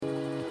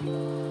Hi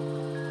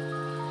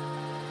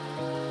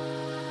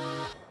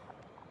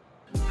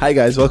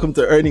guys, welcome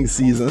to earnings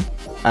season.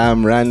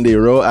 I'm Randy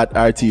Rowe at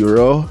RT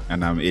Rowe.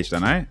 And I'm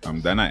H&I. I'm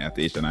Dana at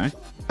H&I.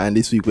 And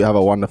this week we have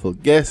a wonderful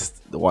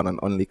guest, the one and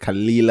only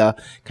Kalila.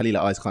 Kalila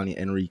always calling you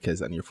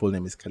Enriquez, and your full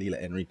name is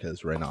Kalila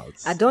Enriquez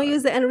Reynolds. I don't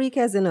use the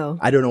Enriquez, you know.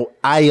 I don't know.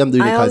 I am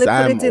doing it because I'm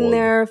I only put it in old.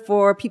 there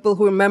for people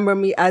who remember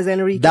me as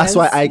Enriquez. That's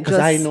why because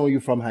I know you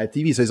from Hype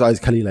TV, so it's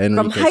always Kalila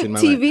Enriquez. From Hype in my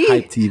TV? mind.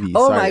 Hype TV.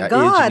 Oh Sorry, my I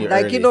God. aged you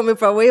Like early. you know me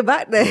from way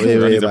back then.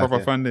 Way He's a back, proper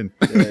yeah. funding.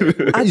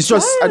 I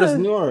just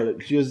knew her.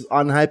 She was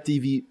on Hype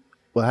TV.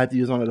 Well, Hype TV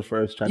was one of the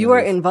first channels. You were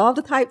involved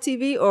with Hype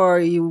TV or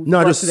you No,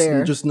 I worked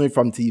there? just knew it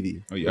from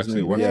TV. Oh, you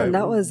actually watched Yeah, it?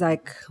 that was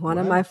like one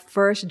of my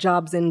first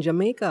jobs in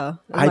Jamaica.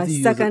 And Hype my TV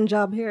was second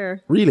job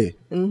here. Really?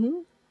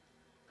 Mm-hmm.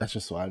 That's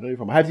just what I know you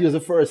from. Hype TV was the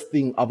first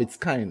thing of its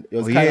kind. It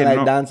was Oh, kind of yeah,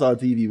 like no. dancehall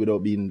TV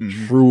without being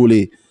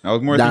truly. I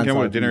was more thinking dancehall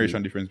about the TV.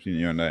 generation difference between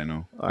you and I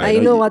now. And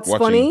you know what's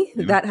watching, funny?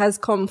 you know? That has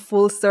come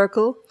full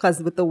circle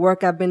because with the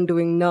work I've been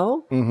doing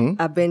now,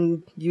 I've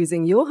been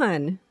using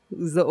Johan,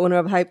 who's the owner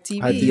of Hype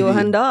TV, Hype TV.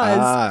 Johan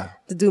Dawes,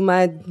 to do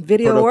my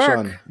video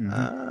Production.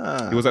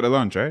 work. He was at the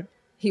launch, right?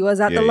 He was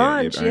at the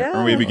launch,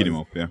 yeah. Or maybe get him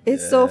up, yeah.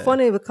 It's so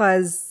funny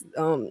because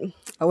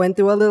I went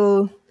through a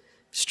little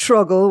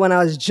struggle when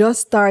I was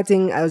just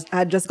starting. I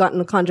had just gotten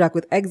a contract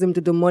with Exim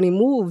to do Money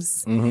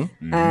Moves,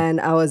 and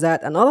I was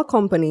at another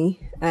company,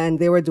 and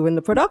they were doing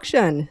the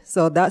production.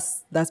 So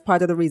that's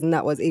part of the reason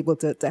that was able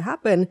to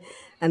happen.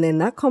 And then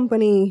that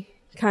company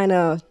kind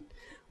of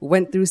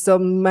went through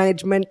some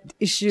management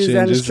issues and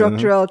Changes,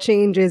 structural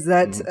changes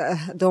that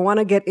I don't want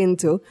to get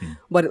into,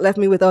 but it left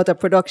me without a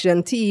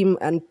production team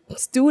and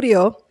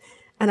studio.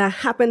 And I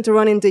happened to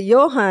run into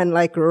Johan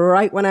like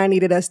right when I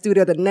needed a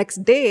studio the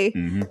next day.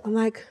 I'm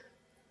like,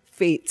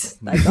 fate.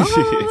 Like,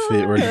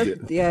 Fate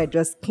worked. yeah, it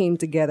just came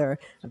together.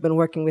 I've been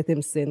working with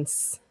him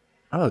since.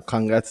 Oh,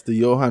 congrats to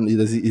Johan.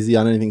 Is he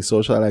on anything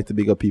social? I like to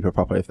big up people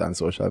proper if they're on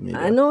social media.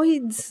 I know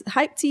he's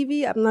Hype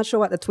TV. I'm not sure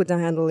what the Twitter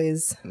handle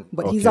is,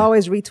 but he's Okay.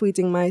 always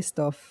retweeting my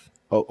stuff.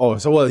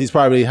 So he's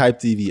probably Hype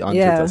TV on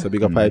Yeah. Twitter. So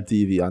big up Hype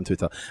TV on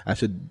Twitter. I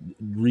should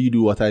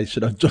redo what I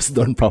should have just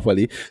done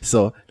properly.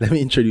 So let me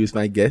introduce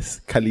my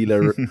guest,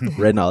 Kalila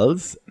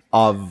Reynolds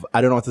of, I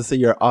don't know what to say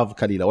you're of,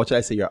 Kalila. What should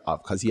I say you're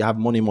of? Because you have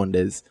Money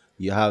Mondays.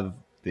 You have,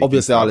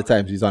 obviously all the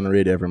time, she's on the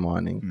radio every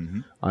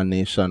morning on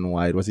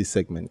Nationwide. What's his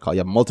segment called?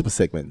 You have multiple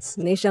segments.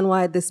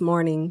 Nationwide this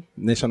morning.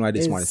 Nationwide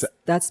this morning. So,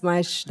 That's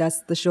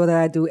that's the show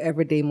that I do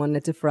every day,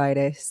 Monday to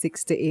Friday,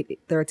 6 to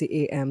 8:30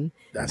 a.m.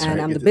 That's and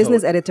right, I'm get the it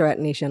business out. editor at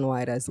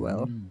Nationwide as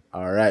well.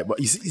 all right. But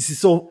you see,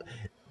 so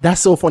that's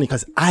so funny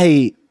because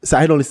I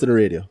don't listen to the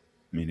radio.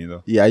 Me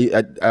neither.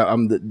 Yeah,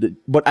 I'm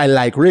but I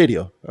like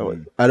radio.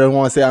 I don't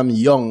want to say I'm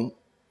young,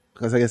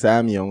 because I guess I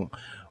am young,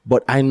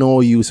 but I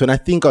know you. So when I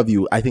think of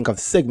you, I think of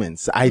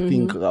segments. I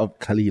think of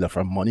Kalila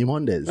from Money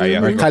Mondays, Ah,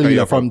 yeah, or I think of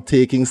Kalila Kalila from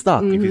Taking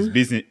Stock. If it's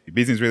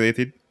business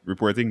related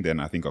reporting,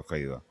 then I think of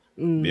Kaila.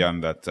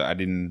 Beyond that, I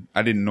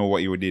didn't know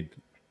what you did.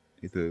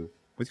 What you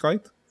call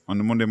it? On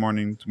the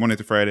Monday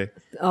to Friday.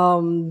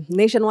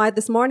 Nationwide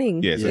this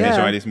morning. Yeah, so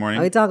Nationwide this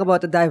morning. We talk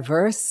about the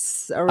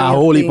diverse array A of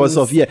whole heap of things.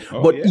 stuff, yeah.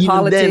 Oh, But yeah. even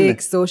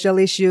Politics, social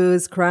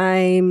issues,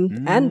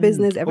 crime, and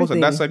business, Also, everything.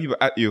 that's why people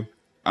at you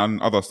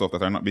and other stuff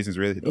that are not business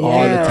related. Yeah.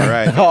 All the time. All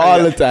right.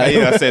 All the time.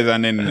 Kaila says,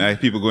 and then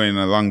people going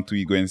along to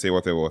you go and say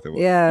whatever.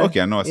 Yeah.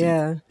 Okay, I know. I see.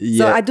 Yeah.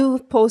 Yeah. So I do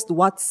post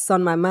what's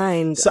on my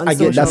mind. So on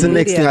again, that's the social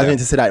next thing I was media. going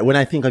to say. That when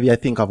I think of you, I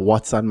think of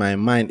what's on my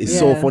mind. It's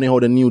so Yeah. funny how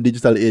the new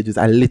digital ages,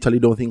 I literally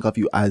don't think of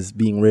you as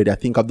being radio. I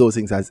think of those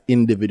things as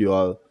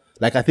individual.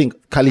 Like I think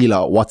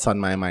Kalila, what's on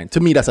my mind. To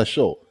me, that's a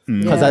show.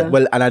 Because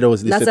Yeah. and I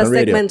always listen That's a to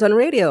radio. segment on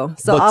radio.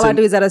 So But all I to-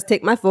 do is I just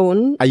take my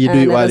phone And you do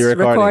it I while just you're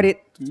recording.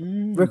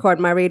 record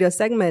my radio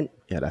segment.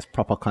 Yeah, that's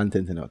proper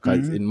content, you know.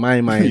 Because in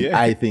my mind, Yeah.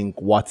 I think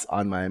what's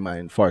on my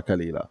mind for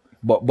Kalila.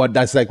 But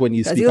that's like when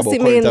you Because speak you'll about see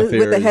me current affairs.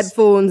 with the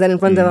headphones and in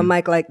front of a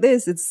mic like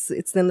this. It's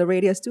in the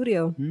radio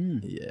studio.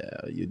 Yeah,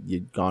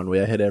 you've gone way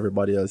ahead of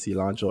everybody else. You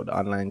launch out the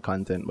online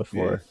content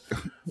before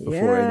Yeah.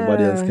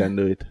 anybody else can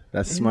do it.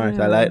 That's smart.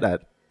 I like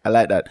that.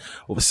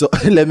 So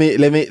let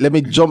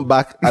me jump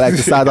back. I like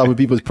to start off with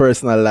people's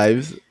personal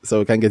lives so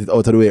we can get it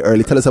out of the way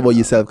early. Tell us about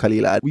yourself,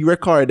 Kalila. We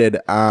recorded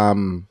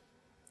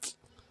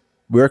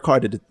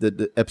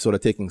the episode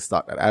of Taking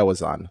Stock that I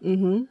was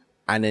on,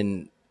 and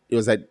then it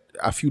was like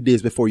a few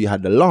days before you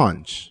had the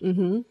launch.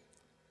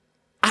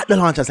 At the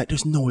launch, I was like,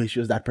 "There's no way she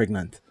was that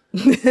pregnant."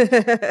 But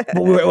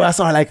I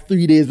saw her like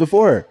 3 days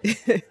before.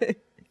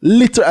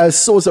 Literally, I was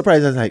so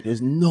surprised. I was like,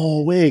 "There's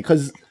no way,"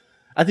 because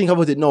I think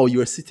about it now. You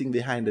were sitting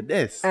behind the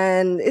desk.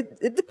 And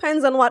it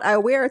depends on what I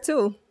wear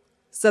too.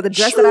 So the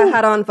dress that I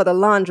had on for the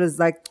launch was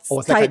like Oh,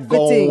 it's like a tight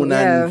fitting, gown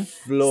and yeah.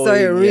 flowing, So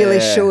it really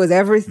yeah. shows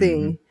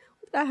everything.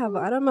 What did I have?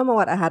 I don't remember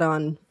what I had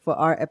on for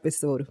our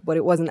episode, but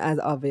it wasn't as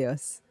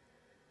obvious.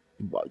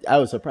 I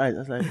was surprised. I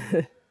was like,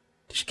 "Did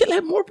she get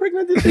like more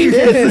pregnant in 3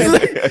 days?"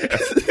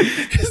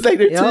 It's like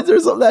they're twins or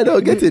something. I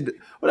don't get it.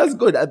 Well, that's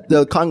good.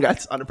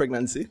 Congrats on the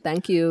pregnancy.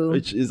 Thank you.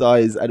 Which is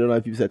always, I don't know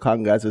if you say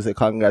congrats or say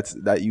congrats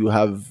that you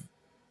have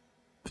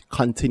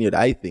continued,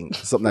 I think,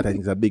 something that I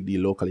think is a big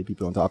deal locally,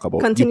 people don't talk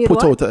about. Continued you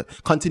put what?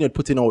 out continued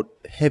putting out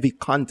heavy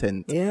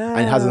content, Yeah.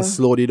 and it hasn't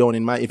slowed you down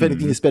in my. If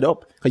anything, you sped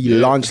up because you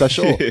launched a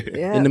show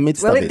Yeah. in the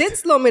midst well, of it did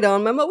slow me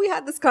down. Remember, we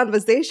had this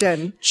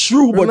conversation.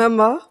 True, but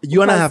Remember?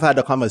 you and I Because- have had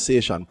a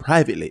conversation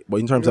privately, but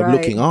in terms of Right.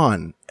 looking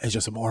on, it's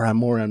just more and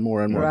more and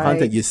more and more Right.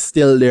 content. You're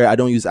still there. I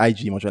don't use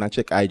IG much. When I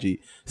check IG,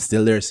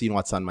 still there, seeing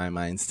what's on my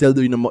mind. Still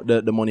doing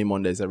the Money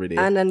Mondays every day.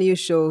 And a new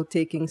show,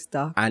 Taking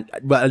Stock. And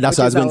but that's which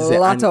what I is was going to say.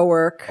 a lot And- of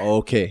work.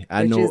 Okay,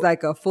 I which know. is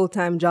like a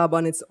full-time job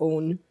on its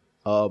own.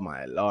 Oh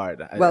my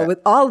lord! Well, with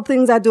all the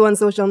things I do on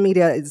social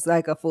media, it's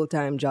like a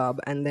full-time job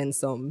and then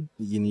some.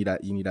 you need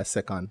a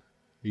second.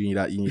 You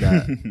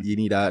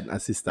need an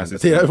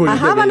assistant. I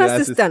have an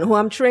assistant who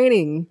I'm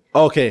training.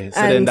 Okay, so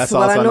then that's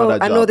well, also another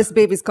job. I know this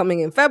baby's coming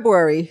in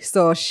February,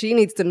 so she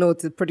needs to know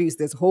to produce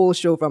this whole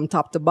show from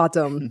top to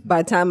bottom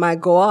by the time I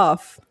go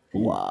off.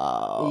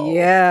 Wow.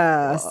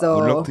 Yeah, so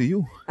Good luck to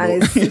you.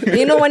 And it's,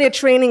 you know, when you're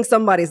training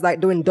somebody, it's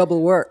like doing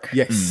double work.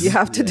 Yes. You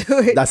have to do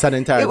it. That's an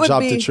entire It would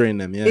job to train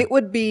them, yeah. It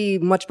would be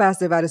much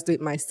faster if I just do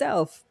it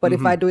myself. But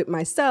if I do it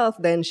myself,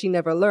 then she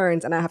never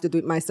learns and I have to do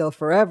it myself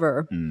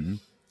forever.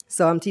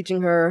 So I'm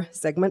teaching her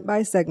segment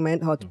by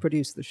segment how to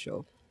produce the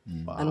show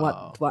and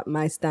what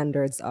my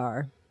standards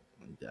are.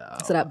 Yeah.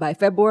 So that by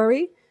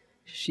February,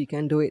 she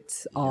can do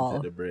it all.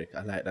 The break.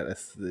 I like that.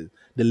 That's the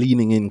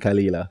leaning in,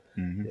 Kalila.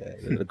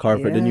 Yeah, the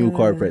corporate, the new Yeah.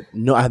 corporate.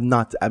 No, I'm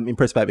not. I'm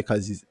impressed by it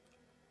because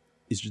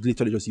it's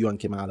literally just you and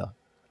Kimala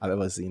I've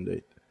ever seen do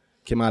it.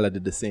 Kimala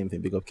did the same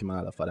thing. Big up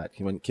Kimala for that.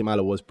 When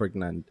Kimala was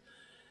pregnant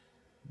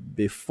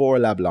before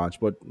lab launch,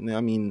 but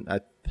I mean,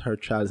 her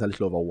child is a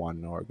little over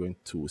 1 now, or going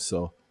 2.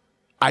 So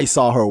I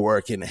saw her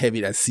working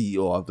heavy as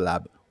CEO of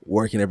lab,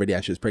 working every day,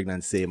 and she was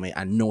pregnant same way,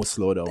 and no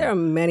slowdown. There are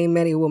many,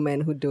 many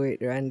women who do it,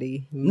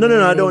 Randy. No,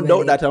 I don't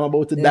doubt Many. that. I'm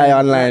about to die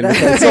online.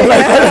 So,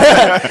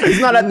 like, it's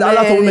not that a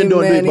lot of women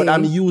don't do it, but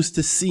I'm Many. used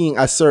to seeing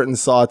a certain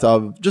sort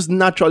of just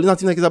natural. It's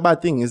not like it's a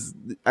bad thing. It's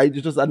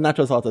just a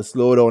natural sort of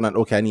slow down and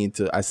okay, I need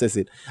to assess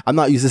it. I'm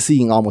not used to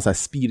seeing almost a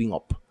speeding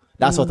up.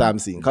 That's what I'm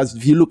seeing. Because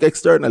if you look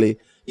externally,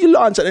 you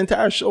launch an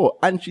entire show,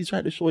 and she's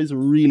trying to show is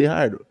really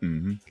hard.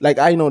 Like,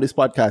 I know this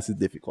podcast is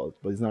difficult,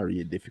 but it's not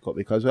really difficult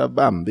because we have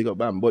Bam, big up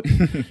Bam. But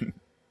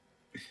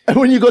and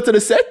when you go to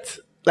the set,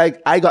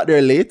 like, I got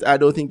there late. I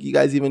don't think you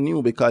guys even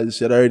knew because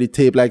she had already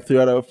taped like 3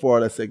 or 4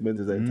 other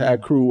segments. The entire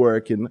crew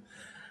working.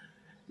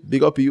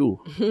 Big up you.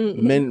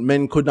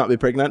 Men could not be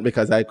pregnant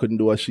because I couldn't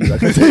do what she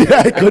could.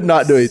 I could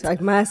not do it.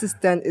 Like, my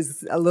assistant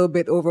is a little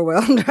bit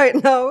overwhelmed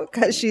right now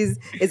because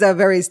it's a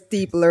very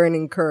steep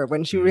learning curve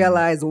when she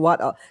realized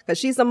because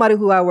she's somebody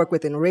who I work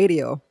with in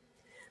radio,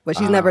 but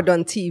she's never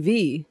done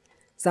TV.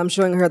 So I'm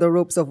showing her the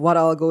ropes of what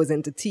all goes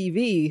into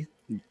TV,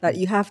 that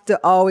you have to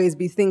always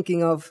be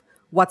thinking of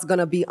what's going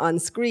to be on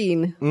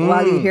screen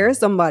while you hear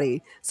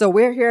somebody. So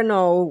we're here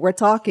now, we're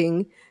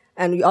talking,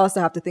 and we also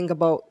have to think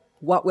about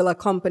what will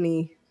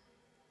accompany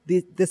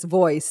this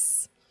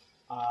voice.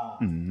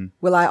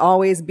 Will I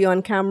always be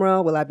on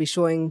camera? Will I be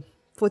showing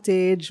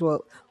footage?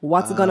 Well,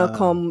 what's gonna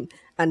come?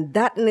 And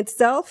that in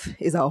itself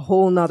is a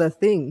whole nother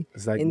thing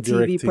It's like in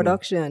directing. TV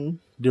production.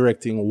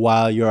 Directing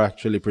while you're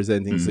actually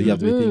presenting, so you have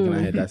to be thinking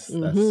ahead.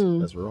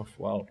 That's rough.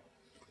 Wow.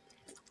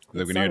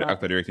 Like when you're the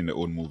actor directing the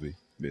own movie,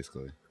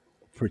 basically.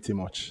 Pretty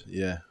much,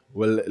 yeah.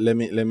 Well, let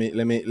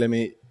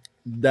me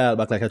dial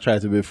back like I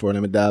tried to before.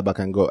 Let me dial back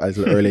and go as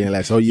early in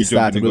life. So you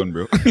jumped started, the gun,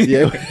 bro.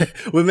 Yeah,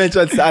 we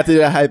mentioned starting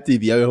at Hype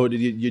TV. How did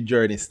your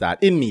journey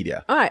start in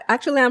media? All right.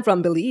 Actually, I'm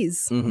from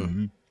Belize.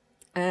 And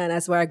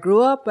that's where I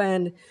grew up.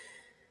 And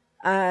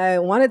I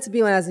wanted to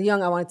be, when I was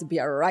young, I wanted to be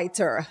a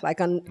writer, like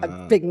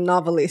a big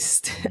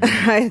novelist,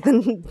 right?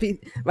 And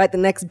write the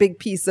next big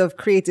piece of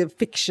creative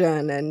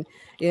fiction. And,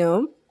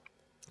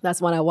 that's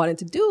what I wanted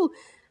to do.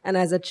 And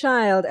as a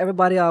child,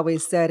 everybody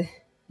always said,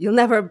 you'll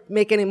never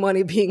make any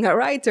money being a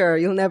writer.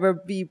 You'll never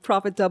be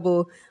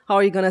profitable. How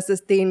are you going to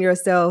sustain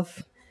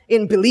yourself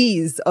in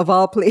Belize, of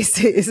all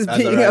places? As a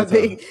being a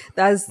writer.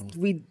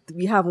 big,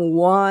 we have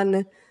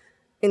one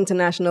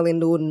internationally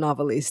known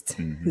novelist,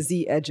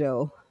 Z.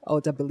 Edgel,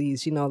 out of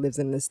Belize. She now lives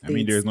in the States. I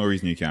mean, there's no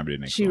reason you can't be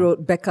the next She one.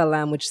 wrote Becca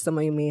Lamb, which some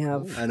of you may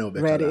have I know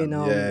Becca read Lamb. in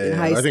Yeah.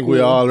 high school. I think we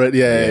all read.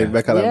 Yeah,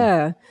 Becca Lamb.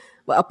 Yeah.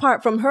 But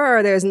apart from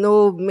her, there's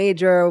no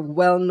major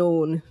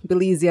well-known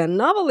Belizean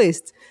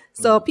novelist.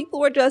 So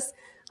people were just,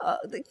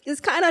 it's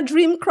kind of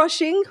dream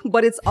crushing,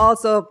 but it's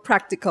also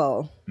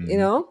practical,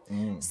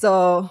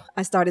 So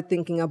I started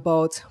thinking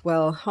about,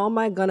 well, how am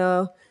I going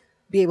to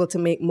be able to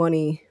make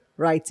money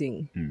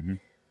writing?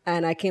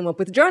 And I came up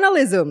with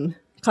journalism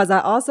because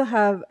I also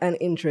have an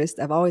interest.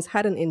 I've always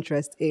had an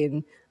interest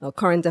in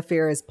current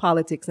affairs,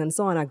 politics, and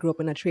so on. I grew up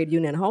in a trade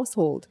union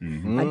household.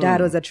 My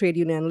dad was a trade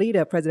union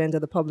leader, president of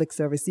the Public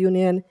Service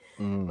Union.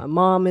 My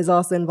mom is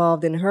also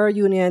involved in her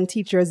union,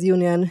 teachers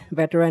union,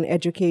 veteran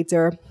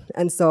educator.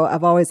 And so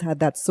I've always had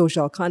that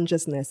social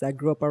consciousness. I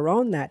grew up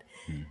around that.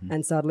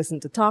 And so I'd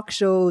listen to talk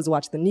shows,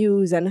 watch the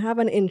news, and have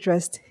an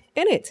interest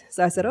in it.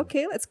 So I said,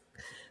 okay, let's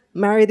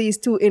marry these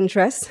two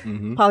interests,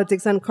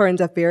 politics and current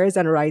affairs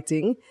and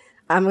writing.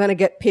 I'm going to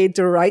get paid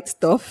to write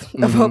stuff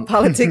about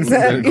politics,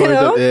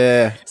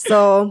 Yeah.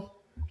 So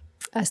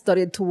I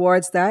studied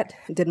towards that,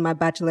 did my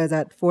bachelor's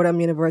at Fordham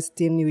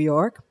University in New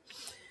York,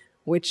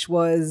 which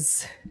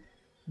was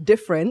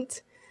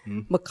different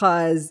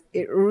because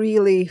it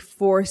really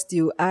forced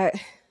you.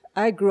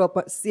 I grew up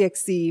at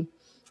CXC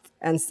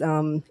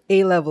and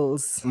A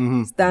levels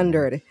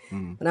standard.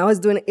 When I was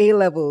doing A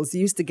levels,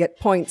 you used to get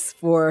points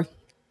for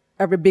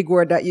every big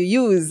word that you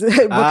use,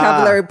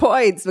 vocabulary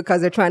points,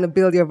 because they're trying to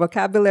build your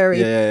vocabulary.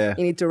 Yeah.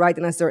 You need to write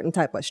in a certain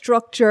type of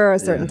structure, a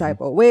certain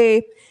type of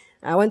way.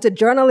 I went to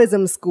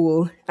journalism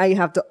school, and you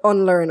have to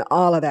unlearn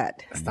all of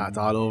that. Start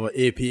all over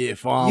APA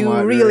format.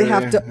 You really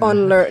have to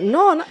unlearn.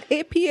 No, not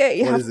APA.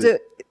 You What have is to.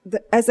 it?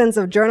 The essence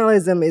of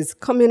journalism is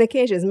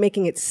communication, is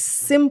making it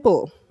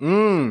simple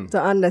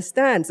to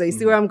understand. So you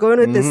see where I'm going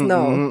with this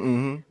now?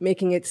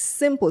 Making it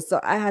simple.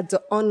 So I had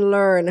to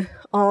unlearn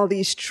all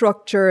these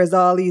structures,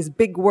 all these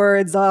big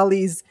words, all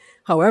these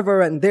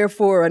however and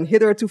therefore and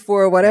hitherto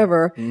for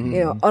whatever,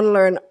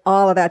 unlearn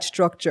all of that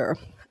structure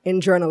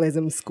in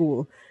journalism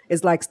school.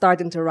 It's like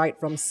starting to write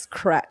from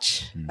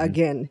scratch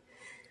again.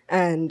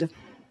 And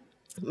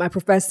my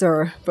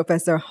professor,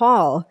 Professor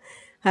Hall,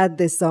 had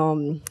this,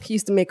 he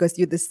used to make us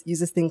use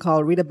this thing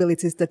called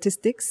readability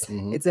statistics.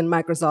 It's in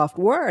Microsoft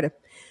Word.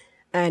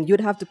 And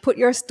you'd have to put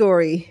your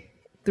story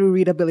through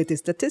readability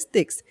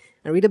statistics.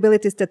 And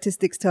readability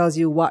statistics tells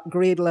you what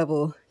grade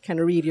level can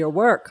read your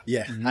work.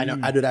 Yeah, I know.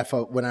 I do that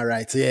for when I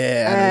write.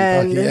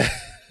 Yeah. And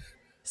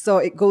so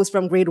it goes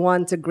from grade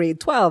 1 to grade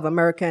 12,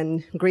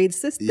 American grade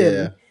system.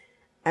 Yeah.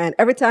 And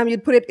every time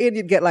you'd put it in,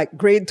 you'd get like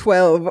grade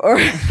 12 or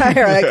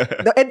higher, like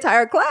the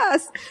entire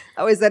class.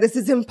 I always said, this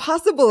is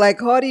impossible. Like,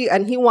 how do you,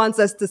 and he wants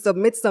us to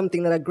submit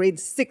something that a grade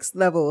 6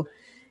 level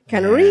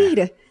can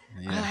read.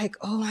 I'm like,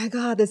 oh my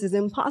God, this is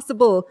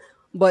impossible.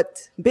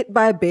 But bit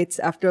by bit,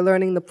 after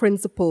learning the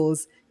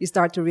principles, you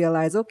start to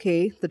realize,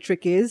 okay, the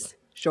trick is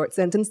short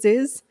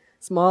sentences,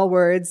 small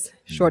words,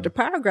 shorter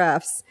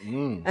paragraphs.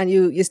 And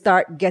you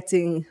start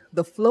getting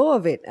the flow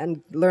of it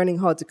and learning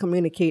how to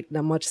communicate in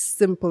a much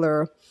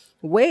simpler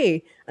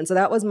way. And so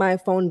that was my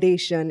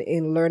foundation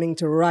in learning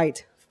to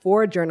write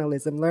for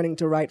journalism, learning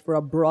to write for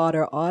a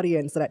broader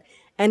audience so that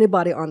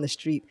anybody on the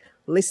street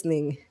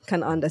listening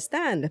can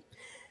understand.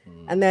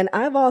 And then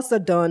I've also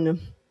done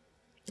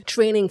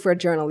training for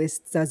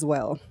journalists as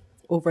well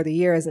over the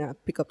years, and I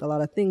pick up a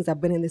lot of things.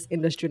 I've been in this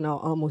industry now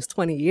almost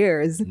 20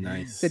 years.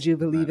 Nice. Could you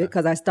believe it?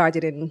 Because I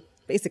started in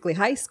basically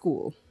high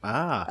school.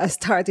 I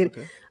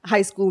started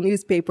high school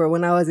newspaper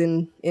when I was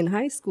in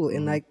high school,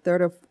 in like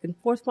third or in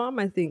fourth form,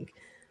 I think.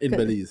 In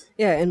Belize.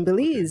 Yeah, in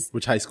Belize.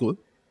 Which high school?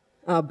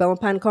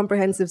 Belmopan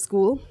Comprehensive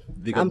School.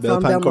 I'm from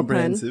Belmopan Belmopan.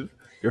 Comprehensive.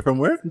 You're from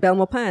where?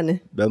 Belmopan.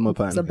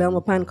 Belmopan. So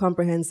Belmopan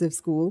Comprehensive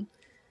School.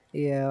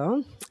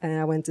 Yeah. And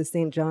I went to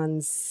St.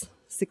 John's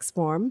sixth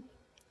form.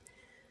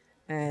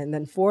 And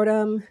then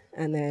Fordham.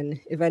 And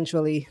then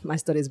eventually my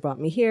studies brought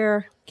me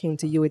here. Came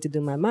to UA to do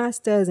my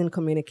master's in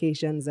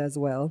communications as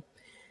well.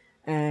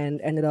 And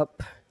ended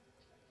up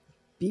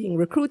being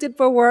recruited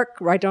for work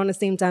right around the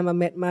same time I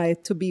met my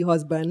to-be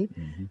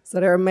husband.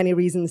 So there are many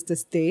reasons to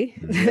stay.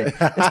 There's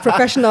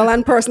professional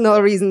and personal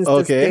reasons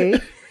to stay.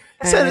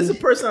 So it's a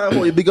personal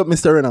one. You big up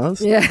Mr.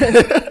 Reynolds. Yeah.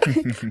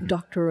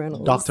 Dr.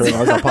 Reynolds. Dr.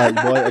 Reynolds.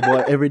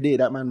 boy, every day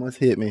that man must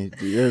hate me.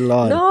 You're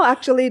lying. No,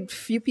 actually,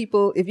 few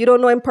people, if you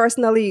don't know him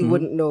personally, you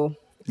wouldn't know.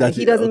 That's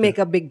He it, doesn't okay. make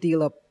a big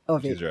deal of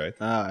it. She's right.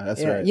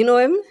 That's Yeah. right. You know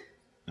him?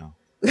 No.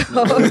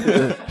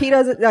 He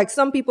doesn't, like,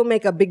 some people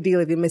make a big deal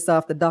if you miss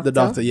off the doctor. The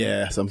doctor,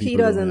 yeah. Some people He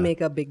doesn't do, yeah.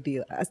 make a big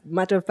deal. As a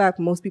matter of fact,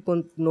 most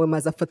people know him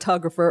as a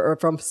photographer or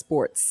from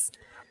sports.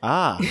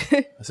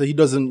 So he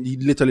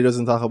literally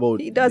doesn't talk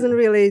about. He doesn't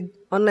really,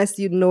 unless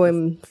you know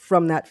him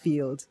from that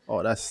field.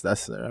 Oh, that's. I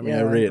mean, Yeah.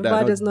 I rate But I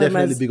that. No, just know him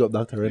definitely as- big up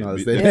Dr.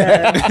 Reynolds. then.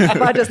 Yeah.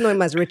 But I just know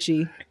him as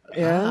Richie.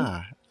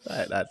 Yeah.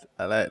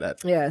 I like that.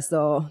 Yeah,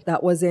 so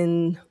that was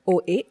in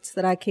 2008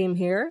 that I came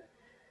here.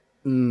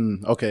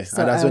 Okay,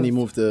 So and that's when I've- you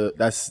moved to.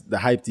 That's the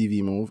Hype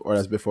TV move, or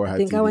that's before Hype I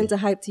think TV. I went to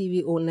Hype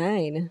TV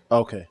 2009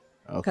 Okay.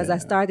 because I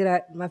started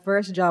at, my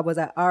first job was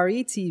at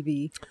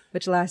RETV,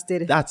 which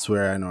lasted That's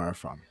where I know her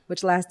from.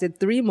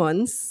 3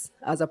 months.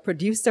 I was a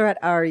producer at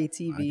I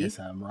RETV. guess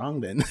I'm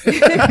wrong then.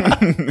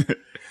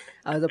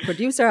 I was a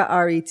producer at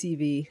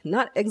RETV.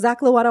 Not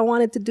exactly what I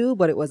wanted to do,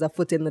 but it was a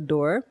foot in the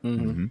door.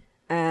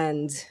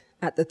 And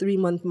at the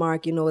 3-month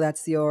mark,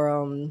 that's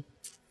your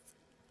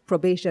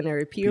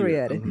probationary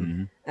period.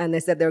 And they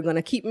said they were going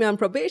to keep me on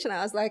probation.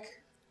 I was like,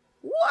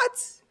 what?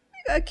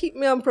 You got to keep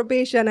me on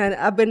probation? And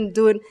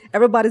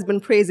everybody's been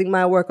praising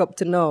my work up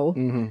to now.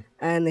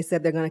 And they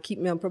said they're going to keep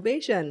me on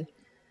probation.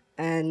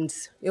 And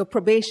your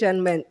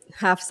probation meant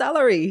half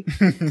salary.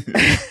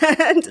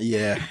 And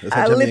Yeah, that's a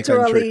I Jamaican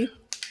literally trick.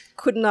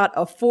 could not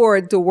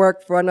afford to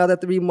work for another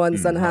 3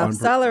 months on half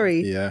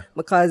salary. Yeah.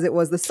 Because it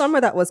was the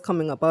summer that was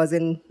coming up. I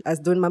was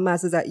doing my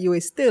master's at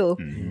UA still.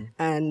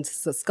 And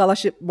so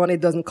scholarship money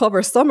doesn't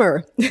cover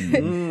summer.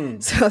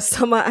 So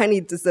summer I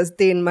need to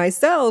sustain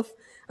myself.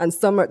 And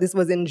summer, this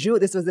was in June.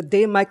 This was the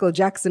day Michael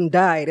Jackson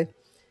died.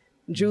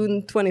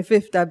 June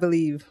 25th, I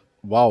believe,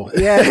 Wow.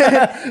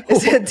 Yeah,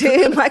 it's the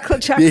day Michael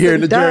Jackson You hear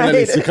the died.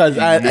 journalist because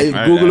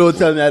Google will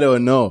tell me I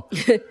don't know.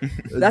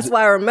 That's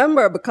why I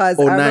remember, because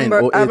 09, I 08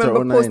 or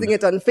remember 09. posting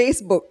it on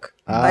Facebook,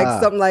 Ah.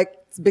 like some like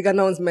big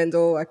announcement.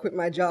 Oh, I quit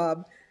my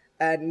job,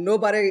 and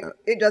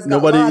it just got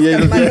Nobody- lost. yeah.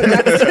 And Michael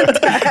Jackson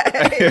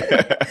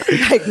died.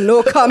 Like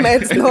no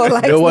comments, no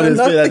likes, No one no is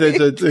paying nothing.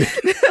 attention to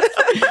it.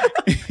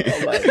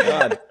 Oh my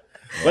God.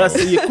 Well, I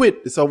say you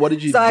quit. So what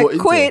did you So go I into?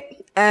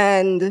 quit,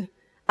 and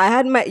I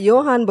had met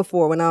Johan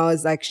before when I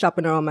was like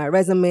shopping around my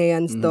resume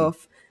and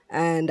stuff,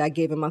 and I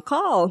gave him a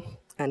call,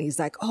 and he's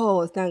like,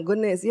 "Oh, thank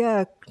goodness,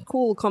 yeah,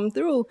 cool, come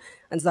through."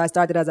 And so I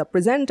started as a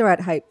presenter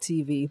at Hype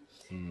TV,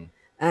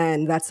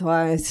 and that's how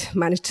I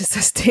managed to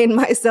sustain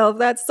myself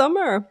that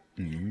summer.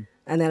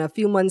 And then a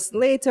few months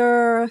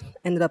later,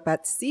 ended up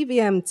at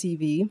CVM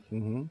TV.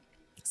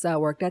 So I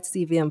worked at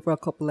CVM for a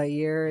couple of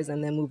years,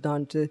 and then moved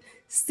on to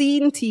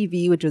Scene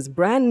TV, which was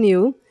brand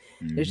new,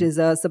 which is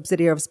a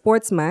subsidiary of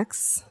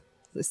Sportsmax,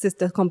 the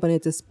sister company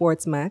to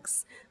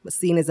Sportsmax. But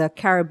Scene is a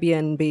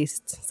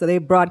Caribbean-based, so they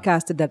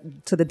broadcasted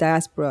that to the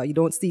diaspora. You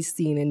don't see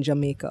Scene in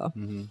Jamaica,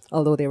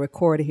 although they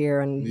record here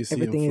and You see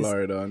everything in is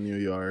Florida, New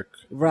York.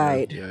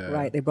 right. Yeah.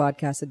 Right. They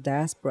broadcasted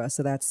diaspora,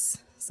 so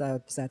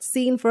it's that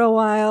Scene for a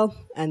while,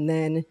 and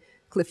then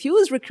Cliff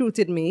Hughes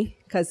recruited me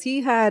because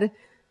he had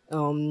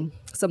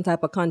some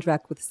type of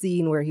contract with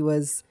Scene where he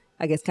was,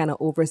 I guess, kind of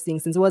overseeing,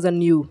 since it was a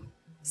new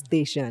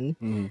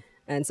station.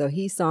 And so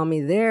he saw me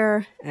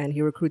there, and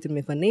he recruited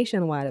me for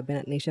Nationwide. I've been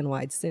at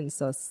Nationwide since,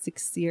 so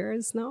 6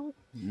 years now.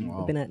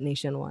 I've been at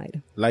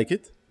Nationwide. Like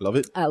it? Love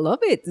it? I love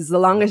it. It's the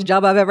longest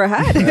job I've ever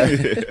had.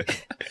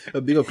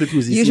 A big up Cliff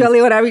Hughes.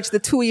 Usually when I reach the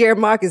 2-year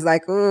mark, it's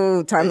like,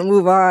 oh, time to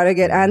move on. I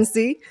get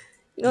antsy.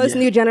 You know, this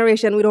new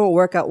generation, we don't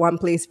work at one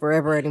place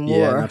forever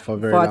anymore. not for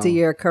very long.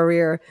 40-year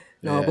career.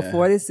 No, Yeah.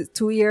 before this, it's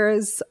 2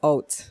 years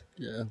out.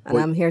 Yeah. And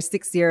I'm here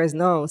 6 years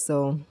now,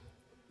 so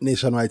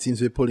Nationwide seems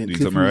to be pulling. Doing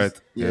Cliff something Hughes-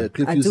 right. Yeah, Yeah.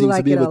 Cliff I Hughes do seems to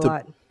like be it able a to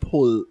lot.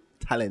 pull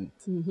talent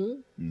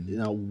in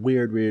a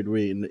weird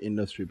way in the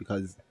industry,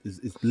 because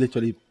it's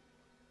literally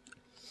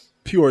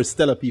pure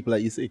stellar people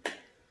that you see.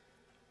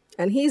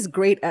 and he's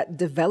great at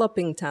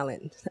developing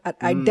talent,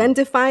 at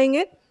identifying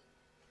it,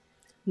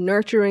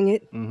 nurturing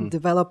it,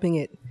 developing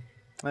it.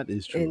 That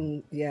is true.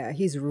 And yeah,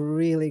 he's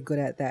really good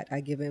at that.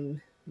 I give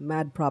him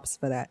mad props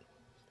for that,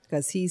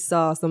 because he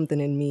saw something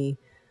in me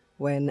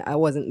when I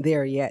wasn't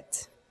there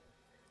yet.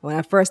 When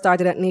I first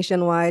started at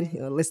Nationwide,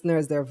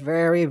 listeners, they're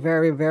very,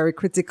 very, very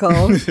critical.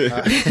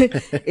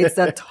 It's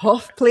a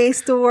tough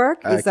place to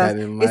work. I It's can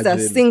a imagine.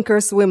 sink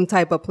or swim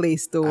type of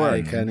place to I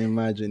work. can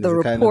imagine. The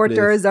It's kind of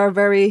reporters are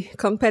very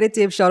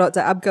competitive. Shout out to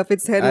Abka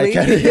place.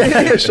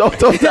 Fitzhenley.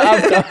 Shout out to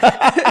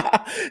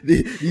Abka.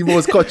 the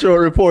most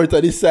cutthroat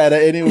reporter this side of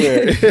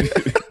anywhere.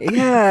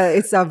 Yeah,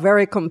 it's a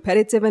very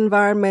competitive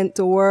environment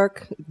to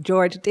work.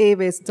 George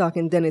Davis,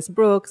 talking Dennis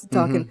Brooks,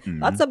 talking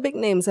lots of big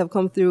names have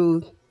come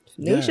through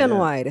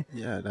Nationwide.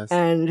 Yeah, that's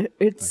And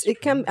it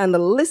can, and the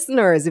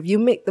listeners, if you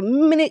make, the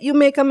minute you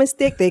make a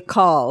mistake, they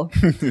call.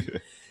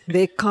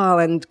 They call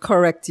and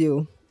correct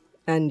you.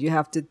 And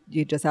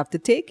you just have to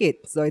take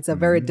it. So it's a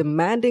very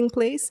demanding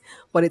place,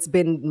 but it's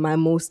been my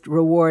most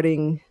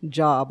rewarding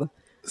job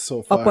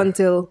so far.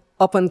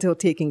 up until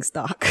taking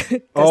stock.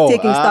 Because Oh,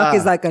 taking stock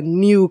is like a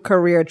new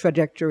career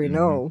trajectory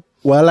now.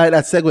 Well, I like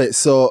that segue.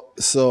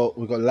 So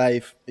we got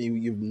life.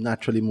 You've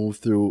naturally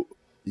moved through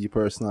your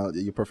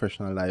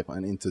professional life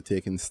and into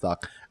taking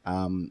stock.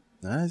 I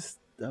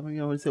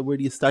would say, where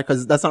do you start?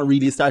 Because that's not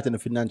really starting in the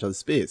financial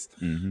space.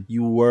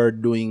 You were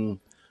doing,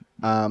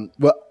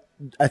 well,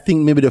 I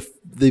think maybe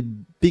the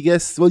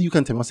biggest, well, you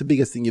can tell me what's the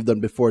biggest thing you've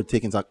done before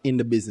taking stock in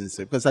the business?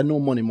 Because I know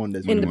Money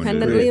Mondays.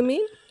 Independently, you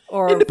mean?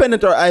 Or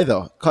Independent or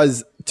either.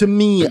 Because to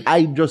me,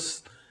 I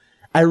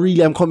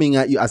really am coming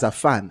at you as a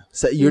fan.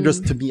 So you're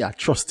just, to me, a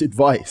trusted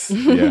voice.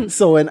 Yeah.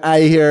 So when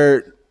I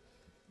hear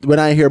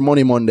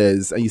Money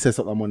Mondays and you say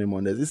something on Money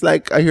Mondays, it's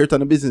like I hear it on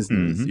the business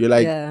news. You're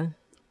like, yeah.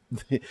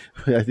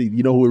 I think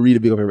you know who will really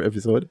big up every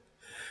episode.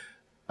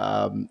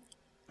 I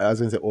was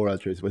going to say Oral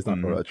Trace, but it's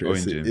not Oral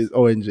Trace. Owen James. It's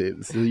Owen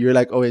James. So you're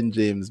like Owen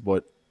James,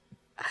 but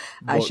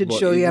I should but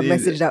show you a it-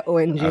 message that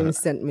Owen James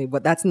sent me,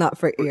 but that's not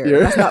for air. Yeah.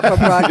 That's not for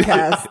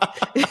broadcast.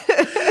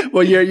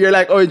 well, you're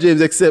like Owen James,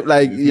 except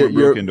like It's you're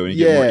more broken though.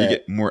 You yeah.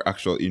 get more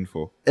actual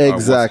info. Exactly.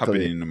 What's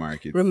happening in the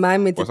market.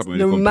 Remind me What's happening with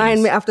the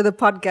remind me companies. after the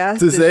podcast.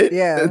 To say?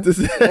 Yeah. To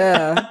say.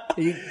 Yeah.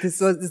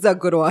 This is a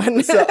good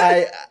one. So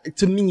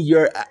to me,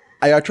 you're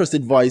a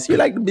trusted voice. You're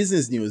like the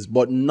business news,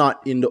 but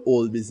not in the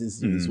old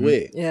business news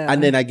way. Yeah.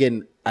 And then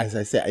again, as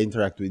I said, I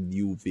interact with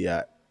you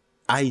via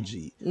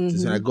IG.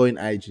 So when I go in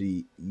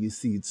IG, you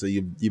see it. So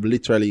you've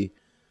literally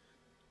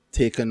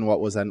taken what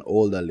was an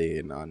older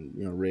lane on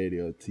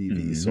radio,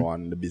 TV, so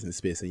on the business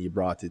space, and you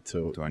brought it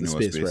to a the newer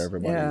space where space.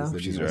 everybody Yeah. is.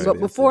 Which is the right. But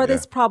space. before Yeah.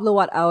 this, probably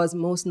what I was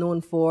most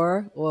known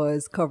for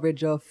was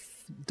coverage of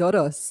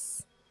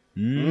Dodos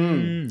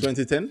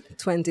 2010.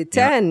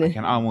 2010. I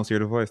can almost hear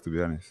the voice, to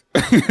be honest.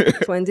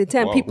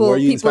 2010. Wow. People Were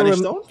you in Spanish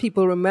Town?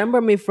 people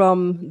remember me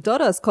from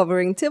Dodos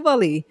covering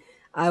Tivoli.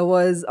 I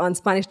was on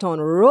Spanish Town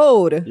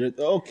Road.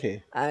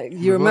 Okay.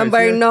 You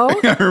remembering now? I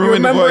remember the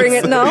Remembering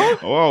voice. it now?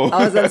 Whoa.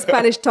 I was on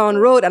Spanish Town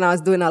Road and I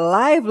was doing a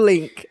live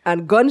link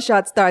and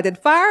gunshots started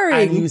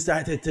firing. And you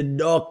started to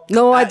duck.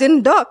 No, I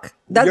didn't duck.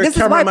 Your This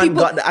is why cameraman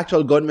people. got the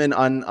actual gunman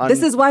on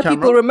This is why camera?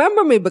 people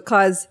remember me,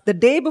 because the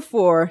day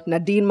before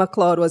Nadine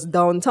McLeod was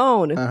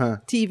downtown,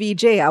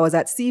 TVJ, I was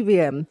at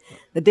CVM.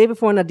 The day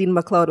before Nadine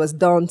McLeod was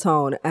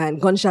downtown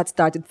and gunshots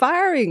started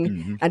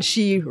firing and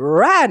she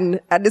ran,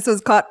 and this was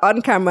caught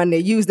on camera and they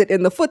used it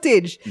in the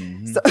footage.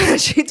 So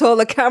she told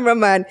the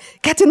cameraman,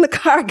 get in the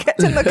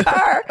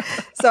car.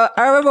 So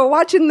I remember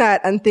watching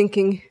that and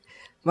thinking,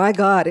 my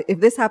God,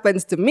 if this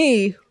happens to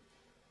me,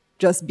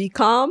 just be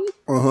calm,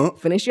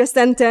 finish your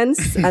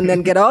sentence, and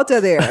then get out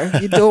of there.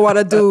 You don't want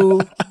to do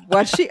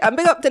what I'm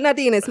big up to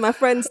Nadine, it's my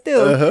friend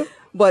still.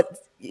 But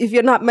if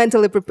you're not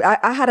mentally prepared,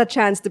 I had a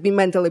chance to be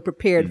mentally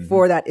prepared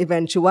for that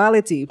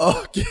eventuality.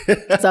 Okay.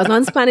 So I was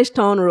on Spanish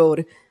Town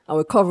Road. I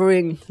was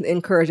covering the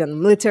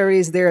incursion. Military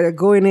is there, they're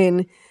going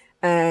in,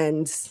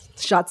 and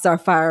shots are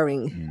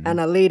firing. And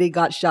a lady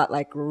got shot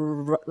like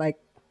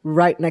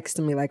right next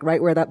to me, like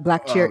right where that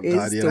black chair is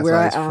God, yeah, to that's where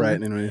why I it's am.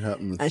 frightening when it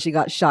happens. And she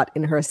got shot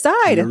in her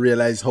side. You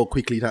realize how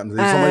quickly it happens. If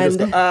somebody just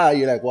And- go,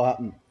 you're like, what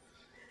happened?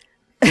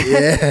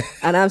 Yeah.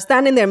 And I'm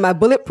standing there in my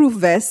bulletproof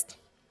vest,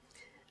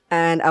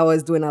 and I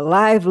was doing a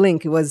live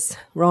link. It was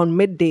around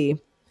midday,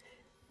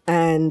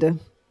 and it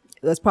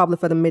was probably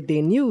for the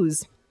midday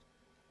news.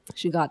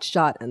 She got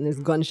shot, and there's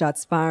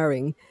gunshots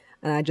firing.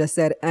 And I just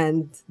said,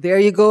 and there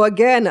you go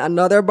again,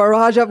 another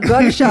barrage of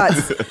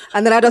gunshots.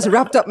 And then I just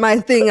wrapped up my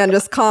thing and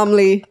just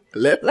calmly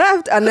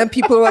left. And then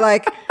people were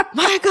like,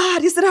 my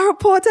God, you said a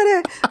reporter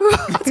there.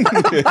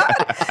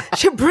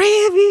 She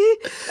bravey.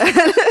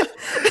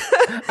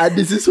 And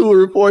this is who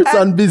reports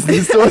on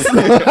business to us.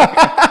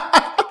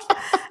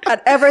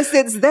 And ever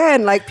since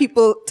then, like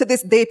people, to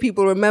this day,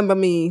 people remember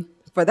me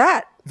for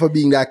that. For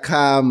being that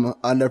calm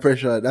under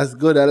pressure. That's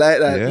good. I like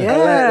that. Yeah. I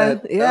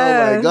like that.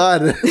 Yeah. Oh my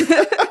God.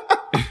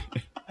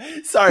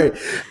 Sorry.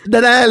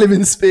 Then I live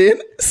in Spain.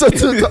 So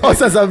to us,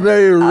 that's a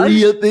very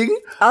real thing.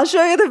 I'll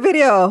show you the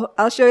video.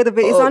 It's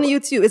Oh. on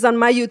YouTube. It's on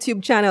my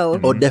YouTube channel.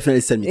 Oh,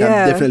 definitely send me. I'm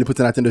Yeah. definitely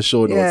putting that in the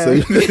show notes. Yeah.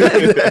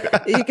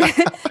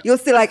 So You'll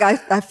see, like,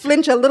 I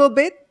flinch a little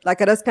bit.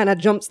 Like, I just kind of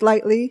jumped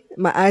slightly,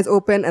 my eyes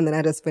open, and then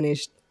I just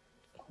finished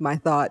my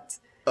thought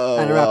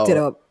and wrapped it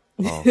up.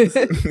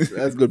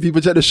 that's good.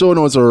 People check the show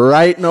notes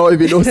right now.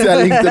 If you don't see a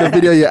link to the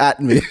video, you're at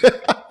me.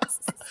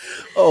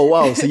 Oh,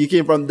 wow. So you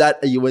came from that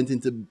and you went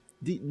into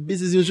the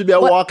business. You should be a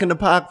walk in the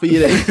park for you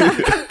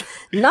then.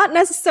 Not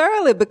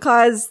necessarily,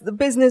 because the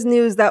business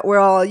news that we're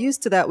all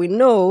used to, that we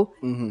know,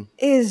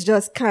 is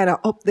just kind of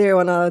up there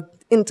on a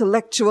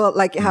intellectual,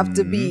 like you have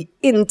to be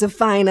into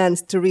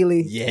finance to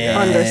really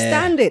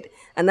understand it.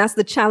 And that's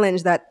the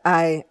challenge that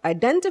I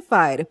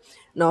identified.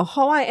 Now,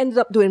 how I ended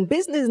up doing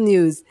business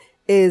news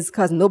is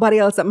because nobody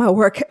else at my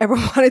work ever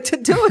wanted to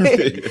do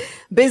it.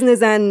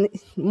 Business and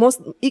most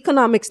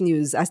economics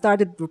news. I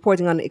started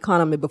reporting on the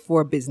economy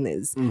before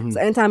business. So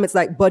anytime it's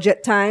like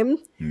budget time,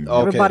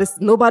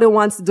 nobody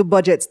wants to do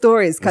budget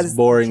stories because It's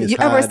boring, it's you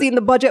ever hard. seen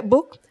the budget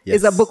book?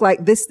 It's a Yes. book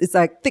like this. It's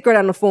like thicker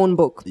than a phone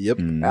book. Yep.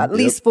 At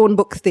least phone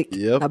book thick.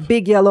 Yep. A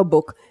big yellow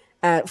book.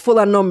 Full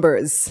of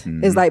numbers.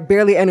 It's like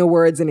barely any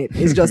words in it.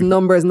 It's just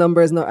numbers.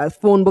 A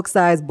phone book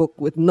size book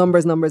with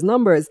numbers.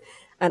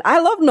 And I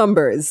love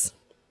numbers.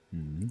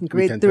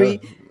 Grade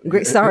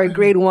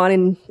can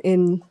 1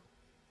 in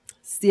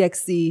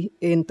CXC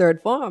in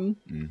third form.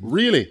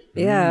 Really?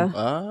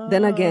 Yeah.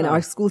 Then again,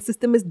 our school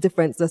system is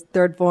different. So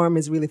third form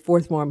is really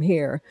fourth form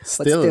here.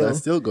 But That's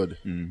still good.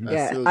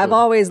 yeah, I've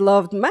always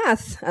loved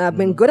math. And I've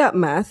been good at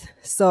math.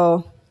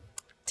 So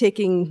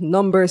taking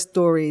number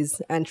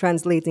stories and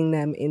translating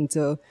them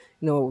into,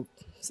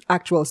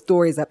 actual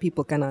stories that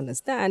people can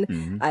understand,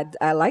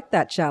 I like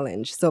that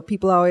challenge. So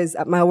people always,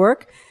 at my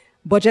work,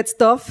 budget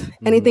stuff,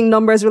 anything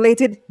numbers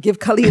related, give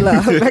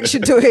Kalila. Make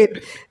sure do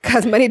it.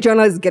 Because many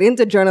journalists get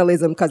into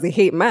journalism because they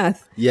hate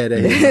math. Yeah,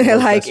 they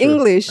like That's true.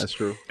 English. That's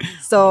true.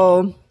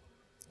 So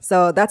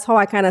that's how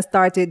I kind of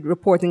started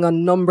reporting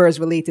on numbers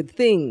related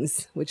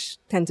things, which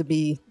tend to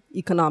be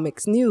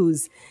economics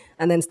news,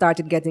 and then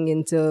started getting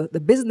into the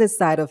business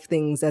side of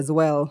things as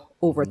well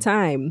over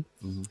time.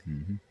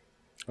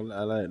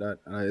 I like that.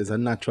 It's a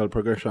natural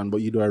progression,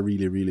 but you do a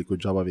really, really good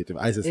job of it.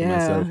 I say so Yeah.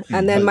 myself.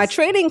 And then my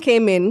training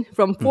came in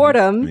from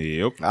Fordham.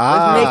 Yep. Making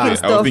I was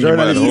stuff thinking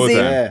about it the whole easy.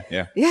 time.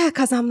 Yeah. Yeah,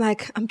 because I'm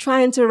like, I'm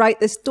trying to write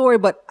this story,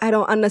 but I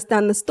don't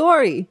understand the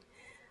story.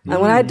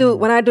 And when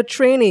I do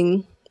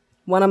training,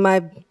 one of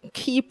my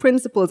key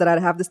principles that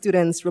I'd have the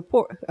students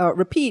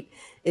repeat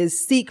is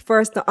seek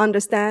first to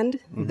understand,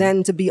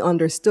 then to be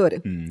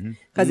understood.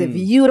 Because if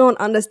you don't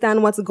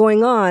understand what's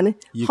going on,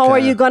 how are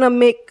you going to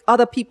make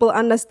other people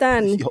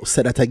understand? Yo,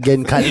 say that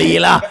again,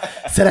 Kalila.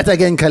 Say that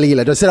again,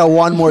 Kalila. Just say that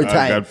one more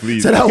time. God,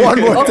 please. Say that one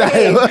more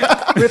Okay,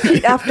 time.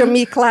 repeat after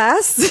me,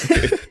 class.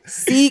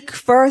 Seek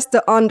first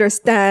to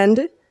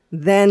understand,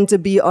 then to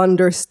be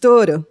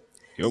understood.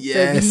 Yup.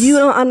 Yes. If you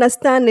don't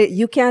understand it,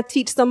 you can't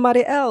teach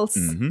somebody else.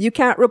 You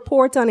can't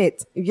report on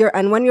it.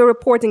 And when you're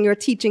reporting, you're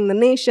teaching the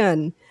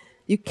nation.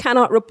 You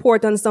cannot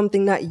report on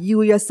something that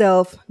you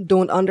yourself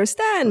don't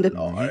understand.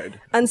 Lord.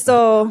 And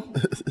so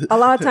a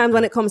lot of times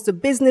when it comes to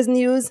business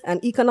news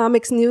and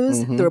economics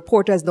news, the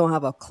reporters don't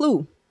have a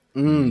clue.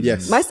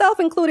 Yes.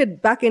 Myself included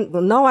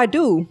now I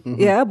do.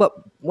 Yeah, but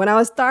when I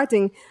was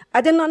starting, I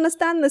didn't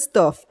understand this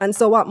stuff. And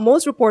so what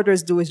most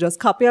reporters do is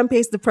just copy and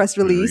paste the press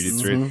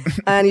release. Read it straight.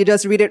 And you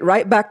just read it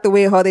right back the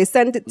way how they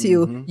sent it to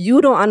you. You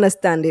don't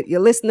understand it.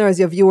 Your listeners,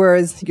 your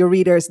viewers, your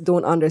readers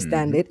don't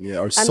understand it. Yeah,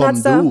 or And some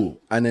that's, do.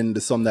 And then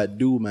the some that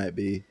do might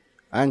be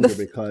angry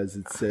because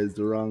it says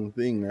the wrong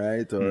thing,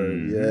 right? Or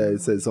it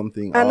says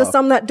something And the off.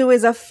 some that do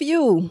is a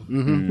few.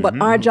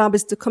 But our job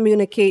is to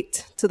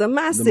communicate to the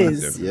masses,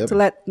 masses, yep. to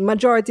let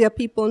majority of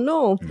people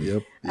know.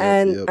 Yep.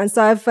 And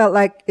so I felt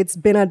like it's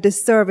been a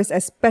disservice,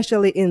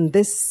 especially in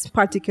this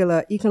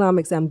particular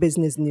economics and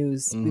business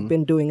news. We've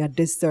been doing a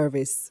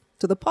disservice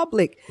to the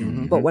public.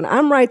 But when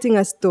I'm writing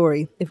a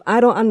story, if I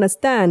don't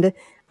understand,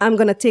 I'm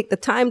going to take the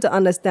time to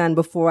understand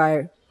before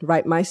I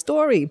write my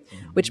story,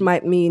 which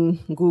might mean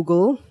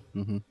Google,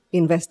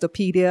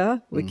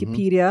 Investopedia,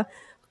 Wikipedia,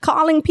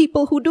 calling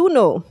people who do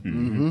know.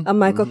 I'm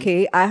like,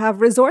 okay, I have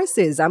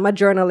resources. I'm a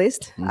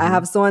journalist. I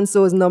have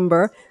so-and-so's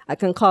number. I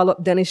can call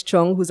up Dennis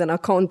Chung, who's an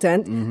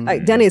accountant.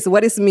 Like, Dennis,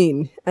 what does it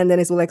mean? And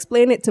Dennis will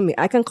explain it to me.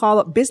 I can call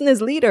up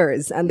business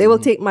leaders and they will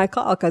take my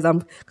call because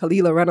I'm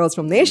Kalila Reynolds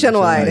from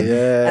Nationwide.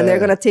 And they're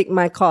going to take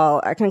my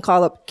call. I can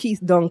call up Keith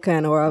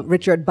Duncan or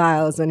Richard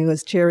Biles when he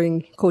was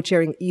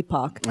co-chairing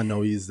Epoch. I know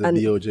he's the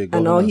BOJ governor. I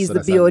know he's so the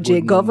that's a good BOJ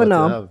number to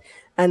governor. have.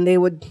 And they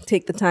would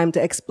take the time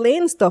to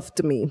explain stuff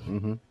to me.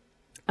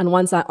 And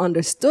once I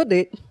understood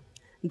it,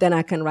 then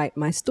I can write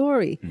my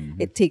story.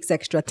 It takes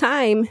extra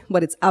time,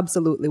 but it's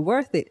absolutely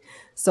worth it.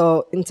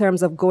 So in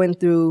terms of going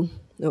through,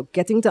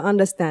 getting to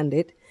understand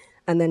it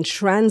and then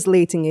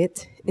translating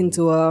it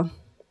into a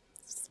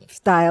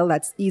style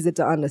that's easy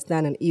to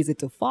understand and easy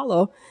to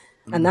follow.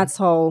 And that's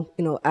how,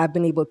 I've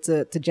been able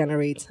to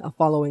generate a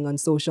following on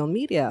social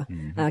media.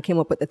 And I came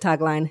up with the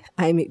tagline,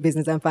 I make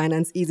business and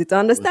finance easy to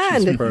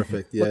understand. Which is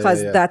perfect. Yeah,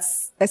 because yeah.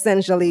 that's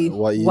essentially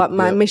what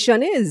my yep.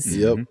 mission is.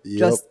 Yep.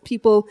 Just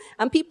people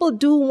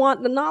do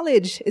want the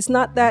knowledge. It's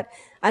not that,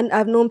 and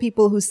I've known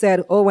people who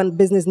said, oh, when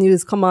business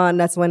news come on,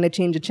 that's when they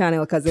change the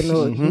channel because they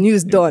know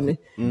news done.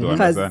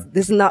 Because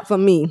this is not for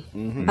me.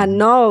 And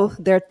now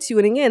they're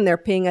tuning in, they're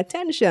paying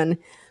attention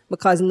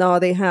because now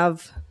they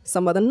have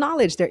some of the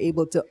knowledge they're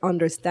able to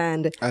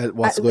understand.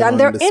 What's going on and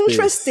they're in the space.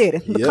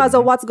 interested because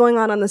of what's going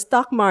on the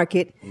stock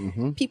market.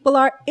 People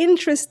are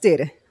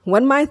interested.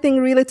 When my thing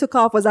really took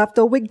off was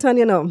after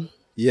Wigton,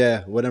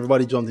 Yeah, when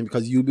everybody jumped in,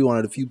 because you'll be one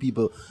of the few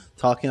people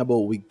talking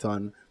about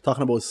Wigton,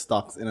 talking about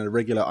stocks in a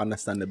regular,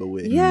 understandable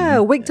way. Yeah,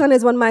 Wigton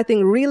is when my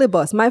thing really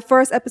bust. My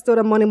first episode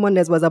of Money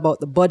Mondays was about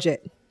the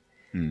budget.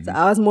 So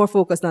I was more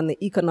focused on the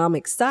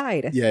economic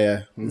side.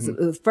 Yeah. So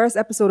the first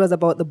episode was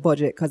about the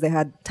budget because they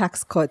had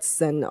tax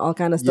cuts and all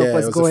kind of stuff Yeah,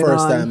 was it was going the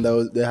first on.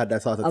 time they had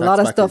that sort of A tax lot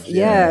of package. stuff.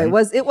 Yeah,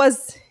 it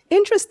was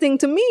interesting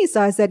to me.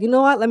 So I said, you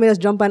know what? Let me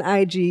just jump on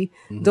IG,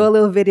 do a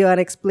little video and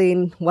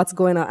explain what's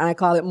going on. And I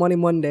call it Money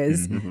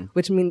Mondays,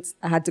 which means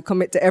I had to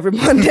commit to every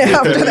Monday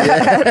after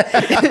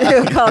that.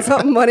 You call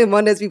something Money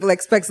Mondays, people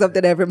expect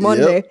something every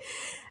Monday.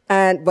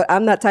 But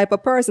I'm that type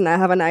of person. I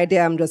have an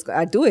idea.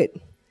 I do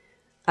it.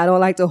 I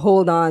don't like to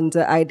hold on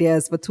to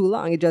ideas for too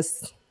long.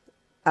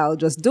 I'll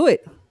just do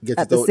it Get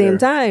at it the out same there.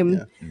 time.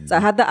 Yeah. So I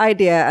had the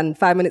idea, and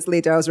 5 minutes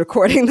later, I was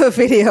recording the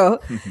video.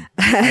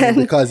 And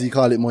because you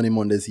call it Money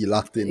Mondays, you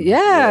locked in.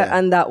 Yeah,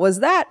 and that was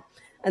that.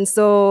 And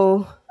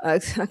so I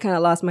kind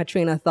of lost my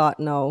train of thought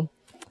now.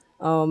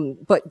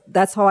 But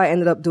that's how I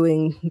ended up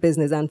doing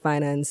business and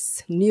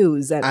finance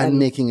news. And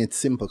making it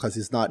simple, because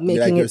it's not,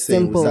 Making like you're it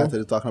saying, simple. we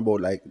started talking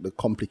about like the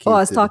complicated. I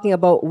was talking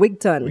about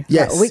Wigton.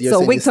 Yes, So you're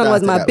saying you Wigton was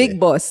started my that big way.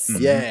 boss.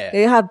 Yeah.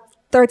 They had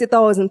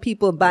 30,000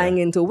 people buying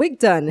into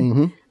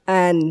Wigton.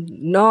 And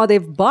now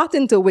they've bought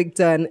into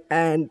Wigton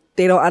and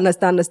they don't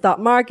understand the stock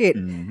market.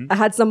 I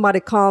had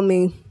somebody call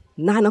me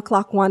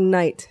 9:00 one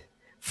night,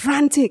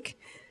 frantic.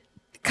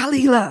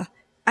 Kalila,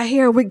 I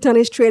hear Wigton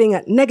is trading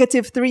at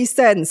 -3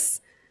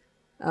 cents.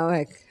 I'm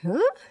like, huh?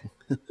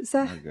 Is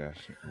that,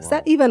 is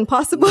that even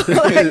possible?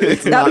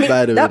 Like, not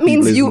bad of that it,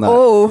 means people, you it's not.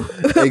 owe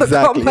the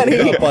Exactly. company.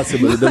 It's not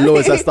possible. The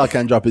lowest a stock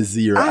can drop is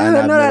 0. I and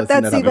don't I've know never that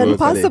seen that's happen even locally.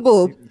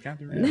 possible.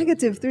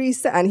 -3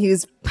 cents. And he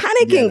was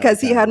panicking because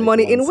he had make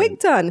money in 1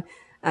 cent. Wigton.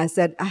 I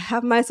said, I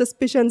have my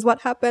suspicions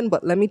what happened,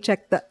 but let me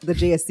check the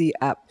JSE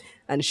app.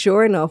 And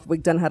sure enough,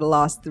 Wigton had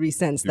lost 3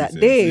 cents that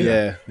day.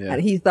 Yeah.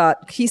 And he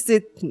thought, he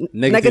said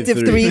Negative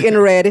 -3 in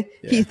red.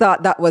 He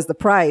thought that was the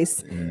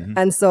price.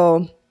 And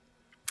so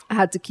I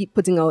had to keep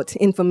putting out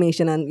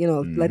information and,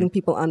 letting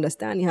people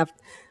understand. You have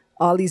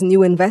all these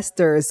new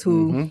investors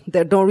who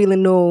they don't really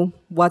know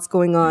what's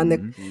going on.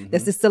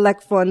 There's this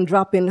select fund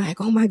dropping like,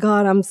 oh my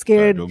God, I'm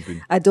scared.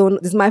 Dumping.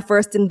 This is my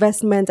first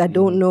investment. I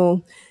don't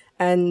know.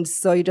 And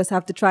so you just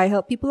have to try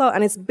help people out.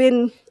 And it's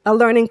been a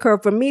learning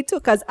curve for me too,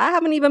 because I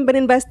haven't even been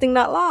investing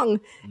that long.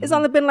 It's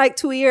only been like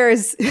 2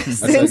 years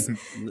since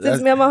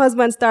me and my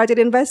husband started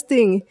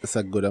investing. It's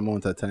a good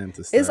amount of time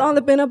to start. It's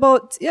only been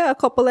about a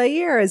couple of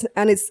years,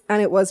 and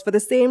it was for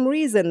the same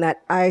reason that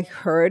I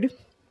heard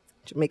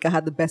Jamaica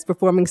had the best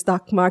performing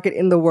stock market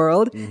in the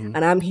world,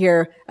 and I'm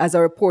here as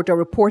a reporter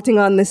reporting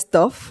on this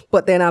stuff,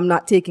 but then I'm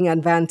not taking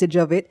advantage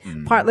of it,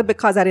 partly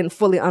because I didn't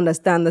fully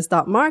understand the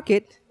stock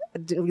market. I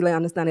didn't really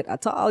understand it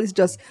at all. It's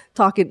just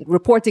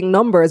reporting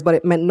numbers, but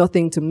it meant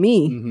nothing to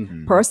me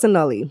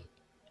personally.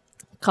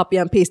 Copy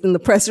and paste in the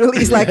press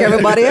release like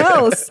everybody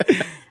else.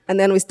 And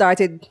then we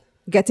started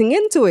getting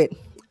into it.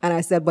 And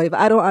I said, but if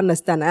I don't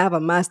understand, I have a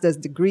master's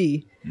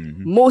degree.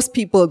 Most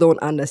people don't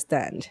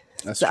understand.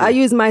 That's so true. I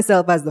use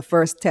myself as the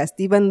first test,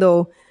 even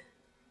though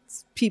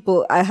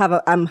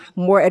I'm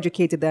more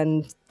educated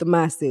than the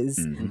masses.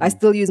 I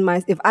still use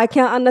if I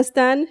can't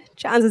understand,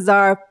 chances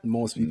are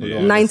Most people Yeah.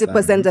 don't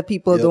 90% of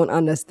people Yep. don't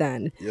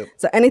understand. Yep.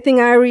 So anything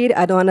I read,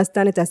 I don't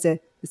understand it. I say,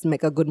 let's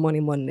make a good money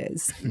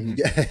Mondays.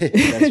 Yeah,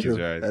 that's true.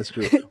 right. That's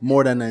true.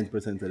 More than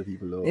 90% of the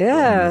people don't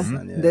Yeah,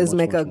 understand. Yeah, this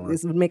much more.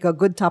 this would make a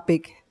good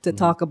topic to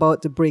talk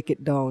about, to break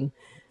it down,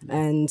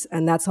 and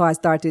that's how I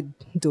started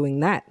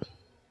doing that.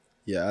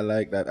 Yeah, I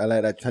like that.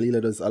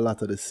 Kalila does a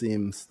lot of the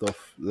same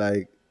stuff.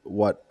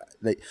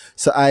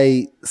 So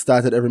I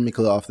started every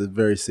Mickle off the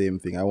very same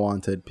thing. I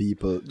wanted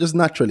people, just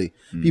naturally.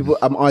 People,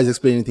 I'm always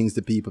explaining things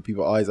to people.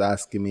 People are always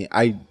asking me.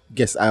 I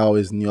guess I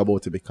always knew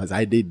about it because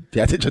I did pay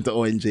attention to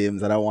Owen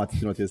James and I wanted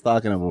to know what he was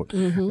talking about.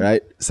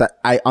 Right? So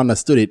I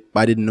understood it,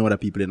 but I didn't know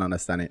that people didn't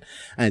understand it.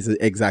 And it's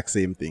the exact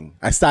same thing.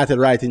 I started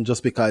writing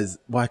just because,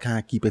 why can't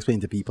I keep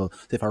explaining to people?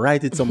 So if I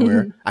write it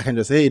somewhere, I can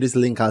just say, hey, this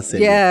link I'll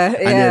send you. And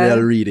then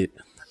they'll read it.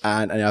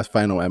 And I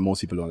find out why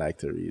most people don't like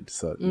to read.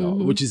 So, no,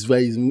 which is why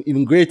it's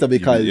even greater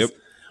because Yep.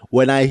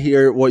 when I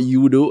hear what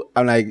you do,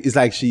 I'm like, it's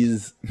like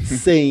she's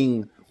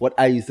saying what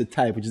I used to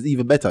type, which is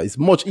even better. It's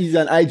much easier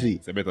on IG.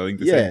 It's a better thing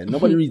to Yeah, say.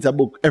 nobody reads a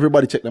book.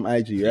 Everybody check them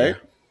IG, right?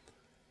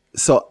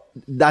 So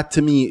that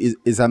to me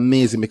is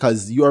amazing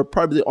because you're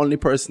probably the only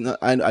person,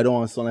 I don't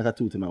want to sound like a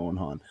toot in my own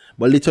horn,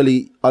 but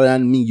literally, other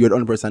than me, you're the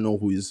only person I know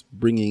who is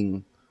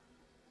bringing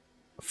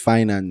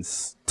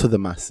finance to the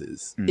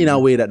masses in a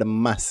way that the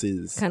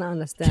masses Can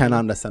understand.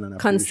 and appreciate.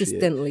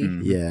 Consistently.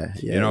 Yeah,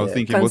 You know, yeah.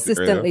 thinking about it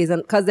Consistently, earlier.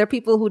 because there are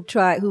people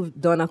who've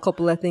done a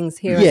couple of things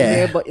here Yeah. and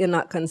there, but you're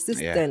not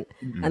consistent,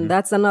 and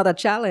that's another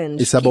challenge.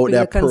 It's about keeping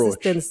the approach,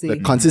 consistency. the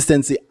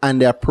consistency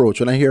and the approach.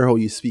 When I hear how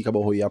you speak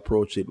about how you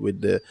approach it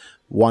with the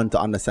want to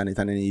understand it,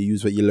 and then you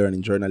use what you learn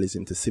in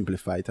journalism to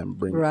simplify it and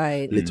bring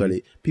Right.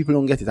 literally. People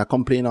don't get it. I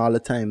complain all the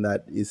time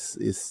that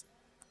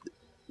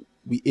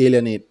we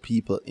alienate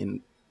people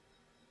in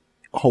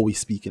how we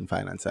speak in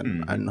finance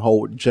and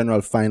how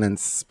general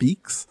finance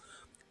speaks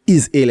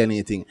is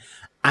alienating.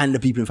 And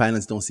the people in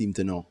finance don't seem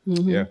to know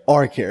Yeah.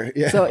 or care.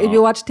 Yeah. So if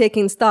you watch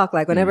Taking Stock,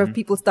 like whenever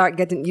people start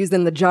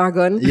using the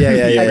jargon, Yeah.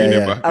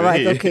 Remember. all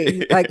right, okay.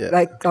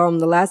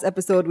 The last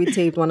episode we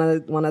taped, one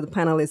of the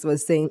panelists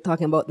was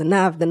talking about the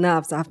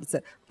NAV. So I have to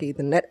say, okay,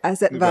 the net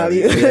asset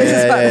value. This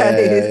is what that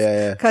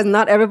is. Because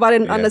not everybody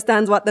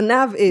understands what the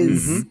NAV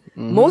is.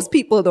 Most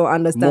people don't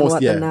understand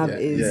what the NAV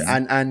is.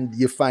 Yeah. And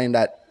you find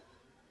that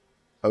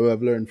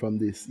I've learned from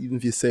this, even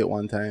if you say it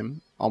one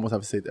time, almost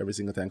have to say it every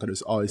single time because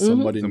there's always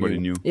somebody new.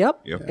 new. Yep,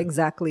 Yep.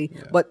 exactly.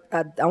 But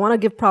I want to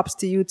give props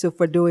to you too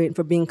for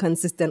being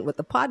consistent with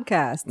the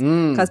podcast,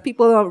 because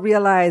people don't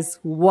realize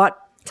what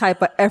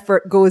type of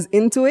effort goes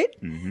into it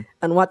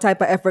and what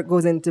type of effort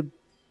goes into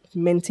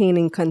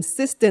maintaining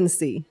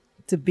consistency.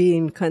 To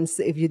being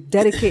if you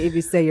dedicate, if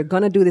you say you're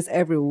gonna do this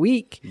every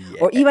week,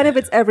 or even if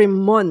it's every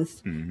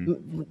month,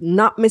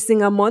 not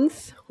missing a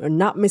month or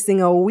not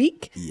missing a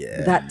week,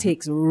 that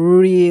takes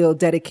real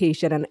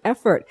dedication and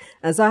effort.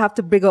 And so I have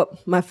to bring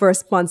up my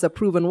first sponsor,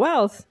 Proven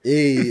Wealth,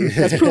 Hey,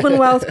 because Proven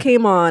Wealth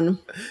came on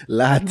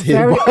Latin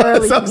very boss.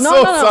 early. I'm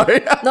so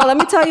sorry. No, let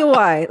me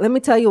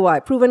tell you why.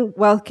 Proven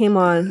Wealth came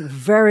on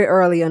very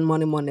early on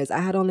Money Mondays. I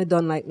had only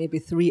done like maybe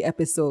 3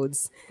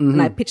 episodes, and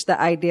I pitched the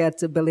idea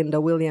to Belinda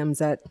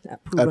Williams at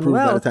Proven Approved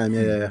at the Wealth. time,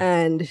 yeah.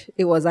 And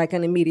it was like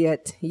an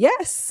immediate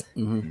yes.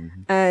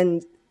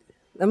 And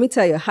let me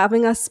tell you,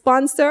 having a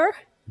sponsor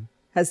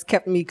has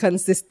kept me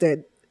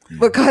consistent.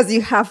 Because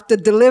you have to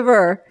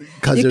deliver.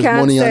 Because You there's can't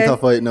money say, on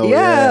top of it now.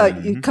 Yeah,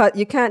 Yeah.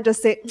 you can't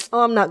just say,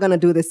 "Oh, I'm not gonna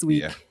do this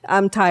week. Yeah.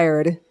 I'm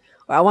tired,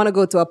 or I want to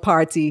go to a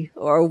party,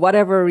 or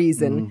whatever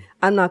reason.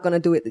 I'm not gonna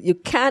do it." You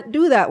can't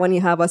do that when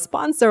you have a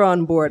sponsor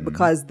on board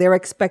because they're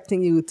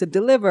expecting you to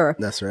deliver.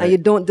 That's right. And you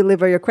don't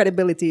deliver, your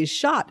credibility is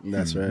shot.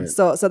 That's right.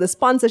 So the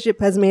sponsorship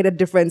has made a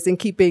difference in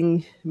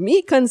keeping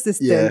me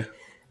consistent Yeah.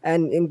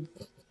 and in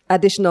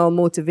additional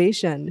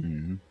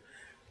motivation.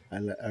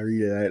 I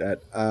really like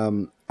that.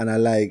 And I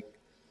like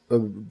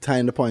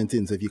tying the point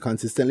in. So if you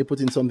consistently put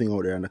in something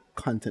out there and the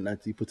content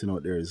that you're putting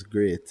out there is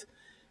great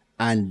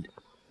and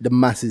the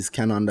masses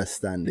can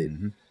understand it,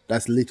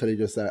 that's literally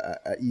just a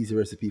easy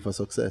recipe for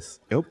success.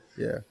 Yep.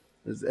 Yeah.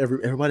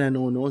 Everybody I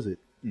know knows it.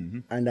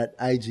 And that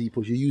IG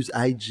push, you use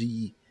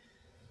IG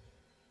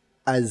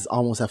as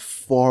almost a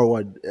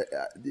forward.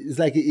 It's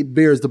like it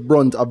bears the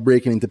brunt of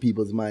breaking into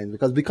people's minds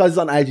because it's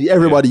on IG.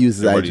 Everybody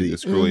uses Everybody IG.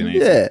 is scrolling.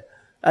 Yeah.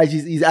 IG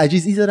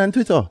is easier than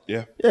Twitter.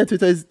 Yeah. Yeah,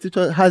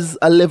 Twitter has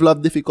a level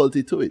of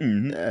difficulty to it.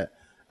 Mm-hmm. Yeah.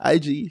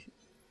 IG.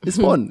 It's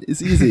fun.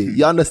 It's easy.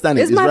 You understand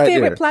it. It's my right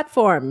favorite there.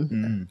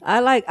 platform.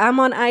 I'm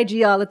on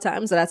IG all the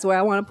time, so that's where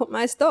I want to put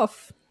my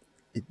stuff.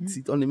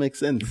 It only makes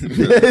sense.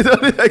 It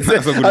only makes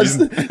sense. That's a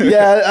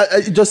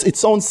good reason. It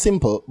sounds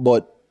simple,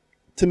 but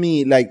to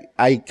me, like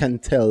I can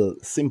tell,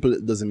 simple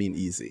doesn't mean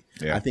easy.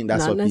 Yeah. I think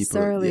that's Not what people.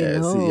 necessarily, Yeah,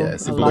 no. A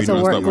simple lot doesn't of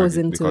mean work easy. goes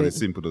into because it. it's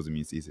simple doesn't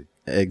mean it's easy.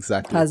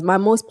 Exactly. Because my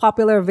most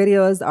popular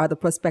videos are the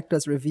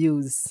prospectus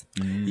reviews.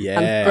 Yeah.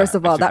 And first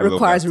of all, that Actually, I love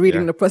requires that,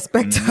 reading yeah. the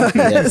prospectus,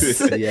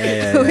 Yes.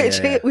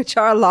 Yeah. which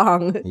are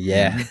long.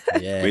 Yeah.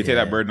 But you take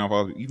that burden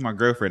off. Even my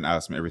girlfriend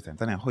asks me every time,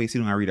 Tanya, how you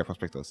sitting and read a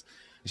prospectus?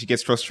 She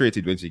gets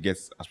frustrated when she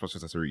gets a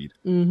prospectus to read.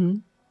 Mm-hmm.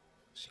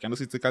 She can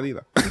listen to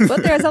Kalila.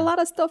 But there's a lot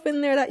of stuff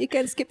in there that you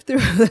can skip through.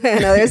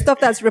 There's stuff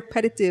that's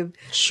repetitive.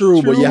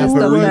 True, but you have to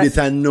True. read it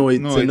and know it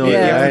No, to know yeah, it.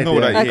 you have to Right? know Yeah.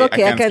 that. Like,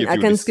 Hey, okay, I I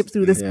can this. skip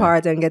through this Yeah.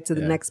 part and get to the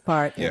Yeah. next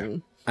part. Yeah.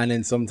 And And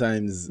then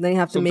sometimes then you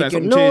have to make Sometimes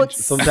your something change.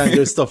 notes. sometimes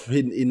there's stuff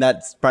in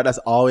that part that's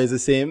always the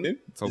same.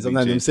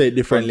 Sometimes them say it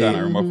differently.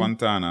 Fontana, remember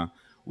Fontana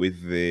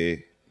with the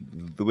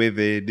way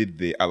they did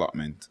the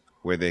allotment,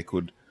 where they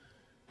could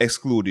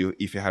exclude you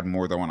if you had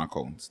more than one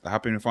account. That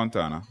happened in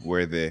Fontana,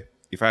 where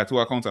if I had two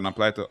accounts and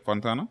applied to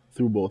Fontana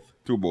Through both.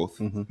 through both,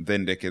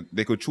 then they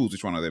could choose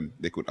which one of them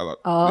they could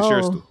allot the Oh.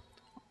 shares to.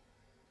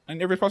 And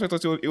every prospect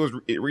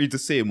it reads the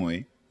same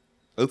way.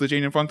 I was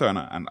changing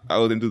Fontana, and I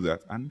let them do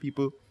that, and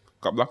people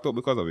got blocked out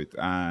because of it.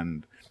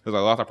 And there's a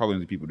lot of problems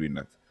with people doing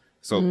that.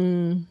 So.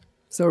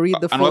 So read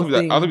the And full other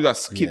people thing. that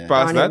skip Yeah.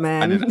 past Darn it, that,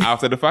 man. and then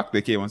after the fact,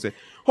 they came and said,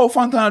 "Oh,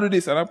 Fontana do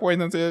this," and I point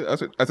and say, "I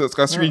took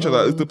a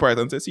screenshot of the part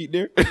and say, see it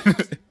there."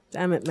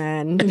 Damn it,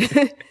 man.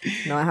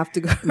 No, I have to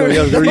go. No, you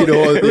have to read the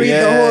whole thing. Read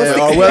the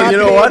whole Or, well, you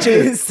know what?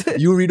 pages.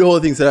 You read the whole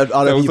thing so that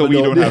other So people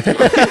we don't don't have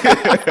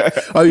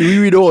to. I mean, we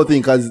read the whole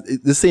thing because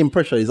the same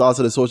pressure is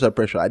also the social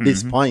pressure. At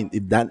this point,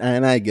 if Dan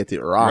and I get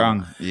it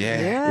wrong,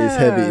 Yeah. it's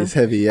heavy. It's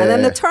heavy. Yeah. And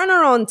then the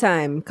turnaround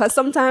time, because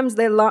sometimes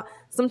they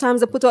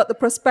put out the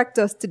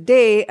prospectus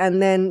today,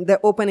 and then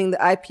they're opening the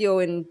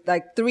IPO in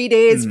like 3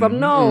 days from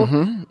now,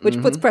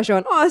 which puts pressure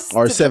on us.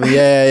 or 7.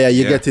 Yeah.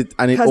 You Yeah. get it,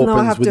 and it 'Cause now I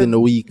opens have within to, the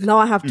week. Now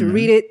I have to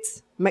read it,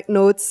 make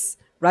notes,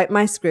 write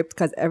my script,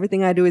 because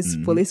everything I do is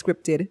fully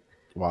scripted.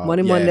 Wow.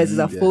 Monday Yeah, Mondays is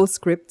a yeah. full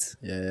script.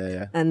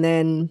 Yeah. And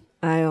then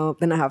I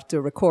have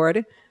to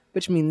record,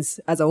 which means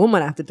as a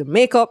woman I have to do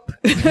makeup.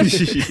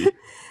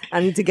 I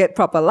need to get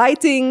proper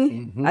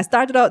lighting. I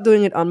started out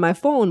doing it on my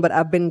phone, but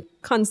I've been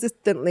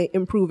consistently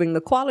improving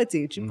the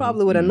quality, which you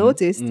probably would have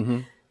noticed.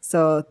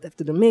 So I have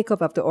to do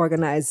makeup, I have to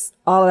organize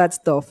all of that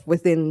stuff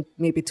within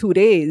maybe 2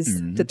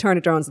 days to turn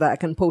it around so that I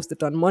can post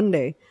it on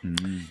Monday.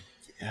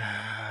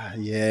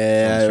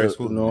 Yeah. Sounds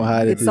stressful. Know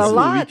how it It's is. a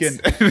lot.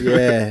 Weekend.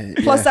 Yeah.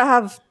 Plus I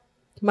have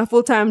my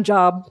full-time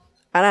job,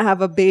 and I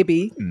have a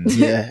baby,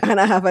 Yeah. and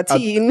I have a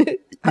teen,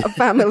 a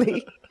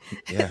family.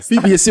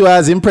 People, you see, I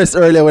was impressed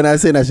earlier when I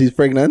said that she's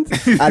pregnant,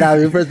 and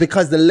I'm impressed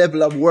because the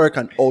level of work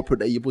and output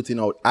that you're putting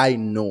out, I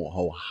know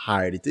how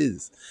hard it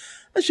is.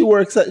 And she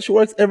works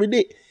every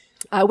day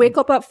I wake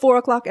up at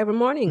 4:00 every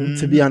morning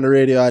to be on the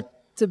radio.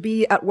 to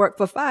be at work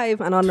for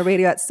 5 and on the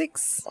radio at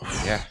 6.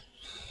 Yeah.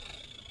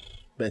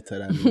 Better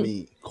than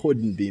me.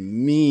 Couldn't be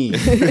me.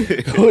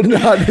 Could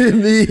not be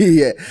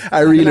me. I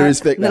really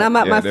respect Then that. I'm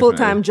at Yeah, my definitely.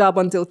 full-time job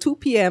until 2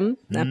 p.m.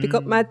 I pick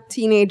up my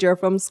teenager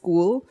from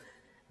school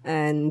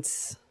and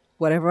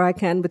whatever I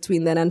can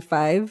between then and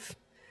 5.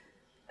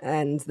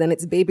 And then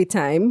it's baby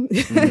time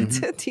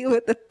to deal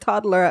with the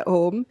toddler at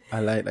home. I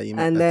like that you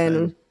make And that then,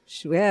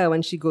 time.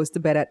 when she goes to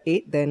bed at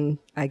 8, then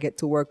I get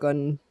to work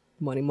on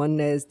Money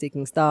Mondays,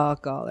 taking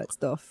stock, all that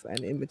stuff. And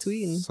in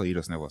between. So you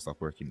just never stop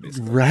working,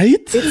 basically.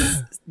 Right?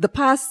 The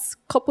past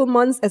couple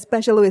months,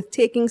 especially with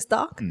taking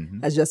stock,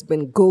 has just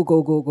been go,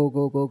 go, go, go,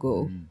 go, go,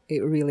 go.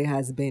 It really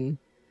has been.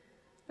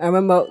 I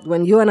remember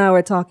when you and I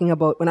were talking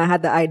about when I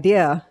had the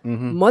idea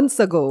months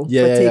ago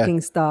Yeah, for yeah, yeah.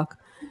 taking stock.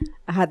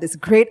 I had this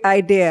great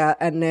idea,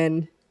 and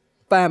then,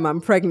 bam,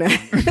 I'm pregnant.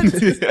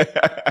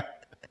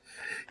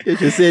 You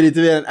just said it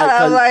to me. And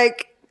I'm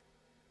like,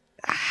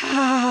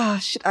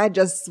 should I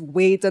just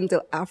wait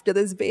until after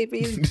this baby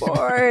is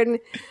born?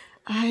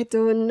 I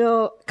don't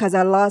know. Because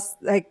I lost,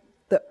 like,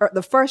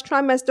 the first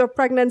trimester of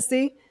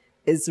pregnancy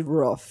is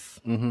rough.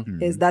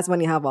 That's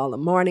when you have all the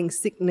morning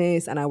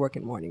sickness, and I work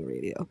in morning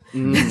radio.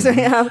 So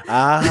you have,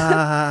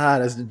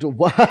 that's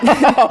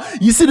wow.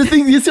 You see the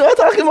thing? You see what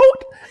I'm talking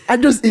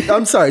about?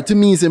 I'm sorry. To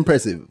me, it's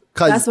impressive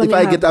because That's when if you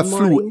I have get the that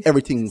flu, morning-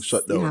 everything's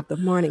shut you down. have the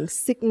morning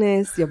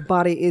sickness. Your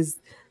body is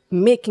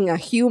making a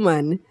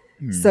human.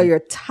 So you're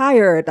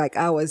tired. Like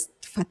I was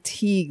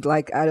fatigued.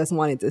 Like I just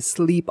wanted to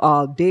sleep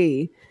all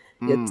day.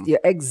 You're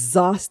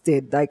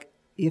exhausted. Like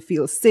you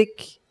feel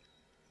sick.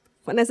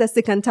 When I say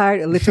sick and tired,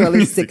 you're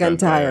literally sick and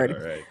tired.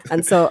 right.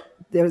 And so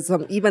there's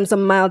even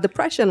some mild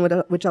depression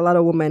which a lot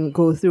of women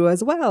go through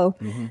as well.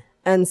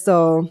 And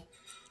so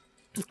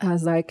I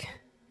was like,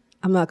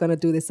 I'm not gonna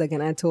do this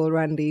again. I told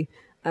Randy,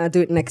 I'll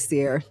do it next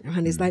year. And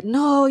Randy's like,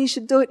 no, you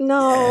should do it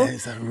now.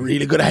 It's a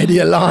really good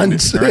idea,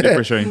 launch. Already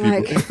pressuring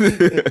I'm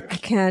people. like, I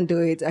can't do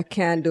it. I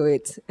can't do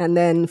it. And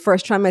then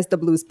first trimester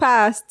blues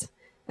passed.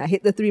 I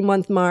hit the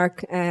 3-month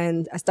mark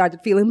and I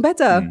started feeling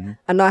better.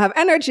 And now I have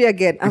energy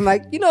again. I'm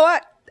like, you know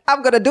what?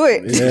 I'm going to do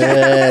it.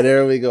 Yeah,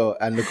 there we go.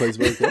 And look how it's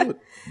working out.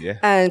 Yeah.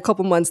 And a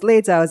couple months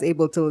later, I was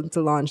able to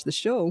launch the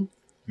show.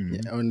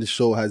 Yeah, I mean, the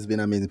show has been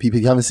amazing. People,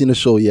 if you haven't seen the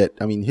show yet,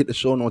 I mean, hit the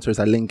show notes. There's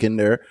a link in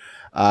there.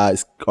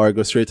 Or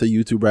go straight to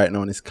YouTube right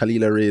now, and it's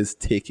Kalila Ray's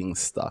Taking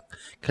Stock.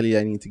 Kalila,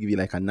 I need to give you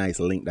like a nice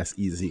link that's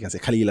easy. So you can say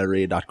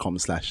KalilaRay.com/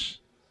 It's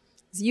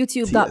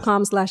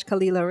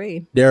youtube.com/Kalila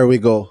Ray. There we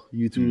go.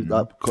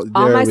 YouTube.com.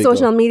 All my we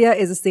social go. media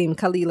is the same,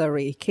 Kalila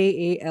Ray,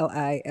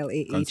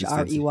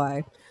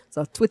 KalilaHrey.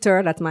 So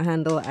Twitter, that's my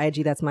handle.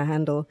 IG, that's my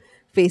handle.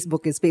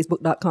 Facebook is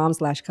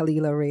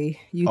facebook.com/Kalila Ray.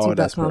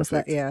 YouTube.com/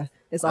 perfect. yeah,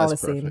 it's all the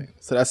That's same.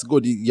 perfect. So that's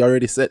good. You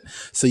already said.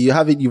 So you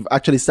have it. You've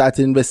actually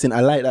started investing.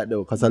 I like that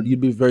though, because you'd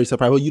be very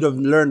surprised. Well, you'd have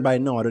learned by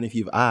now. I don't know if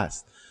you've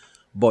asked,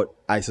 but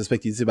I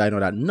suspect you'd say by now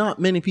that not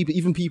many people,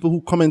 even people who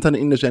comment on the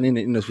industry and in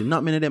the industry,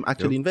 not many of them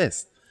actually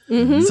invest.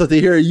 So to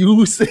hear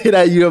you say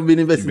that you have been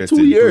investing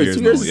 2 years,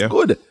 2 years now, is yeah.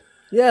 good.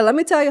 Yeah, let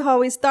me tell you how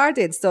we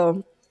started.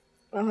 So,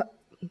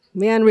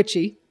 me and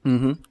Richie,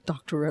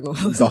 Dr.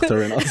 Reynolds, Dr.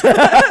 Reynolds. me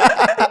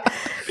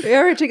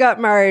and Richie got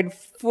married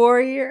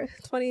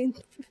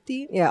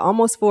 2015. Yeah,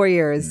 almost 4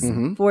 years.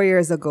 4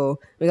 years ago,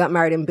 we got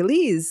married in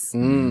Belize,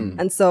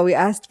 and so we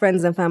asked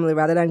friends and family,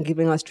 rather than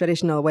giving us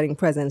traditional wedding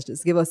presents,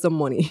 just give us some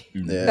money,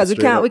 Yeah, because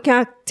straight we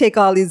can't take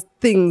all these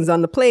things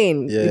on the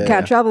plane. Yeah, You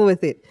can't travel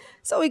with it.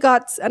 So we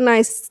got a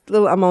nice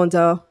little amount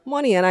of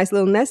money, a nice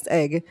little nest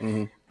egg,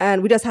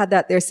 and we just had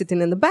that there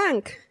sitting in the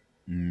bank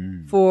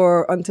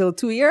for until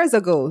 2 years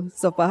ago.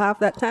 So for half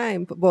that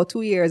time, for about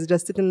 2 years,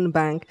 just sitting in the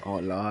bank. Oh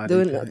Lord.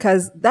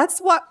 Because that's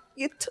what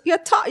you're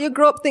taught. You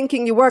grow up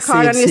thinking you work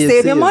hard and you Save,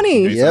 save your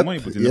money. There's some money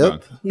put in the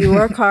bank. You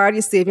work hard,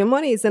 you save your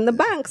money. It's in the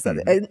bank, so,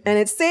 and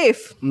it's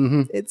safe.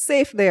 It's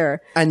safe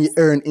there. And you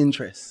earn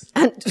interest.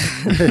 And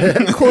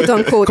quote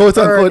unquote, Quote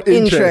earn unquote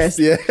interest.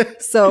 Yeah.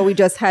 So we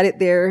just had it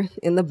there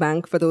in the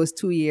bank for those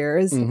 2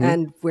 years,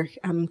 and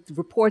I'm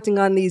reporting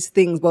on these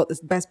things about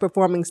this best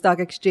performing stock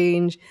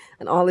exchange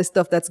and all this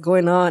stuff that's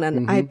going on,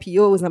 and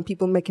IPOs and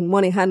people making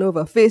money hand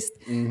over fist.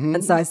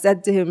 And so I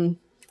said to him,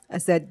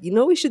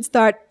 we should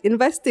start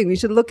investing. We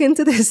should look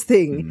into this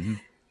thing.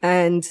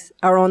 And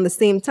around the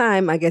same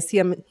time, I guess he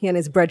and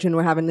his brethren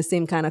were having the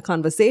same kind of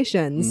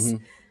conversations.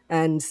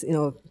 And,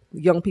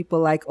 young people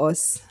like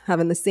us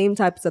having the same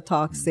types of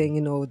talks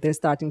saying, they're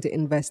starting to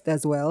invest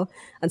as well.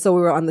 And so we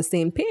were on the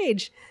same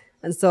page.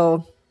 And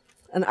so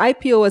an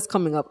IPO was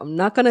coming up. I'm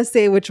not going to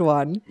say which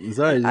one.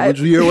 Sorry, which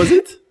year was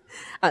it?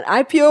 An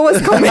IPO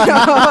was coming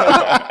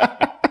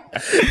up.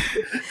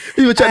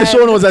 People trying to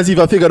show us as if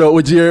I figured out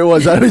which year it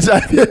was. And which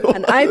IPO.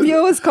 An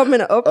IPO was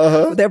coming up.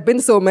 There have been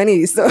so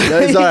many. So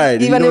That's all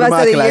right. even if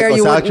I said a year,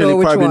 you won't know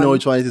which probably one. know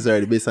which one it is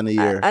already based on the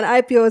year. An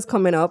IPO is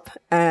coming up,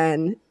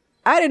 and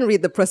I didn't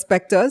read the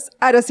prospectus.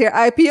 I just hear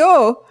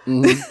IPO.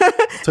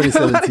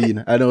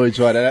 2017. I know which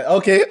one.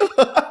 Okay.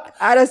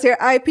 I just hear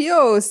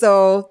IPO,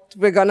 so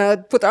we're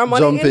gonna put our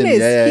money Jump in in. this.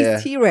 Yeah.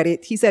 He read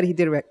it. He said he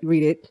did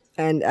read it,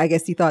 and I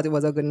guess he thought it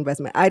was a good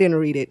investment. I didn't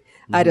read it.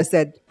 I just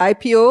said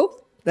IPO.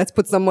 Let's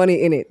put some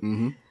money in it,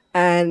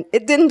 and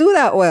it didn't do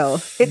that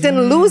well. It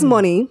didn't lose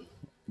money.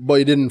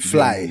 But it didn't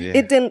fly. Yeah.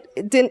 It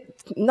didn't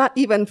not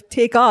even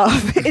take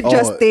off. It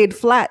just stayed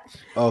flat.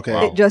 Okay.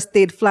 Wow. It just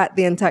stayed flat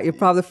the entire. You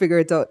probably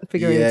figuring it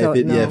out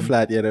now.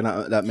 Flat. Yeah, there are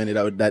not that many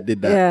that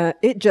did that. Yeah,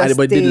 it just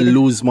But it stayed. didn't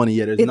lose money.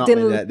 Yeah, there's not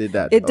many that did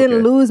that. It didn't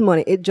Okay. lose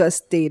money. It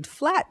just stayed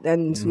flat,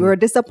 and we were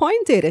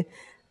disappointed.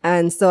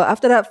 And so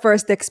after that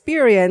first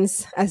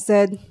experience, I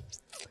said,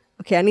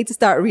 "Okay, I need to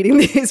start reading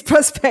these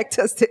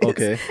prospectuses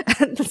Okay.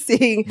 and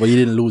seeing." But you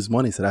didn't lose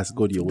money, so that's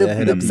good. You're way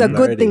ahead of It's a people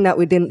good already. thing that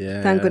we didn't.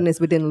 Yeah. Thank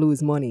goodness we didn't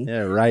lose money.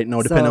 Yeah, right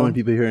now, depending on So- when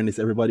people hearing this,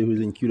 everybody who's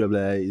in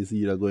QWI is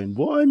either going,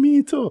 boy,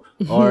 me too,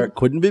 or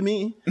couldn't be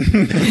me.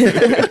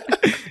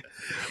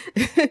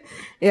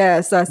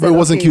 Yeah, so I said, But it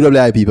wasn't okay.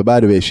 QWI people, by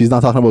the way. She's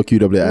not talking about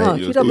QWI. No,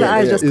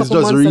 QWI is just a It's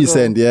couple just months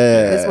recent, ago.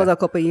 yeah. This was a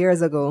couple of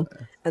years ago.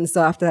 And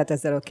so after that, I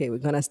said, okay, we're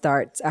going to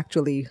start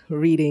actually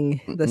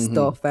reading the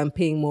stuff and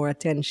paying more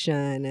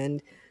attention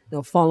and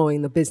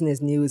following the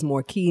business news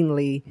more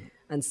keenly.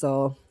 And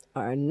so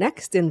our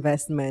next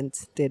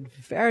investment did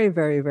very,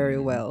 very, very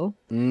well.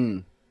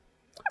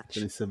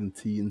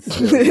 2017.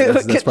 So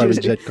that's probably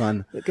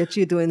JetCon. Look at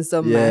you doing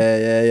some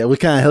math. Yeah. We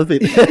can't help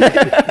it.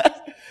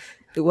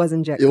 It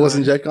wasn't JetCon. It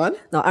wasn't JetCon?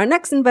 No, our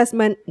next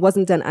investment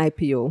wasn't an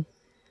IPO,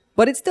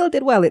 but it still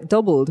did well. It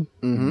doubled.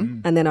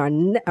 And then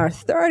our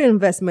third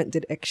investment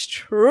did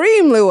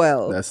extremely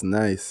well. That's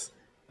nice.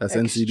 That's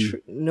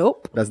NCB.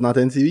 Nope. That's not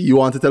NCB. You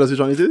want to tell us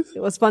which one it is?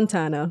 It was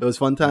Fontana. It was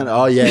Fontana.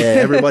 Oh, yeah.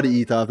 Everybody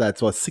eat off that.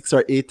 So 6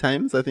 or 8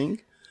 times, I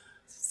think.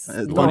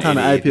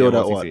 Fontana IPO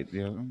that one.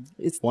 Yeah.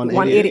 It's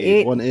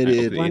 188. 188.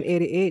 188.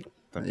 188.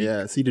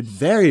 Yeah, so you did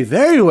very,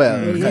 very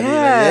well.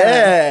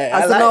 Yeah.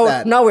 I So like now,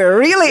 that. now we're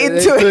really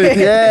into it.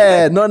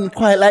 Yeah, nothing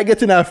quite like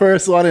getting that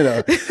first one,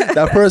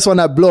 That first one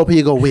that blow up, and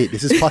you go, wait,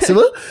 this is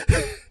possible?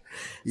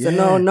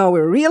 So now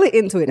we're really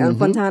into it. And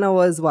Fontana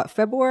was what,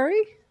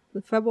 February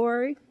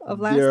of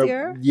last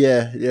year?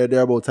 Yeah,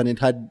 thereabouts. And it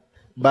had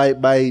by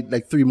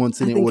like 3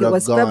 months in I it think would it have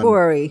was gone.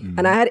 February.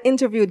 And I had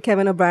interviewed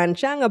Kevin O'Brien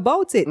Chang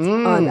about it.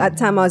 At the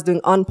time I was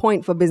doing On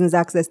Point for Business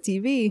Access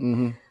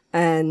TV.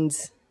 And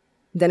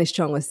Dennis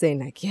Chung was saying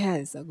like, yeah,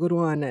 it's a good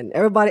one. And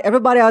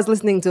everybody I was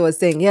listening to was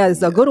saying, yeah,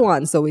 it's a good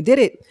one. So we did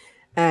it.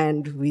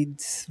 And we're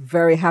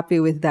very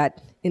happy with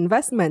that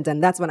investment.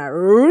 And that's when I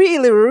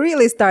really,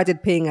 really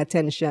started paying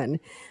attention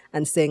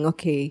and saying,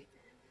 okay,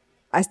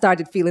 I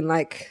started feeling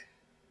like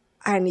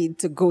I need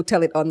to go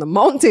tell it on the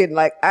mountain.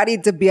 Like I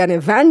need to be an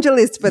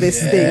evangelist for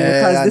this thing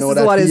because this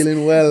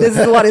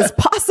is what is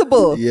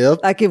possible. Yep.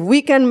 Like if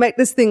we can make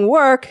this thing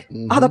work,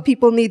 other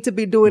people need to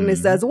be doing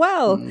this as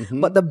well.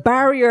 But the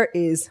barrier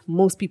is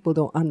most people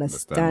don't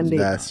understand it.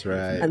 That's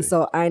right. And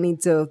so I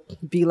need to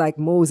be like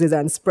Moses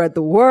and spread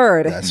the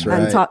word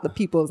and talk the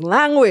people's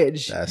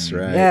language. That's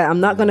right. Yeah, I'm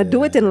not going to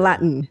do it in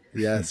Latin.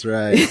 Yeah, that's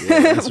right.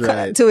 Yeah, that's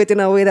right. Do it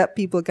in a way that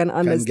people can Can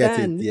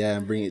understand. get it,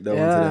 and bring it down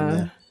to them.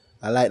 Yeah.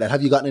 I like that.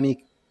 Have you gotten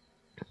any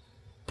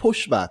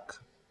pushback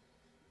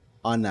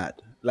on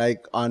that?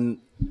 Like I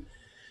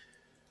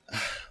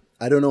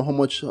don't know how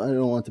much, I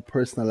don't want to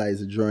personalize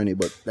the journey,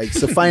 but like,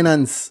 so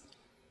finance,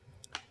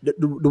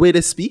 the way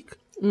they speak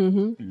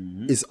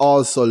is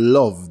also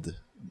loved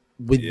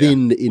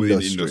within the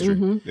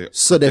industry.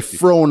 So they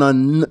frown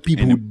on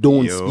people who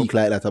don't speak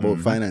like that about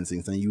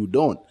financing, and you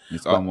don't.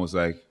 It's almost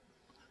like,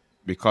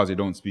 because you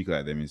don't speak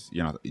like them,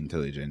 you're not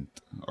intelligent.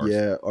 Or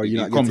you're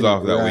not it comes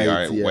off that way.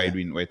 right, All right, why are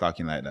you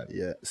talking like that?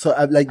 Yeah. So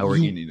I'm like, I work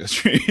in the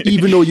industry.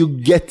 even though you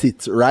get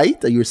it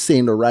right, and you're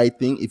saying the right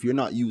thing, if you're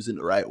not using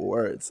the right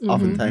words,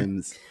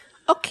 oftentimes.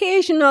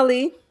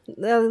 Occasionally,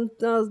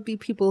 there'll be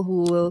people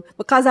who will,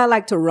 because I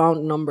like to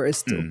round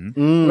numbers too,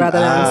 rather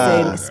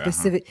than saying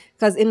specific.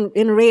 Because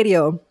in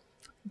radio,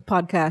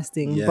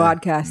 podcasting,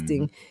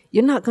 broadcasting,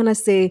 you're not gonna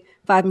say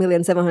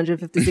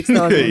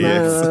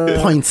 5,756,000.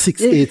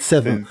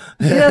 0.687.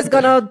 You're just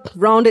gonna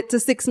round it to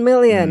 6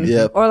 million.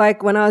 Yep. Or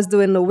like when I was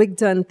doing the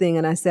Wigton thing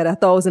and I said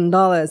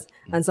 $1,000,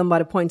 and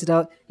somebody pointed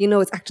out,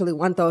 it's actually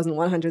 $1,168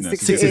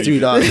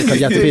 $63 because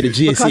you have to pay the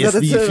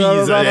GST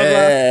fees.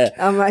 Yeah.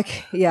 I'm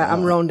like,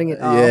 I'm rounding it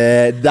off.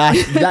 Yeah,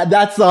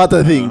 that sort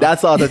of thing. That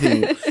sort of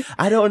thing.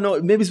 I don't know.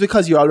 Maybe it's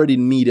because you're already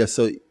in media.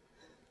 So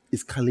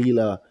it's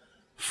Kalila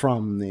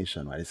from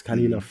Nationwide. It's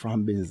Kalila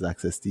from Business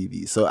Access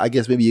TV. So I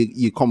guess maybe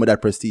you come with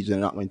that prestige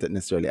and not going to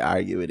necessarily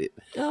argue with it.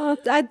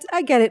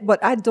 I get it,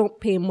 but I don't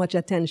pay much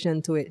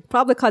attention to it.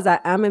 Probably because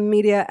I am in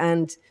media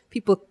and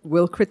people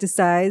will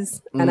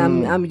criticize, and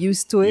I'm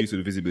used to it. Used to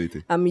the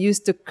visibility. I'm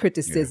used to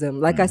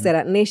criticism. Like I said,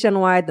 at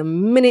Nationwide, the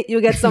minute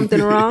you get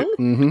something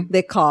wrong,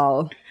 they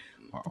call.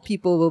 Wow.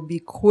 People will be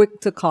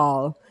quick to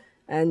call,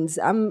 and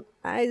I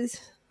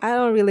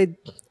don't really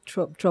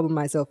trouble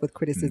myself with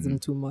criticism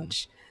too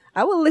much.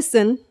 I will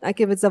listen.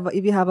 Like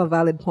if you have a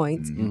valid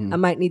point, I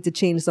might need to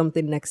change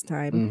something next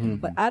time.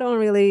 But I don't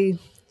really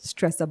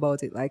stress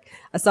about it. Like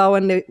I saw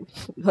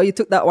how you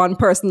took that one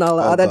personal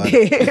the other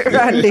day,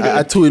 Randy.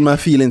 I threw in my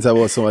feelings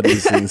about some of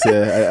these things.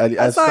 Yeah,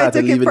 I started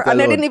to leave it alone. And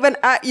they didn't even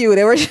at you.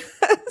 They were just,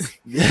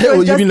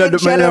 you mean my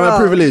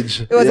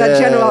privilege? It was a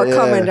general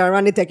comment, and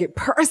Randy take it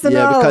personal.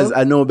 Yeah, because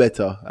I know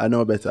better. I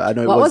know.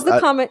 What was the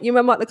comment? You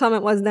remember what the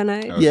comment was then?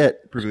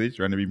 Privilege.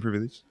 Randy being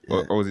privileged,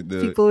 or was it the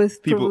people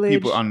with privilege?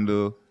 People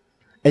under.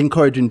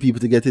 Encouraging people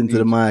to get into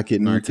the market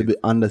need to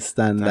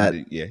understand that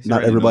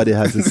not everybody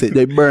has to say.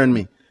 They burn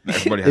me.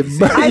 Everybody has to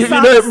say.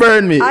 It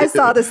burned me. I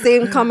saw the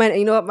same comment, and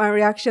you know what my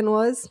reaction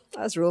was?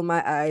 I just rolled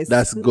my eyes.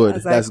 That's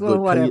good. That's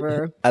good.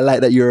 Whatever. I like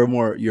that you're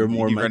more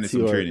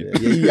mature.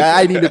 Yeah,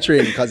 I need the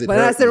training because when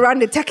I said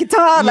Randy, take it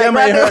on.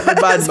 Yeah, it hurt me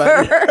bad,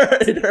 man.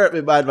 It hurt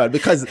me bad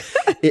because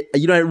it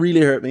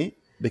really hurt me.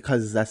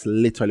 Because that's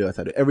literally what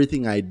I do.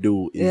 Everything I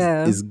do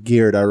is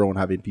geared around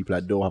having people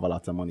that don't have a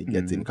lot of money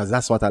get in. Because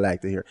that's what I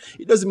like to hear.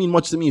 It doesn't mean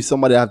much to me if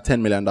somebody have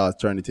 $10 million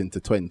turn it into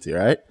 20,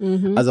 right?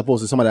 As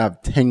opposed to somebody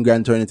have 10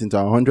 grand turn it into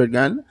 100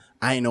 grand.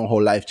 I know how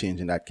life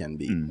changing that can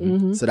be.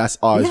 So that's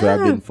always where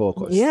I've been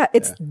focused. Yeah,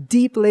 it's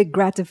deeply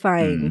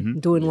gratifying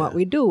doing what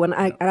we do. And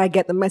I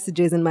get the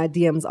messages in my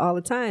DMs all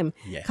the time.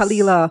 Yes.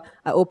 Kalila,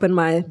 I opened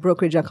my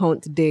brokerage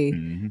account today.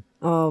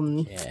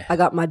 I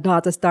got my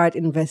daughter start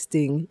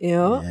investing.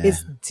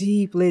 It's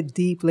deeply,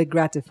 deeply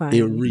gratifying.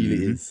 It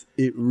really is.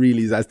 It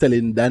really is. I was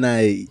telling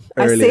Danai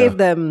earlier. I saved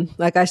them.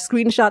 Like I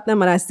screenshot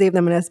them and I saved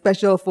them in a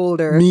special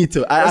folder. Me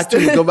too. I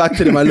actually go back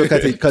to them and look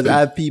at it because I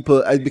have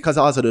people. Because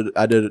I also did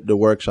the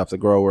workshops, the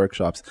grower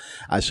workshops.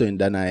 I was showing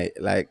Danai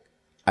like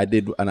I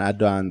did an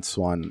advanced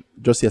one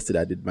just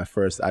yesterday. I did my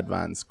first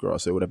advanced grower,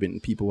 so it would have been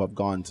people who have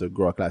gone to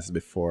grower classes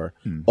before.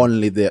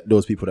 Only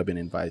those people have been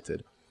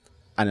invited.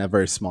 And a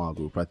very small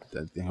group, I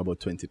think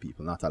about 20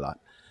 people, not a lot.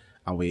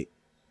 And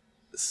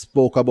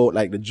spoke about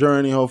like the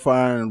journey, how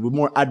far, and with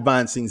more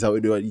advanced things that we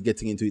do, you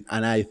getting into it.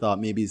 And I thought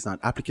maybe it's not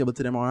applicable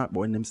to them or not, but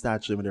when them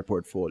start showing their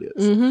portfolios,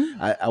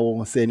 I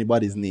won't say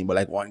anybody's name, but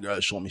like one girl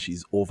showed me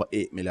she's over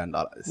 $8 million.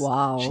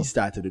 Wow. She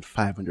started with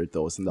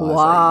 $500,000 a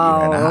Wow.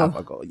 year and a half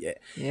ago. Yeah.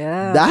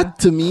 Yeah. That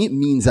to me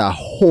means a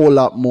whole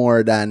lot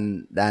more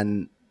than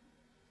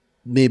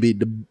maybe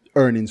the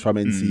earnings from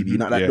NCB.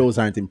 Not that yeah. those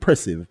aren't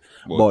impressive,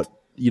 but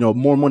you know,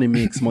 more money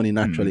makes money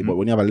naturally. But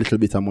when you have a little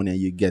bit of money and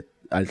you get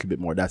a little bit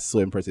more, that's so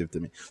impressive to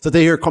me. So to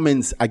hear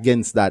comments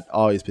against that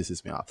always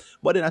pisses me off.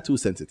 But they're not too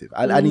sensitive.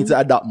 I need to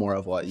adopt more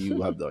of what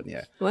you have done.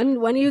 Yeah.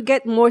 When you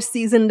get more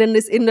seasoned in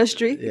this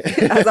industry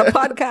as a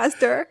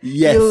podcaster,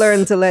 Yes. you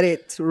learn to let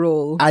it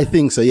roll. I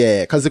think so,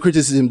 yeah. Because the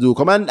criticism do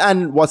come.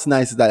 And what's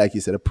nice is that, like you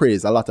said, the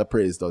praise, a lot of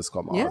praise does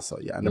come Yeah. also.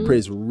 Yeah. And the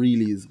praise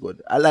really is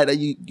good. I like that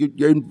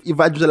you're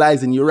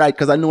evangelizing. You're right.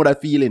 Because I know that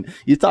feeling.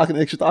 You're talking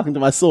to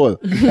my soul.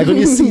 Like when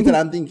you see it and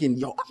I'm thinking,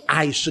 yo,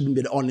 I shouldn't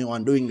be the only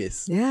one doing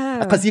this. Yeah.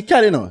 Because you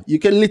can, you know. You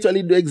can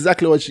literally do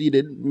exactly what she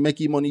did. Make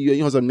your money.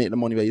 You husband make the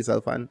money by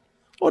yourself. And,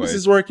 this Right.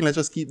 is working. Let's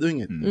just keep doing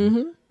it.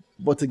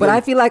 But again, But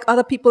I feel like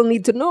other people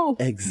need to know.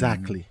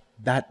 exactly.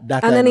 That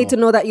And they need to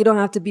know that you don't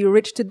have to be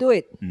rich to do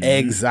it.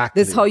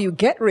 Exactly. This is how you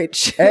get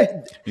rich.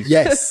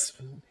 Yes.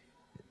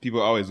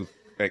 People always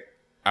like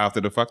after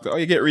the fact that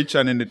you get rich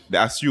and then they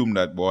assume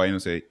that boy,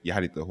 say you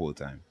had it the whole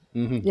time.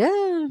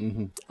 Yeah.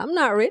 I'm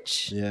not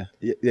rich. Yeah.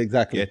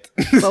 Exactly. Yet.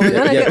 But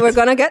we're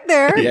gonna get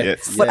there.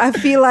 Yes. But I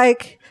feel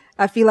like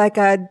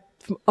I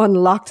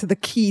unlocked the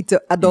key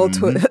to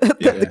adulthood,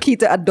 the key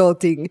to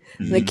adulting,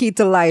 the key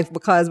to life.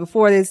 Because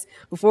before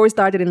we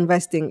started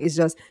investing, it's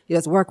just you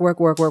just work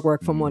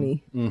for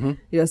money. You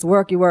just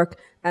work, you work.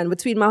 And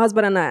between my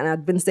husband and I, and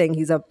I've been saying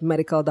he's a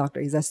medical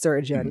doctor, he's a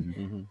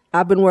surgeon.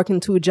 I've been working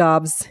 2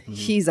 jobs.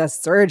 He's a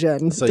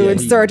surgeon, So, doing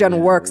yeah, surgeon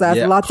work. So I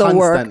have lots of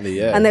work, constantly,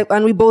 yeah.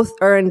 and we both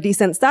earn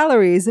decent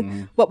salaries.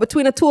 But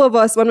between the two of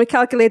us, when we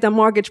calculate a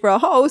mortgage for a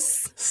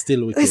house,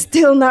 Still wicked. it's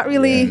still not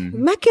really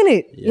making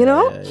it, you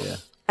know? Yeah.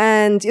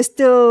 And you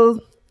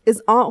still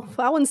is off.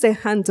 I wouldn't say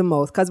hand to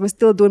mouth because we're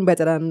still doing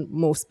better than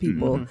most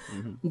people.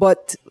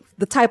 But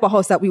the type of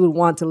house that we would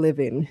want to live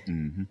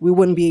in, we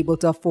wouldn't be able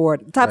to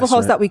afford. The type of That's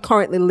house right. that we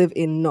currently live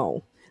in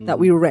now, that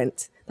we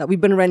rent, that we've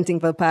been renting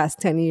for the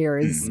past 10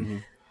 years,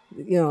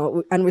 you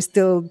know, and we're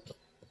still,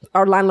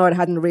 our landlord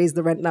hadn't raised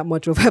the rent that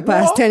much over the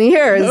past 10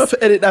 years.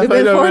 Edit that We've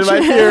been in my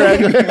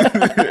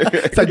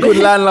fortunate. It's a good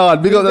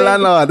landlord. Big up the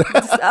landlord.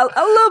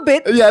 a little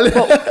bit.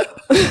 Yeah.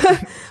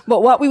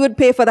 But what we would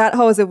pay for that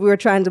house if we were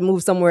trying to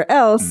move somewhere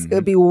else, it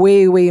would be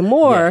way, way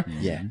more.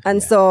 Yeah.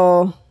 And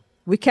so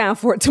we can't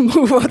afford to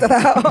move out of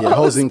that house. Yeah,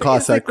 housing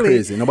costs are basically.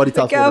 crazy. Nobody We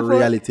talks can't about the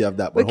reality of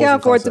that. But We can't housing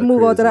afford costs to are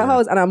move out of crazy, that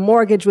house. And our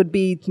mortgage would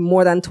be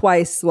more than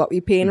twice what we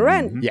pay in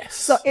rent. Yes.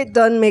 So it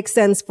doesn't make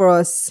sense for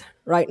us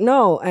right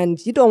now.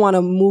 And you don't want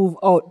to move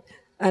out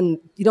and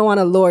you don't want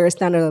to lower your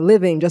standard of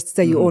living just to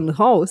say you own the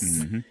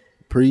house.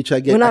 Preach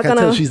again. We're not I can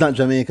tell gonna- she's not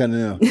Jamaican. You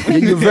know.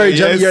 You're very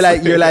Yes.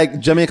 you're like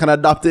Jamaican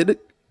adopted,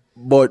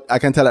 but I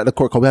can tell at the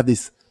court we have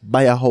this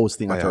buy a house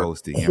thing Buy at a our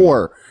house thing, yeah.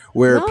 core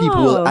where No.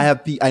 people will.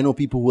 I know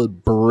people will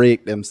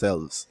break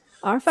themselves.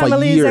 Our for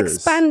family is years.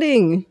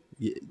 expanding.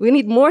 We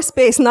need more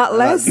space, not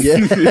less. yeah.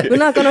 We're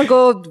not gonna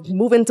go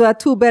move into a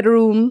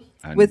 2-bedroom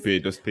And with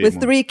just pay with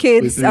more. 3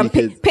 kids With 3 and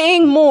kids.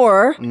 paying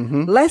more,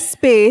 less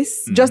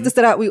space, just to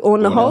say that we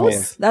own the Own the house.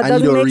 house. That And you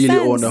doesn't don't make really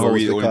sense. own the Or house.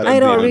 we own because- it. I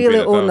don't Pay really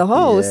the own the car.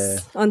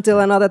 house until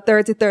another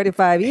 30,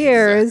 35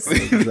 years.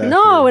 Exactly.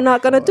 No, we're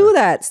not gonna do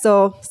that.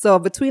 So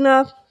between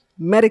a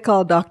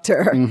medical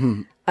doctor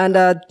and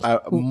a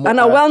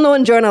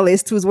well-known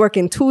journalist who's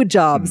working 2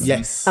 jobs,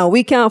 Yes. and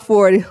we can't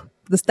afford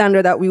the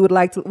standard that we would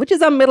like to, which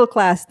is a middle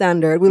class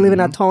standard. We live in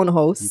a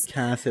townhouse.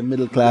 Can't say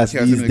middle class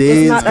Can't these say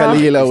days, It's not,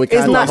 Kalila. We it's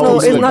can't not, talk no, about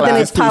it's middle not in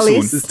class. its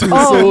palace. It's too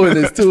soon.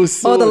 It's too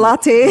soon. Oh, the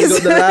lattes. Big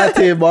up the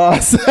latte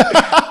boss.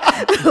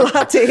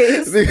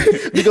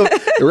 Lattes. big up,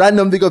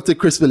 random big up to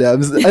Chris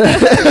Williams.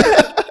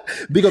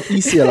 Big up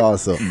ECL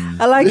also.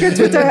 I like your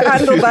Twitter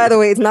handle, by the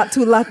way. It's not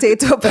too latte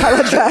to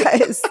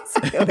apologize.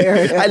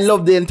 Hilarious. I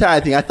love the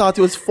entire thing. I thought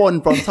it was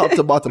fun from top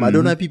to bottom. I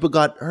don't know if people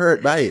got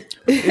hurt by it.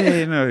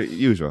 Yeah, no,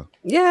 usual.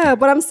 Yeah,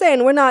 but I'm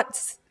saying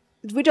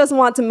we just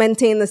want to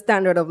maintain the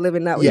standard of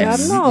living that we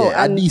Yes. have now.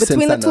 Yeah, a and decent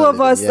between the standard two of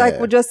of us, living,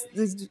 like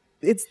yeah.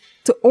 it's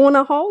to own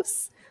a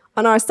house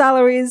on our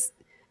salaries,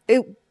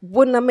 it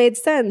wouldn't have made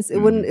sense. It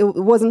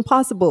wasn't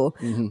possible.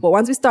 But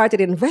once we started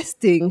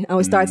investing and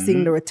we started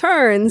seeing the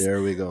returns,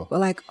 There we go. we're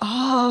like,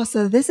 oh,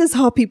 so this is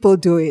how people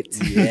do it.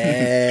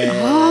 Yeah.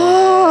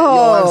 Oh.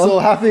 Yo, I'm so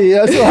happy.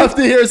 I'm so happy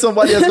to hear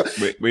somebody else.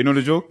 Wait, you know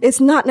the joke?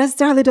 It's not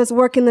necessarily just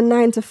working the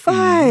 9 to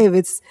 5.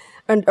 It's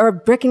or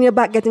breaking your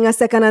back, getting a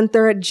second and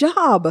third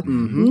job.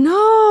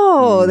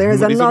 No,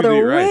 there's But this another will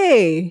be right.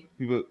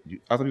 way.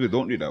 Other people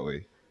don't do it that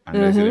way.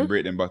 And they say they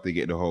break them back to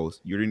get the house.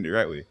 You're doing it the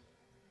right way.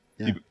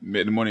 You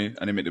make the money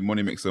and then make the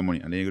money make some money.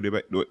 And then you go do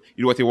it.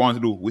 You do what you want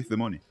to do with the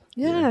money.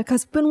 Yeah,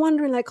 because I've been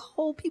wondering like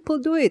how people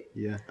do it.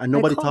 Yeah, and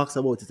nobody Like, talks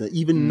about it.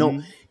 Even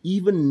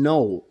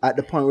now, at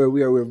the point where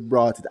we've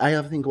brought it, I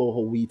have to think about how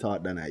we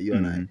thought that night, you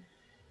and I.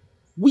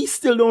 we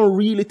still don't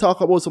really talk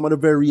about some of the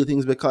very real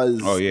things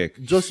because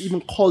just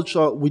even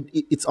culture,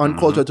 it's on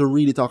culture to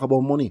really talk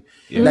about money.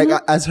 Yeah. Like,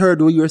 as heard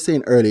what you were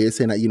saying earlier,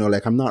 saying that, you know,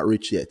 like, I'm not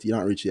rich yet. You're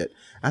not rich yet.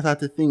 I thought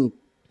to think,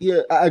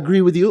 yeah, I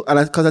agree with you. And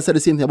because I said the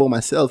same thing about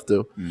myself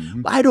too.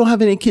 But I don't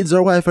have any kids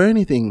or wife or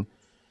anything.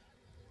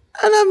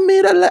 And I've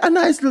made a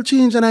nice little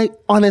change, and I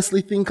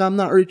honestly think I'm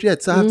not rich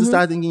yet. So I have to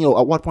start thinking,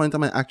 at what point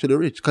am I actually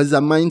rich? Because it's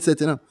a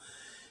mindset, you know.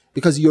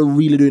 Because you're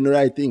really doing the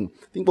right thing.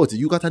 Think about it.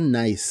 You got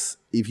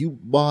if you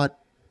bought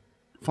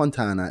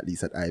Fontana at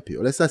least at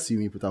IPO, let's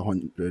assume you put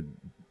 100,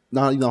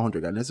 not even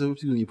 100, let's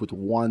assume you put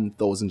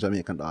 1,000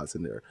 Jamaican dollars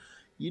in there.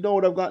 You know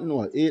what I've gotten,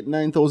 what,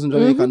 8,000-9,000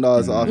 Jamaican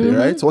dollars off here,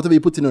 right? So whatever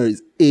you put in there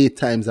is 8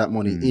 times that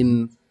money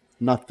in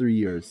not 3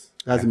 years.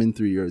 It hasn't been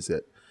 3 years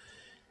yet.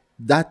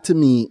 That to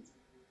me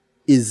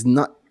is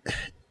not,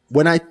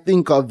 when I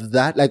think of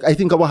that, like I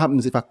think of what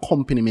happens if a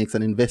company makes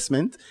an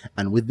investment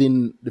and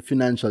within the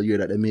financial year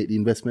that they made the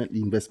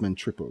investment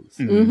triples.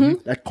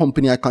 That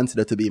company I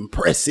consider to be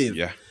impressive.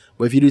 Yeah.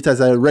 But if you do it as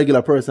a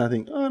regular person, I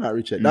think, oh, not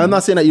rich yet. Now, I'm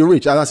not saying that you're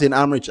rich. I'm not saying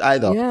I'm rich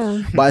either.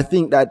 Yeah. But I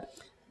think that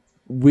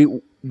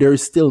there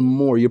is still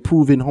more. You're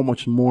proving how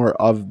much more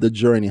of the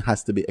journey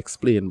has to be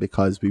explained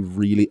because we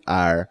really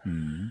are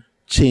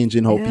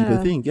changing how people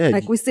think. Yeah.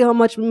 Like we see how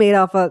much we made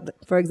off of,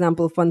 for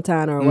example,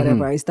 Fontana or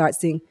whatever. I start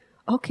seeing,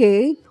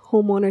 okay,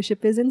 home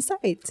ownership is in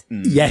sight.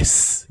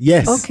 Yes.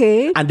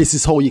 Okay. And this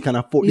is how you can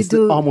afford. It's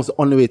almost the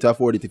only way to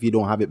afford it if you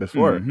don't have it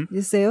before.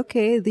 You say,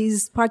 okay,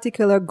 these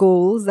particular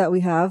goals that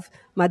we have.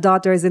 My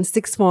daughter is in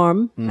 6th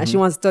form and she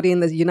wants to study in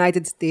the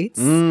United States.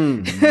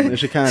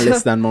 She can't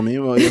less than mommy.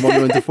 Well, your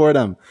mom went to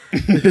Fordham.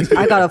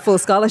 I got a full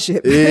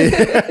scholarship.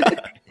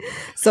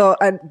 So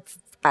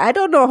I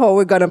don't know how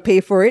we're going to pay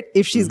for it.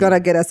 If she's going to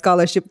get a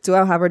scholarship too,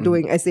 I'll have her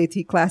doing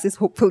SAT classes.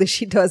 Hopefully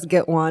she does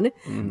get one.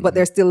 But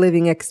there's still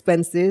living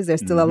expenses.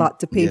 There's still a lot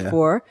to pay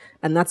for.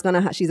 And that's going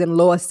to, she's in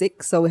lower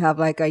 6. So we have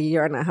like a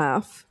year and a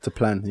half to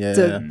plan.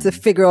 To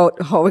figure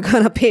out how we're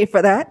going to pay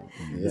for that.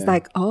 It's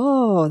like,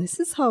 oh, this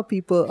is how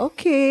people,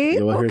 okay. You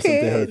know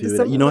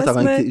what?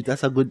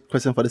 That's a good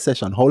question for the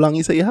session. How long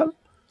you say you have?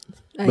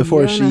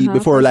 Before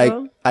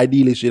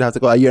ideally she'd have to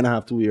go a year and a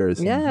half, 2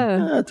 years.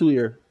 Yeah. 2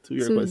 year. 2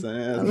 year question.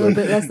 A little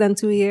bit less than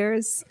 2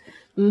 years.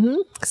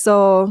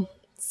 So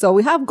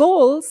we have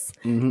goals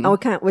and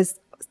we're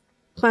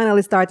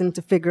finally starting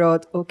to figure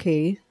out,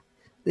 okay,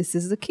 this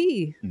is the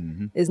key.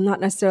 It's not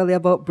necessarily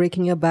about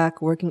breaking your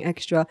back, working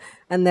extra.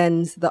 And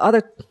then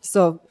I'm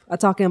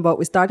talking about,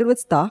 we started with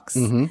stocks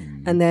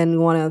and then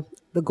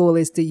the goal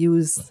is to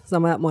use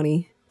some of that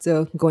money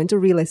to go into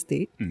real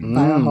estate,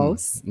 buy a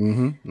house.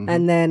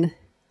 And then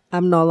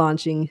I'm now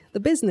launching the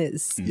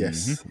business.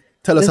 Yes.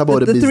 Tell us about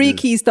the business. 3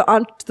 keys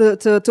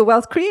to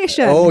wealth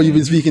creation. Oh, you've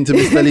been speaking to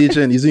Mr.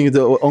 Legion. You're speaking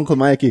to Uncle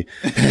Mikey.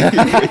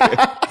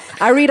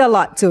 I read a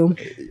lot too.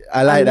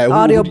 I like that.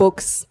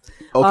 Audiobooks.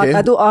 Okay.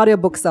 I do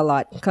audiobooks a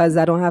lot because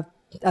I don't have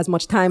as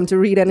much time to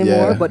read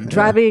anymore. But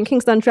driving in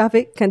Kingston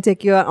traffic can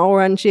take you an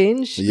hour and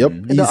change. Yep.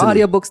 The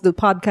audiobooks, the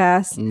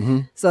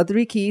podcast. So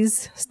 3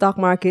 keys: stock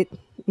market,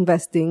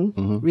 investing,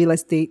 real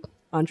estate,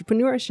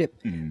 entrepreneurship.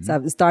 So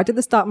I've started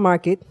the stock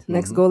market.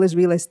 Next goal is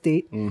real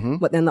estate.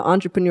 But then the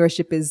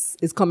entrepreneurship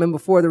is coming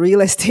before the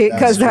real estate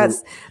because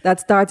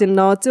that's starting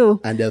now too.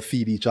 And they'll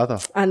feed each other.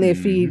 And they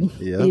feed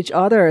each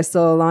other.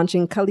 So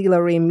launching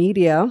Kalila Ray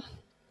Media.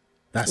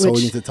 That's what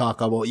we need to talk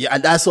about. Yeah,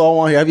 and that's all I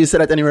want to hear. Have you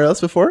said that anywhere else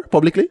before,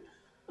 publicly?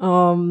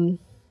 Well,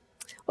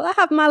 I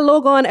have my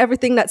logo on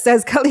everything that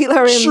says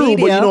Kalila Ray True,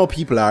 Media. but you know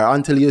people are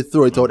until you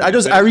throw it out. I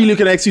really look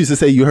at an excuse to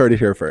say you heard it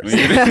here first.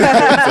 Breaking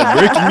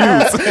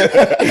news.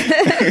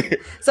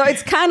 So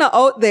it's kind of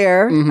out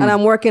there, and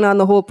I'm working on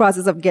the whole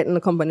process of getting the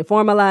company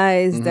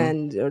formalized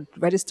and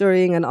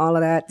registering and all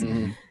of that.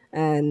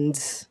 And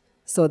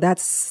so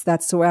that's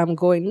where I'm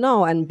going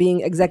now. And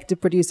being executive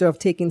producer of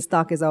Taking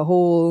Stock is a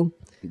whole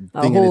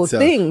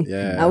thing,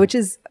 which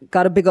is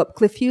got to big up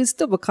Cliff Hughes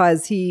too,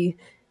 because he's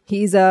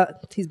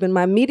been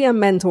my media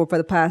mentor for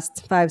the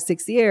past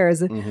 5-6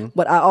 years.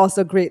 But I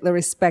also greatly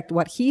respect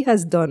what he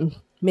has done,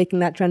 making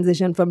that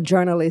transition from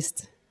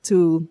journalist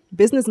to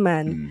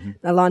businessman,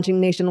 launching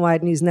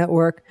Nationwide News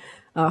Network.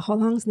 How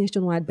long has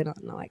Nationwide been on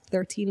now? Like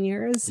 13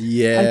 years?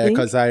 Yeah,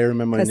 because I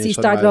remember because he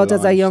started out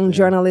as a young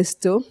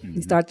journalist too.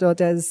 He started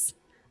out as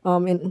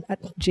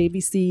at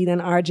JBC, then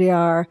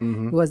RJR,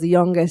 who was the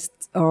youngest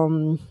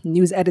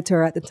news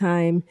editor at the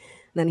time.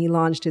 Then he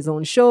launched his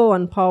own show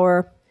on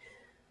Power.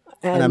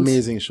 An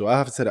amazing show. I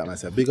have to say that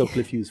myself. Big up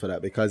Cliff Hughes for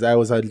that, because I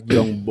was a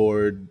young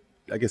board,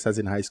 I guess I was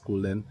in high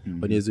school then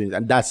when he was doing it.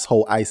 And that's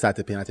how I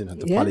started paying attention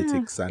to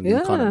politics and the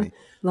economy.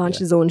 Launched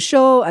his own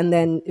show and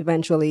then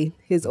eventually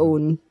his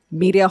own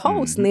media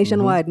house,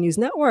 Nationwide News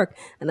Network.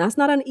 And that's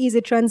not an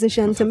easy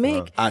transition to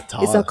make. At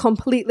all. It's a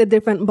completely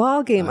different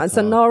ball game. And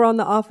so now around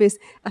the office,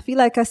 I feel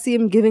like I see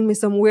him giving me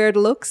some weird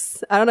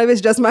looks. I don't know if it's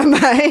just my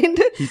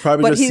mind. He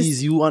probably just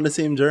sees you on the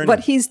same journey. But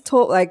he's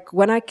told, like,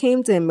 when I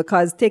came to him,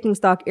 because Taking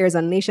Stock airs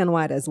on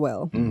Nationwide as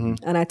well.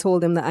 And I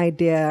told him the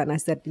idea and I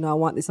said, I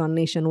want this on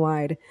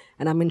Nationwide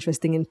and I'm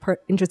interested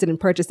in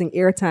purchasing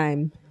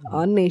airtime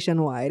on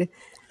Nationwide.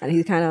 And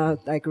he kind of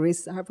like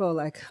raised his eyebrow,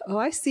 like, "Oh,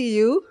 I see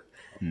you."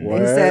 And Word.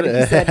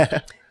 he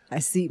said, "I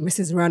see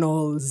Mrs.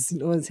 Reynolds. You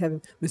know, it's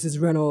having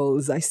Mrs.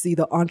 Reynolds. I see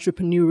the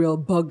entrepreneurial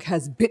bug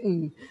has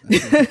bitten."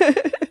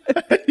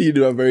 You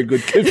do a very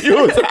good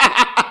confuse.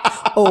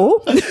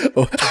 Oh,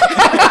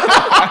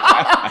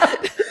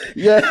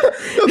 Yeah,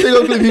 don't think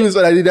I'm confused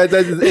when I did that.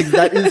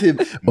 That is him.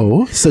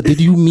 Oh, so did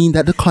you mean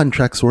that the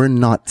contracts were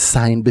not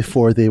signed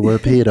before they were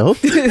paid out?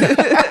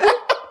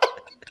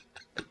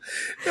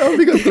 Don't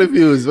think I'm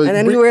confused. and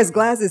then he wears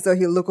glasses, so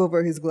he'll look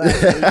over his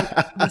glasses.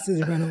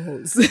 Mrs.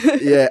 Reynolds.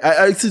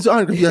 Yeah, since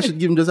you're confused, I should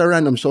give him just a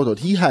random shout out.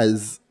 He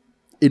has,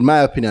 in my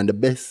opinion, the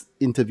best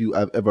interview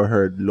I've ever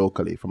heard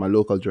locally from a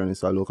local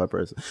journalist or a local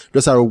person.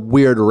 Just a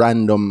weird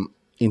random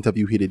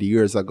interview he did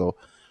years ago.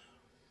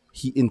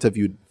 He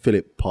interviewed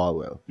Philip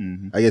Paulwell.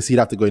 I guess he'd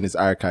have to go in his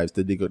archives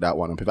to dig out that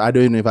one up. I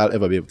don't even know if I'll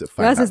ever be able to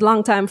find That's that. his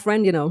longtime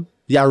friend, you know.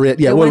 Yeah,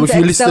 well, went if to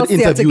you listen to the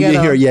Excelsior interview, you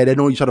together. hear, they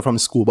know each other from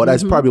school. But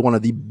that's probably one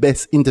of the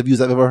best interviews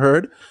I've ever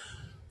heard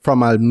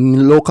from a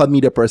local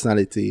media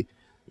personality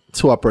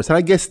to a person.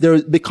 I guess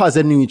because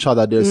they knew each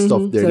other, there's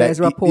stuff there. So there's It's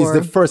rapport.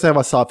 the first time I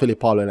ever saw Philip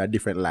Paul in a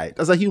different light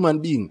as a human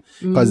being,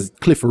 because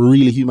Cliff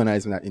really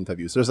humanized me in that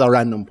interview. So there's a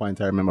random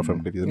point I remember from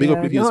Cliff. Big up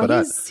Cliff Hughes for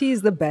that.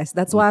 He's the best.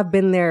 That's why I've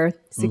been there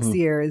 6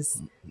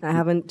 years. I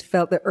haven't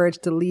felt the urge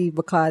to leave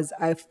because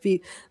I feel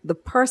the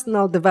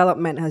personal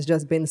development has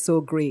just been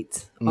so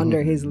great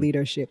under his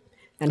leadership.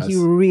 And he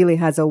really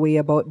has a way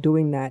about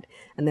doing that.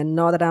 And then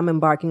now that I'm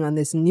embarking on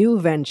this new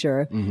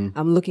venture,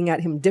 I'm looking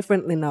at him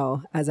differently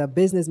now as a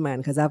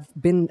businessman, because I've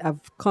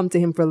come to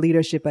him for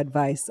leadership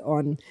advice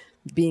on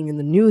being in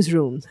the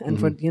newsroom and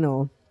for,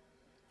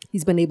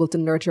 he's been able to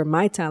nurture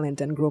my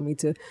talent and grow me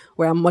to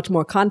where I'm much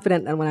more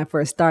confident than when I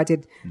first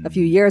started a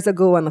few years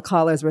ago, when the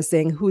callers were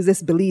saying, "Who's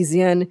this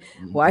Belizean?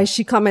 Why is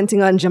she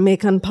commenting on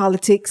Jamaican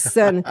politics?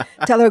 And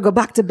tell her go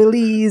back to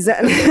Belize,"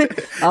 and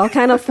all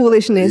kind of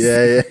foolishness.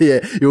 Yeah.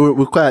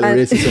 We're quietly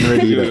racist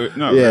already.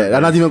 No, Yeah,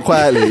 not even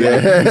quietly.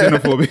 Yeah,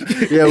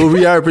 Xenophobic. yeah,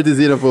 we are pretty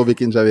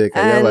xenophobic in Jamaica.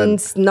 Yeah, man.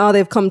 And now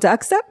they've come to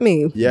accept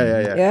me. Yeah.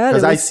 Yeah,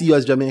 Because there I was- see you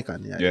as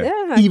Jamaican. Yeah. Yeah.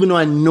 Yeah. Even though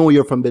I know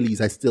you're from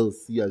Belize, I still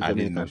see you as I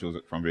didn't know Jamaican. she was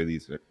from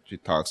Belize. She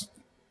talks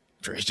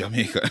very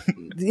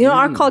Jamaican.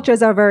 Our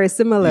cultures are very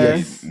similar.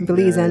 Yes.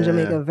 Belize and Yeah.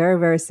 Jamaica, very,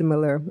 very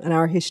similar. And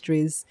our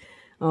histories.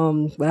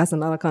 But that's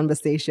another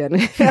conversation.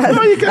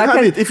 No, you can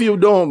have it if you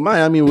don't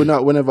mind. I mean, we're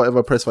not whenever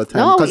ever pressed for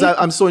time, No, because it-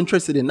 I'm so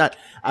interested in that.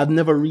 I've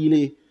never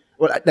really,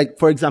 like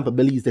for example,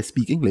 Belize, they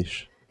speak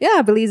English.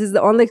 Yeah, Belize is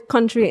the only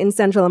country in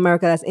Central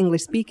America that's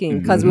English speaking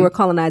because we were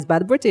colonized by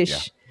the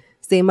British,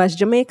 same as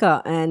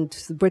Jamaica. And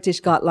the British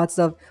got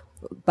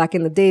back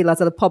in the day, lots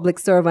of the public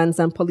servants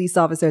and police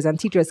officers and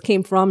teachers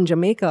came from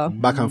Jamaica.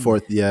 Back and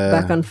forth, yeah.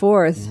 Back and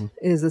forth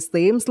is the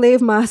same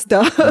slave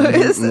master.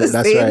 It's the That's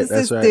same right,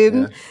 that's right,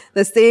 system, yeah.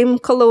 the same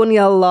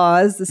colonial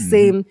laws, the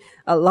same,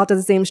 a lot of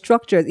the same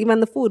structures. Even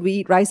the food, we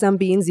eat rice and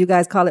beans. You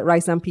guys call it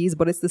rice and peas,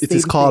 but it's the It same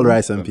is called thing.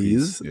 rice and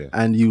peas, Yeah.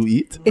 and you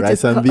eat It rice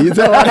is and ca- beans.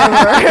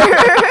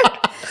 whatever.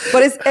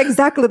 But it's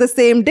exactly the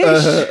same dish.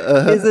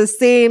 It's the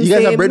same. You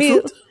guys have same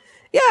meal. breadfruit?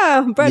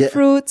 Yeah,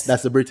 breadfruit.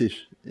 That's the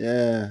British.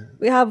 Yeah.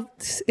 We have,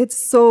 it's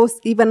so,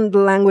 even the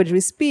language we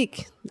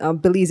speak,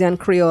 Belizean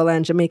Creole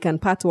and Jamaican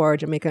Patois or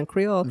Jamaican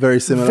Creole. Very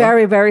similar?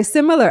 Very, very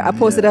similar. I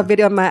posted a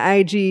video on my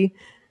IG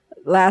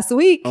last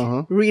week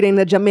reading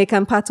the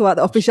Jamaican Patois,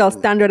 the official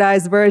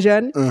standardized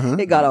version.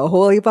 It got a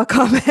whole heap of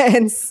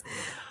comments.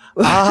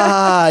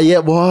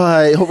 Yeah,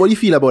 boy. What do you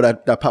feel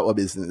about that Patwa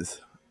business?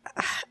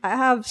 I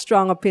have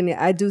strong opinion.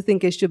 I do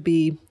think it should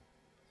be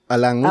A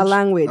language? a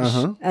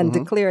language and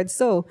declared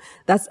so.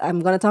 I'm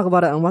going to talk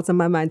about it on What's on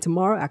My Mind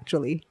tomorrow,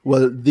 actually.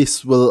 Well,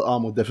 this will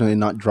almost definitely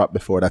not drop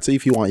before that. So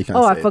if you want, you can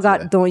Oh, say I it,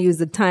 forgot. yeah. Don't use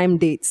the time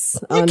dates.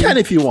 You can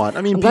if you want.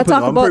 I mean, I'm going to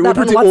talk about that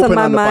on What's on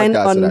My Mind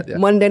on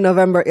Monday,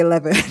 November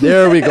 11th.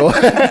 There we go.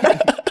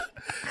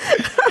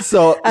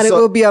 And it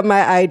will be on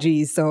my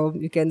IG, so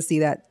you can see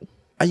that.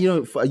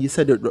 You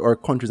said that our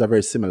countries are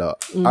very similar.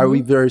 Are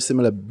we very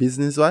similar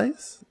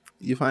business-wise,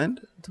 you find?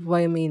 What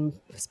do you mean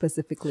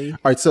specifically? All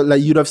right, so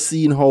like you'd have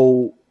seen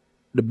how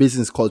the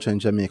business culture in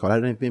Jamaica, I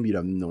don't know if maybe you'd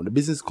have known, the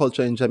business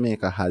culture in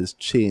Jamaica has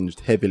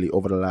changed heavily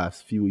over the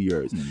last few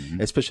years,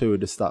 especially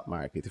with the stock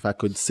market. If I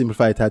could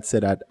simplify it, I'd say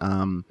that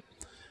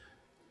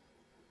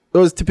it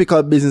was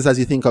typical business as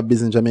you think of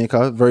business in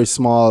Jamaica. Very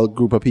small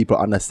group of people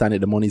understand it.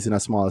 The money's in a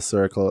small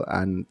circle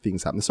and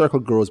things happen. The circle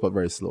grows, but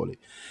very slowly.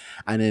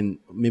 And then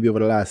maybe over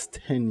the last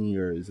 10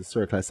 years, the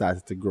circle has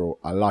started to grow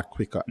a lot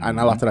quicker. And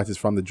a lot of that is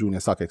from the junior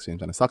stock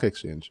exchange and the stock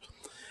exchange.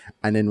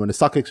 And then when the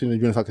stock exchange and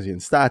the junior stock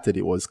exchange started,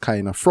 it was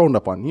kind of frowned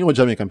upon. You know what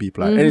Jamaican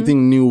people are.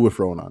 Anything new we're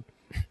frowned on.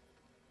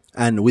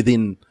 And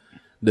within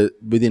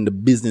the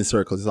business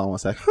circles, it's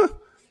almost like,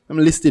 I'm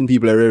listing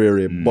people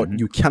everywhere, but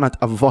you cannot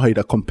avoid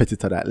a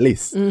competitor that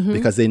lists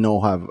because they now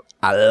have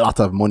a lot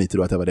of money to do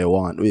whatever they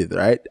want with,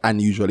 right?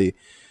 And usually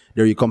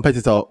they're your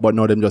competitor, but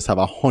now them just have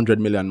 $100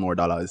 million more.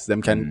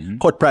 Them can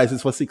cut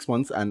prices for 6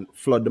 months and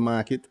flood the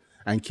market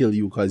and kill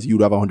you because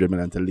you'd have 100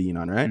 million to lean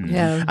on, right?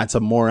 Yeah. And so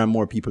more and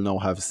more people now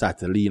have started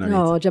to lean on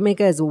No, it.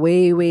 Jamaica is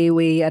way, way,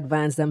 way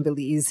advanced than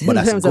Belize But in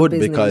that's terms good of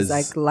business, because-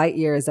 like light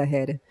years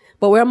ahead.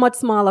 But we're a much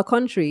smaller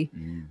country.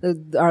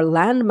 Our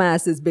land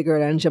mass is bigger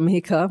than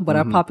Jamaica, but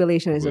our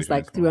population is just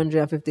Population like is small.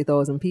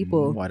 350,000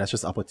 people. Wow, that's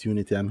just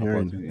opportunity I'm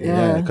hearing. Opportunity.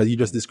 Yeah, Yeah. because you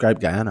just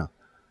described Guyana.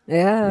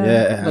 Yeah.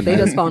 Yeah. But they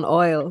just found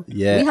oil.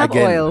 Yeah, We have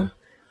again. oil,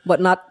 but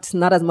not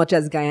as much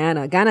as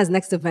Guyana. Guyana's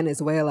next to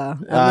Venezuela.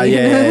 I mean,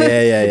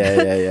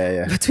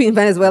 Yeah. between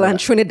Venezuela and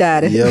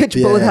Trinidad, Yep, which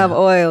both yeah. have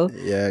oil.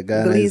 Yeah,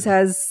 Guyana Belize is-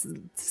 has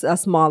a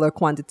smaller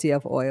quantity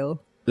of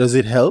oil. Does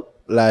it help?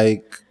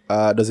 Like,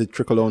 does it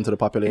trickle down to the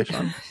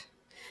population?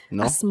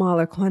 No. A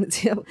smaller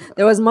quantity of.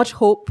 There was much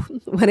hope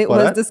when it For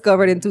was that?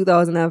 discovered in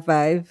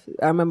 2005.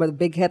 I remember the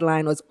big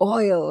headline was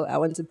oil. I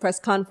went to press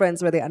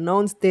conference where they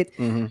announced it,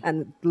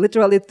 and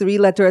literally 3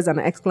 letters and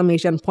an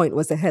exclamation point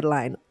was the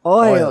headline: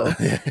 oil.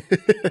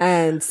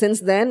 And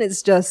since then,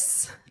 it's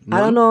just. I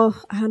don't know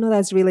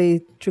that's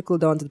really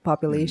trickled down to the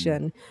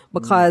population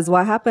because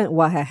what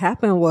had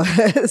happened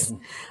was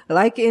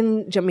like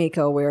in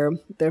Jamaica where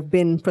they've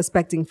been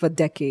prospecting for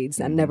decades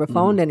and never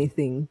found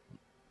anything.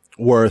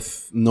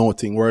 Worth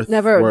noting.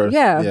 Never,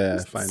 Yeah,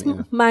 s- finding,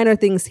 yeah. minor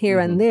things here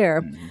and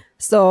there.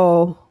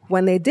 So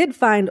when they did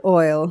find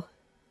oil,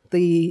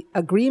 the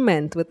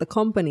agreement with the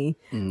company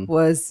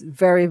was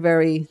very,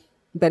 very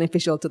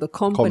beneficial to the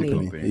company,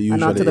 Company. It and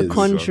not to usually the is.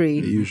 country.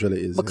 It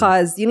usually is. yeah.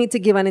 Because you need to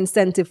give an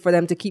incentive for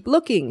them to keep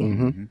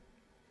looking.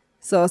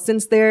 So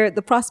since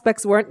the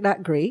prospects weren't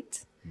that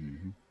great,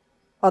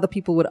 other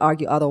people would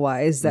argue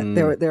otherwise that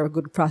there were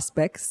good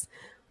prospects,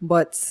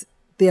 but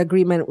the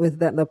agreement with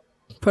the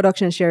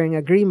production sharing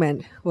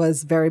agreement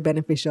was very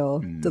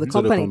beneficial to the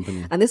company.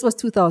 company. And this was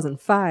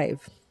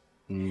 2005.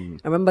 I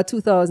remember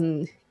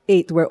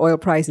 2008 where oil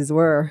prices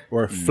were.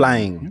 We're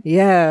flying.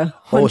 Yeah.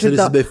 Oh, so this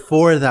is $100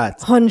 before that.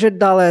 $100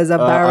 a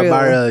barrel. A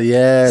barrel,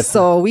 yes.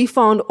 So we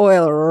found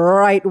oil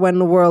right when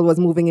the world was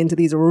moving into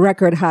these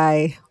record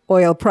high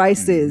oil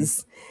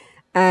prices.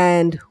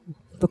 And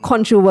the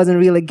country wasn't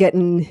really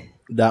getting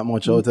That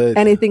much out of it.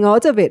 anything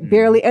out of it.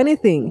 Barely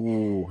anything.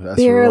 Ooh, that's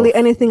Barely rough.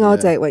 anything out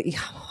of Yeah. it. Like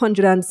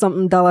 $100 and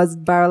something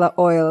barrel of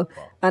oil.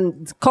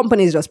 And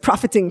companies just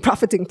profiting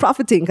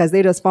because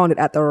they just found it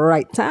at the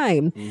right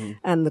time.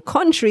 And the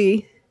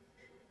country,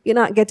 you're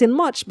not getting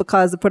much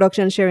because the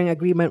production sharing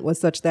agreement was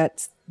such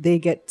that they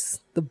get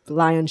the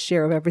lion's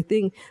share of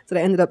everything. So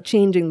they ended up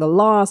changing the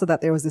law so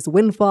that there was this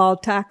windfall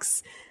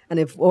tax. And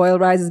if oil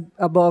rises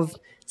above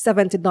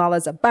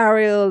 $70 a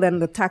barrel, then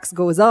the tax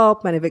goes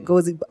up. And if it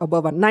goes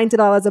above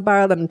 $90 a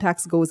barrel, then the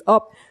tax goes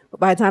up.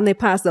 But by the time they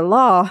passed the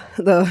law,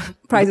 the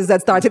prices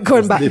had started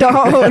going back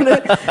down.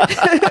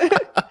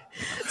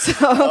 So,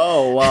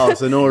 Oh, wow.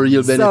 So no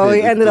real benefit. so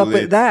we ended up too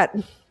with late. that.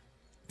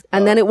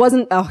 And then it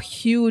wasn't a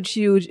huge,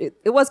 it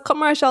was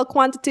commercial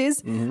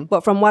quantities.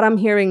 But from what I'm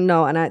hearing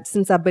now, and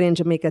since I've been in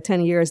Jamaica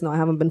 10 years now, I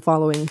haven't been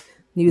following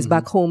news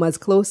back home as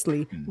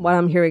closely. What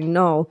I'm hearing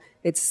now,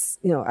 it's,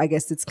 I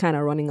guess it's kind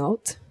of running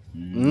out.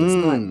 It's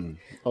not.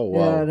 Oh, wow.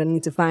 Yeah, they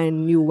need to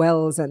find new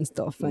wells and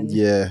stuff. And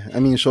Yeah, I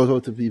mean, shout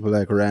out to people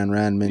like Rand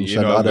mentioned You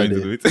know the I'm other going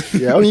to day. do it.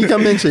 Yeah, I mean, you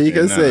can mention, you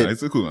can Nah, say it.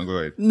 it's cool, man. Go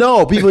ahead.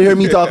 No, people hear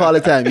me talk all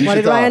the time. You What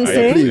should did Ryan talk.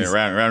 say? Yeah, please.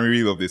 Yeah, Ryan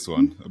really love this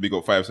one. A big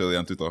up 5 Sally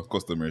on Twitter,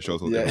 customer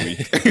shout out Yeah. every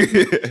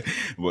week.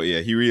 But yeah,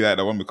 he really liked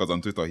that one because on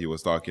Twitter he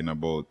was talking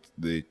about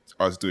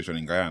our situation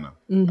in Guyana,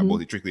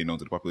 about it trickling down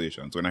to the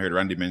population. So when I heard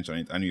Randy mention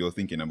it, I knew you were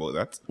thinking about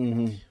that,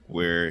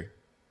 where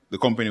the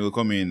company will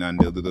come in and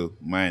they'll do the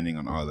mining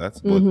and all that,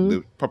 but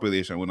the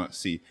population will not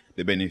see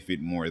the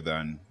benefit more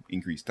than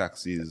increased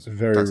taxes,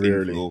 Very tax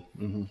rarely. inflow.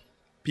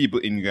 People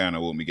in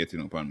Guyana won't be getting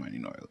up on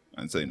mining oil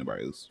and selling the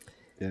barrels.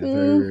 Yeah,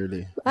 very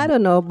rarely. I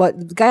don't know,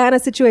 but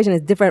Guyana's situation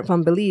is different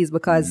from Belize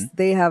because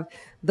they have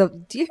do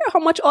you hear how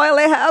much oil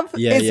they have?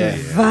 Yeah, it's yeah.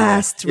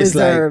 vast It's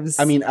reserves.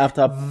 like, I mean,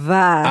 after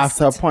vast.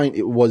 a point,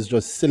 it was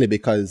just silly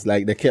because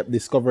like they kept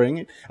discovering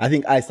it. I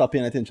think I stopped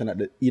paying attention at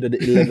either the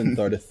 11th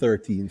or the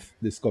 13th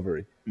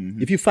discovery.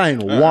 If you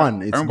find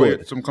one, I it's remember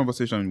good. some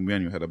conversation we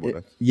and you had about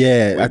that.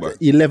 Yeah, Way at back.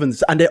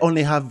 11th, and they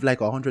only have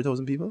like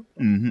 100,000 people.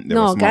 There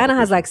No, was small Guyana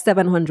has population. like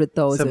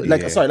 700,000.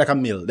 Like sorry, like a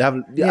mill. They have.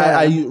 Yeah.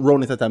 I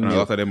run it at a And a mill.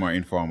 lot of them are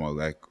informal,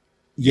 like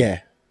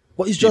Yeah,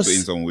 but it's people in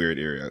just some weird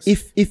areas.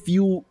 if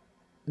you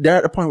they're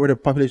at a point where the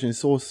population is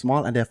so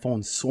small and they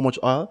found so much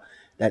oil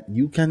that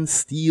you can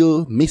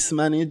still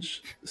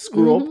mismanage,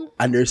 screw up,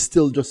 and there's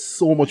still just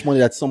so much money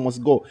that some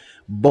must go.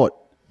 But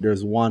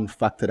there's one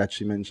factor that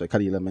she mentioned,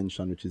 Kalila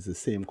mentioned, which is the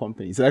same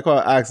company. So like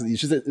I asked,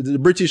 she said the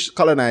British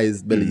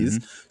colonized Belize,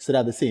 so they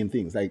have the same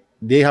things. Like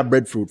they have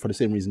breadfruit for the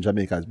same reason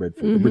Jamaica has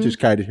breadfruit. The British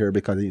carried it here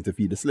because they need to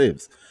feed the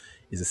slaves.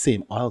 It's the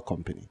same oil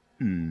company.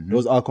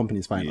 Those oil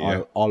companies find Yeah.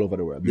 oil all over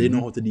the world. They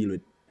know how to deal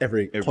with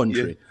every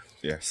country.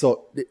 yeah.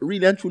 So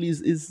really and truly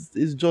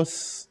is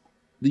just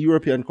the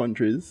European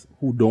countries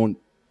who don't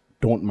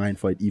mind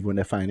for it even when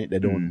they find it. They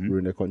don't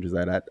ruin their countries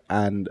like that.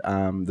 And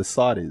the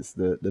Saudis,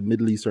 the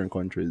Middle Eastern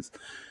countries,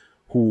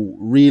 who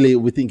really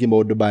we're thinking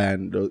about Dubai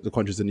and the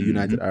countries in the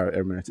United Arab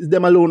Emirates. It's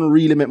them alone who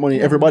really make money.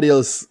 Everybody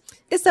else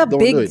It's a Don't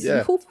big. do it,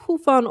 yeah. Who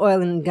found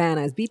oil in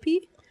Ghana? Is BP?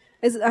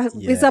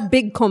 It's a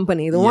big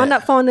company. The one Yeah.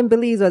 that found in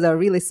Belize was a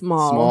really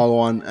Small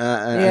one.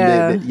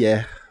 Yeah. And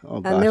yeah. Oh,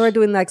 And they gosh. were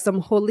doing like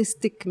some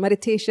holistic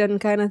meditation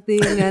kind of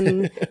thing,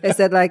 and they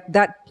said like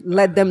that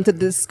led them to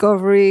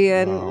discovery.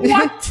 And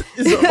What?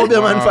 It's an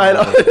Obeah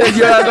file.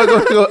 Yeah,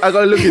 I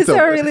gotta look it so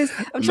up. really,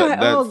 I'm trying.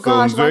 that Oh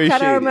gosh, sounds why very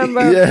can't I shady.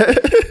 remember? Yeah.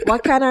 Why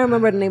can't I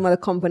remember the name of the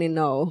company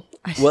now?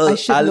 I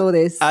should I'll, know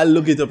this. I'll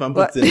look it up and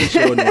put it in the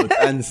show notes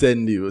and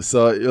send you.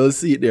 So you'll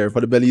see it there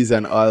for the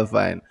Belizean oil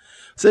fine.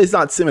 So it's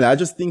not similar. I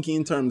just thinking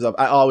in terms of,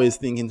 I always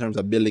think in terms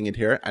of building it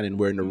here, and then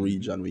we're in the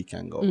region we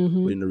can go.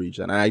 Mm-hmm. We're in the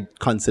region. And I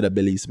consider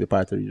Belize to be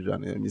part of the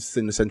region. It's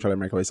in Central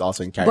America, but it's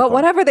also in Caribbean. But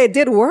whatever they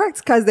did worked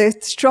because they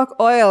struck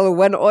oil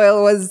when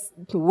oil was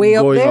way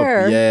up Going up,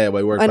 there. yeah,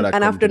 we work for and, that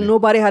and after company.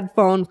 nobody had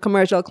found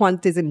commercial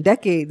quantities in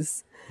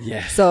decades.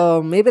 Yeah.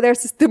 So maybe their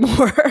system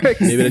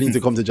works. Maybe they need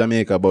to come to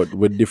Jamaica, but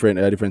with different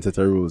set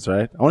of rules,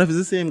 right? I wonder if it's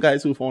the same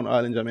guys who found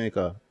oil in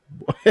Jamaica.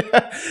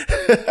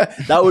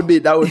 that would be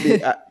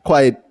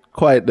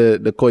quite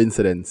the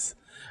coincidence.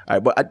 All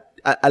right, but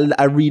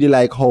I really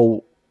like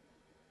how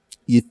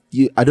you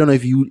I don't know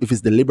if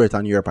it's deliberate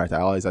on your part.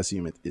 I always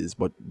assume it is,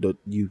 but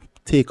you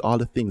take all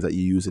the things that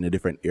you use in the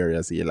different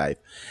areas of your life,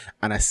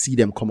 and I see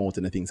them come out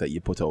in the things that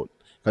you put out.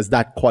 Because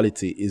that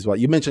quality is what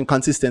you mentioned,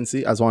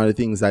 consistency as one of the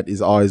things that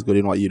is always good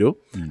in what you do,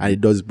 and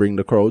it does bring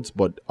the crowds.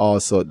 But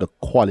also the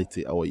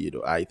quality of what you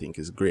do, I think,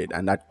 is great,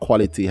 and that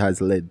quality has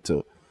led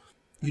to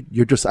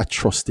you're just a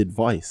trusted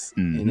voice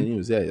in the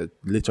news. Yeah, you're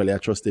literally a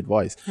trusted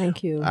voice.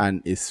 Thank you.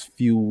 And it's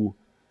few.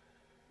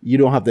 You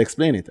don't have to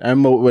explain it. I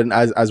remember when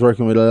I was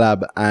working with a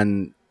lab,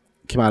 and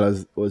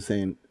Kimala was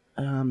saying,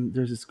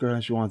 there's this girl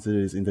and she wants to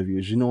do this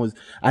interview. She knows,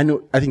 I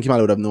think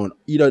Kimala would have known,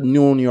 either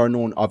known you or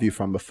known of you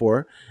from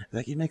before.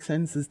 Like, it makes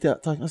sense. It's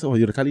talking. I said, oh,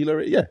 you're the Khalila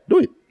Ray? Yeah, do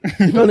it.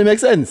 It only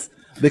makes sense.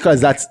 Because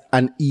that's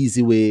an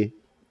easy way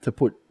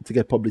to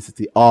get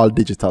publicity, all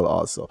digital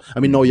also.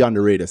 I mean, now you're on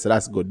the radio, so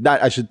that's good.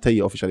 That I should tell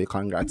you officially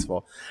congrats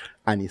for.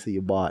 And you say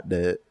you bought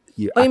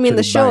you mean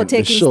the actually show, buying the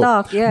taking show.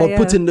 stock. Yeah, But yeah.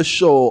 putting the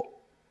show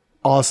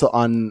also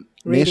on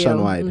Radio,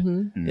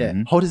 nationwide.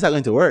 Yeah. How is that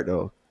going to work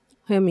though?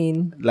 I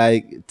mean,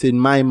 Like, in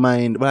my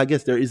mind, well, I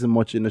guess there isn't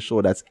much in the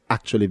show that's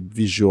actually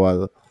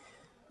visual.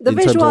 the in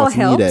terms of visual what's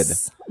helps, needed.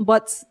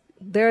 but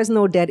there is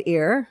no dead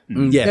air.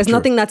 Yeah, There's true.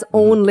 nothing that's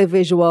only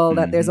visual,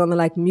 that there's only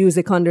like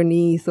music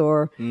underneath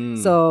or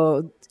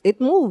so it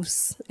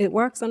moves. It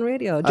works on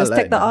radio. Just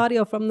like take the that.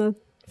 audio from the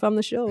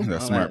show.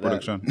 That's smart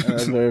production.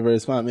 That's very, very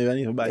smart. Maybe I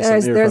need to buy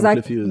There's some ear from like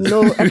Cliff Hughes.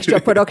 no extra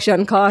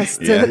production cost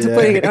to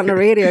putting it on the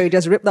radio. You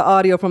just rip the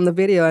audio from the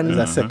video and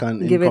That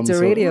second give it income, to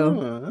so-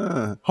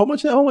 radio. How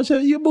much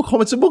you book? How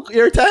much you book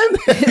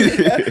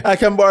airtime? I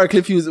can borrow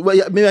Cliff Hughes. Well,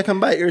 yeah, maybe I can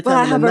buy airtime Well,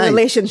 I in have the a night.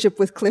 relationship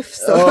with Cliff,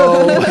 so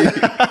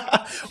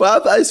Oh,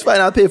 well, it's fine.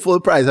 I'll pay full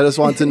price. I just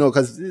want to know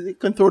because you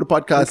can throw the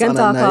podcast we can on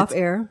talk at night. off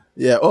air.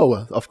 Yeah. Oh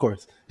well, of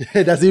course.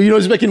 That's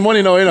he's making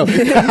money now.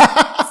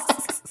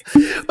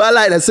 But I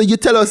like that. So you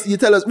tell us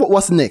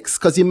what's next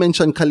because you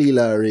mentioned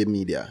Khalila Ray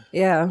Media.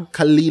 Yeah.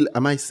 Khalil,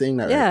 am I saying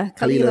that Yeah, right?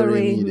 Khalila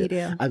Ray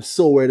Media. I'm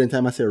so worried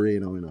anytime I say Ray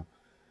now.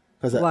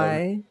 Cause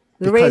Why?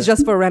 The Ray is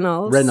just for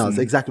Reynolds. Reynolds,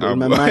 exactly. In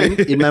my mind,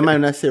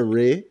 when I say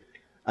Ray,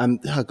 oh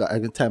God, I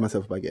can tie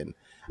myself up again.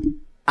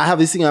 I have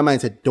this thing in my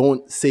mind that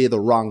don't say the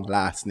wrong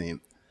last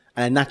name.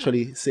 And I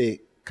naturally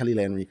say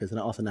Khalila Enriquez, and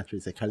I also naturally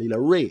say Khalila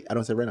Ray. I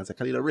don't say Reynolds, I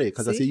say Khalila Ray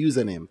because that's your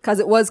username. Because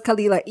it was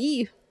Khalila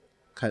E.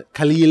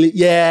 Khalil,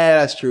 yeah,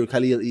 that's true.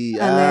 Khalil E.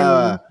 And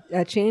then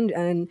I changed,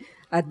 and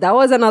that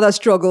was another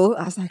struggle.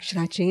 I was like, should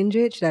I change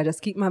it? Should I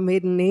just keep my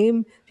maiden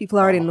name? People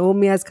already know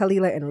me as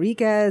Khalila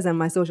Enriquez, and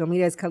my social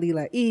media is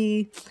Khalila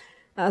E.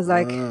 I was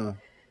like,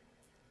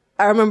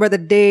 I remember the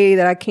day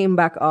that I came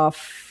back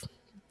off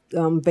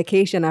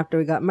vacation after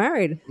we got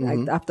married.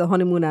 Like after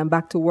honeymoon, I'm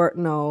back to work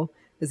now.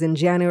 It's in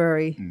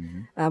January.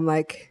 I'm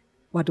like,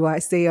 what do I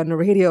say on the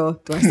radio?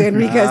 Do I say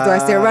Enriquez? Do I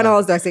say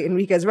Reynolds? Do I say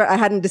Enriquez? I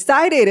hadn't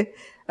decided.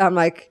 I'm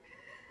like,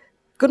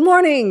 good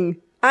morning.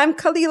 I'm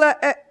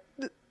Khalila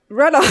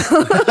Reynolds.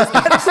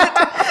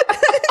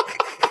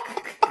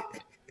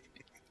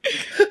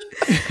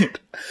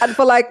 And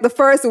for like the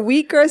first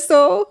week or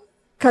so,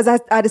 because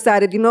I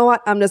decided, you know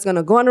what? I'm just going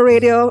to go on the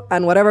radio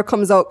and whatever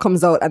comes out.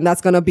 And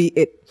that's going to be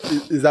it.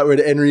 Is that where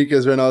the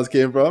Enriquez Reynolds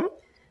came from?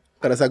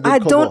 'Cause that's a good I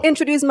cover. don't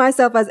introduce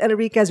myself as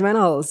Enriquez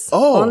Reynolds.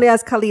 Oh. Only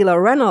as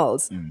Khalila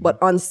Reynolds. But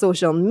on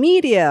social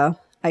media,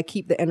 I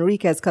keep the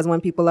Enriquez because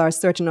when people are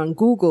searching on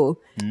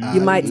Google,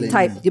 you might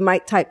type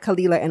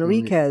Khalila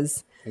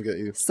Enriquez. I get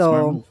you.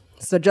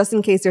 So just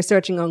in case you're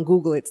searching on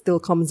Google, it still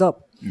comes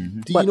up. Do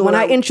But you know when what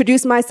I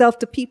introduce myself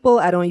to people,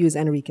 I don't use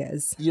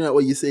Enriquez. you know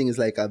what you're saying is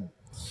like a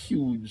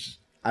huge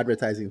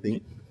advertising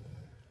thing.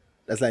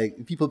 That's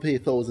like people pay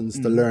thousands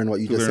to learn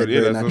what you just said.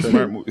 Yeah, very that's a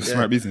naturally.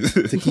 smart business.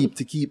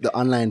 to keep the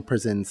online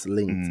presence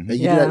linked. You do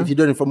Yeah. that, if you're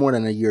doing it for more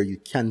than a year, you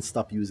can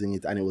stop using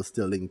it and it will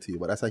still link to you.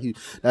 But that's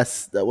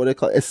what they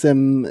call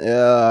SM.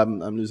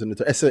 I'm losing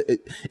it. It's a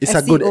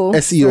good SEO,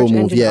 SEO search move.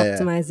 engine Yeah,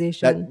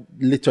 optimization. that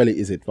literally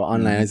is it for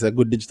online. It's a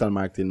good digital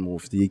marketing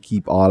move. You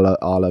keep all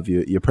of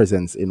your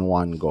presence in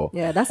one go.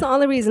 Yeah, that's the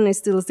only reason I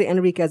still see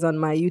Enriquez on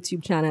my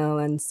YouTube channel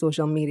and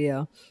social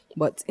media.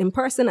 But in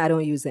person, I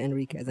don't use the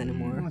Enriquez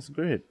anymore. That's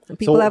great. And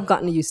people So- have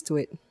gotten used to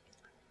it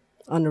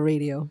on the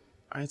radio.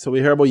 All right, so we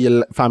hear about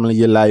your family,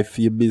 your life,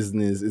 your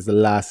business is the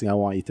last thing I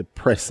want you to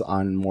press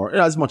on more,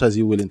 as much as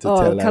you're willing to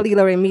tell. Like,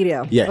 Kalila Ray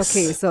Media. Yes.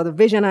 Okay, so the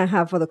vision I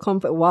have for the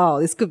company, wow,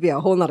 this could be a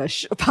whole nother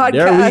podcast.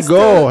 There we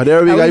go.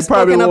 There we And go. We've You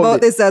probably spoken won't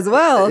about be- this as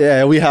well.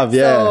 yeah, we have.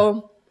 Yeah.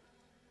 So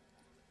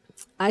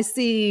I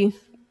see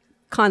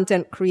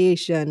content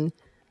creation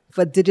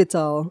for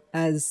digital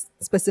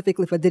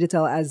specifically for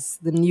digital as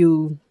the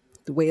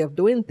way of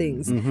doing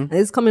things. And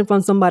this is coming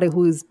from somebody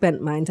who's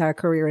spent my entire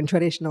career in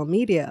traditional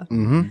media.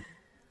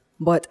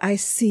 But I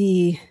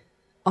see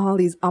all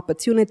these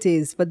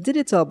opportunities for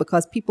digital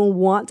because people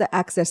want to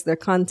access their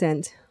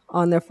content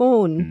on their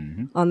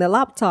phone, on their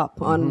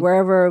laptop, on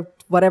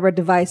whatever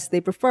device they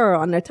prefer,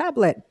 on their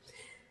tablet.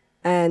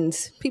 And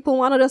people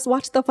want to just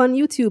watch stuff on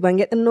YouTube and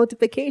get the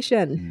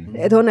notification.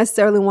 They don't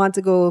necessarily want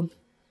to go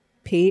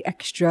pay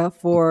extra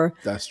for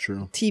That's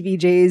true.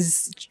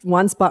 TVJ's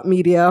One Spot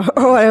Media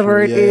or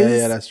whatever it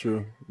is. Yeah, that's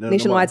true. No,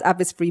 Nationwide's app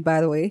is free,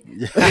 by the way.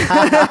 It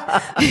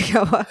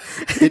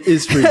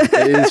is free.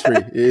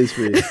 It is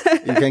free.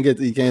 You can get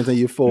it on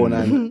your phone,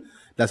 and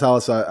that's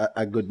also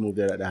a good move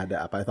there that they had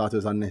the app. I thought it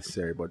was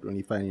unnecessary, but when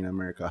you find in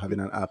America having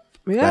an app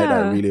like that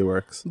Yeah. really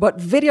works. But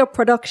video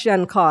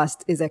production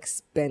cost is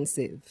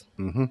expensive.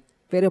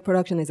 Video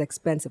production is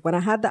expensive. When I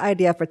had the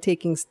idea for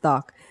Taking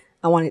Stock,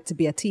 I wanted it to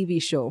be a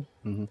TV show.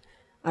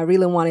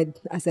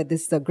 I said,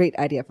 this is a great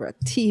idea for a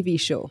TV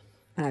show.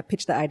 And I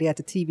pitched the idea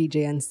to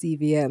TVJ and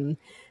CVM.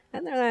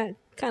 And they're like,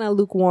 kind of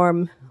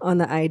lukewarm on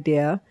the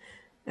idea.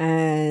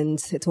 And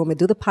they told me,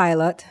 do the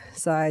pilot.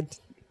 So I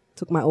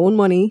took my own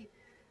money,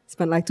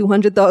 spent like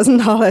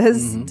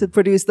 $200,000 to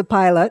produce the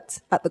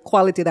pilot at the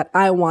quality that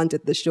I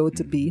wanted the show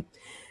to be.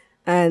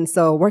 And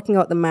so working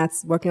out the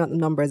maths, working out the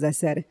numbers, I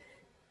said,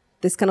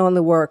 this can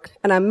only work.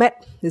 And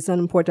this is an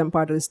important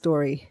part of the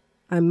story.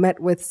 I met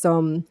with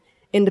some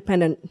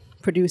independent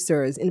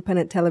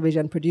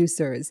television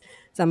producers.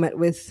 So I met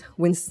with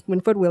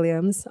Winford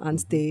Williams on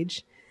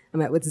stage. I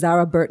met with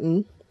Zara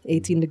Burton,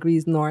 18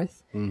 Degrees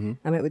North. I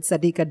met with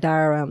Sadiqa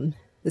Daram,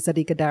 the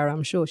Sadiqa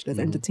Daram show. She does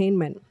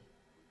entertainment.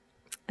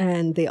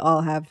 And they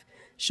all have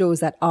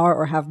shows that are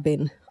or have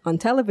been on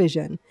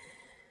television.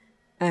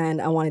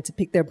 And I wanted to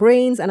pick their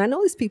brains. And I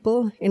know these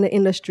people in the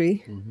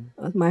industry,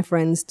 my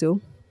friends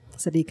too.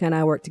 Sadiqa and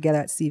I work together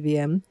at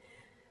CVM.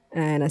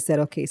 And I said,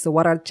 okay, so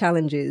what are the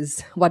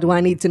challenges? What do I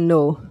need to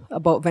know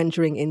about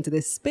venturing into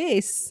this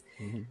space?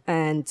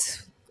 And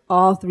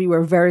all three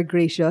were very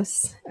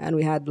gracious, and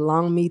we had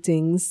long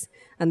meetings,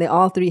 and they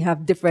all three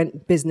have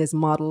different business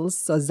models.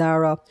 So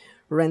Zara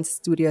rents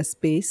studio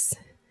space.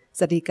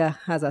 Sadiqa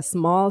has a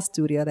small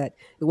studio that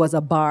it was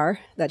a bar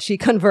that she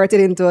converted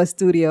into a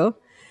studio.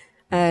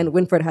 And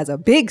Winford has a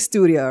big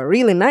studio, a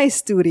really nice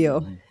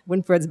studio.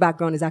 Winford's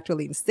background is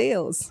actually in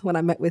sales. When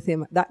I met with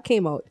him, that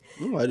came out.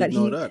 Oh, I didn't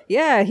know that.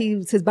 Yeah,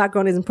 his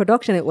background is in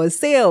production. It was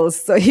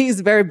sales. So he's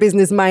very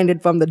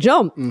business-minded from the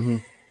jump.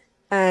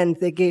 And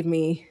they gave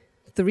me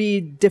 3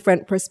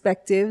 different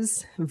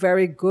perspectives,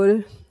 very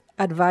good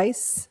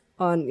advice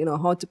on,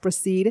 how to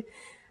proceed.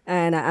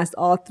 And I asked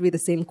all 3 the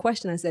same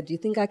question. I said, do you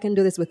think I can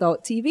do this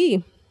without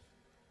TV?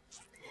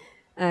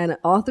 And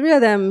all 3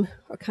 of them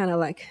are kind of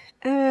like,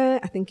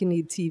 I think you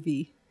need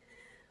TV.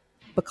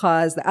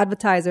 Because the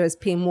advertisers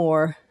pay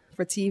more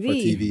for TV. For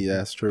TV,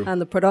 that's true.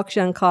 And the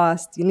production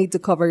cost, you need to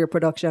cover your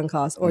production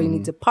cost, or you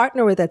need to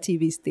partner with a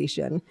TV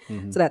station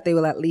so that they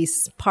will at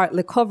least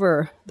partly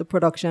cover the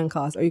production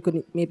cost, or you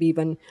could maybe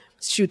even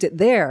shoot it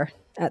there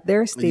at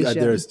their station. At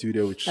their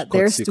studio, which at cuts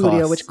their the studio,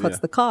 costs, which cuts yeah.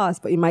 the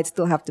cost, but you might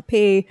still have to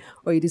pay,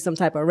 or you do some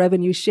type of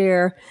revenue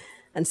share.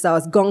 And so I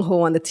was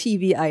gung-ho on the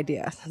TV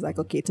idea. I was like,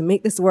 okay, to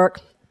make this work,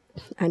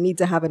 I need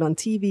to have it on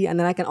TV, and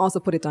then I can also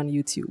put it on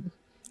YouTube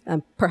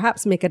and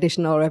perhaps make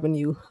additional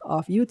revenue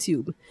off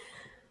YouTube.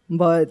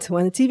 But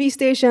when the TV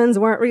stations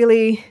weren't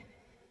really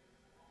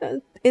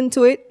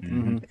into it,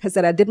 like I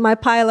said, I did my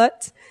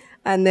pilot,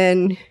 and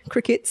then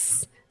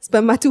crickets,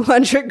 spent my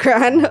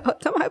 $200,000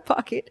 out of my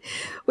pocket,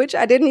 which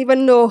I didn't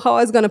even know how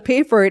I was going to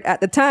pay for it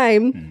at the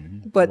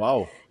time. But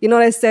Wow. you know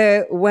what I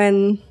say,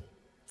 when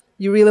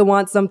you really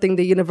want something,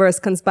 the universe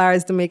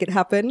conspires to make it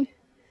happen.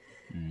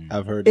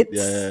 I've heard it. It's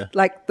Yeah.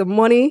 like the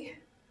money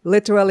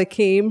literally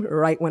came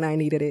right when I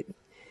needed it.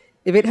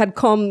 If it had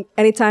come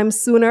anytime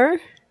sooner,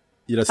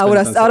 I would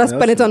have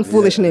spent it on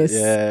foolishness.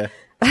 Yeah.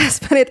 I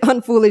spent it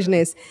on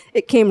foolishness.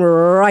 It came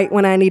right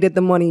when I needed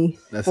the money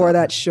That's for awesome.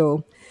 that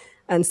show.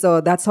 And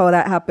so that's how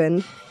that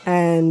happened.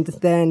 And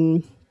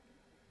then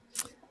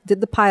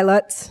did the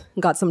pilot,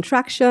 got some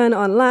traction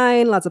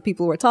online. Lots of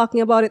people were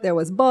talking about it. There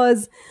was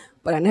buzz.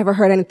 but I never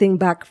heard anything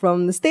back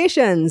from the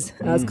stations.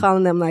 And I was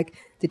calling them like,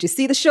 did you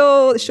see the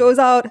show? The show's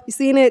out. Have you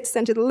seen it?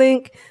 Sent you the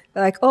link.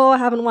 They're like, oh, I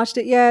haven't watched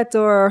it yet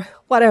or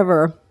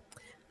whatever.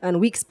 And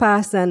weeks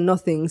passed and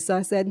nothing. So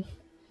I said,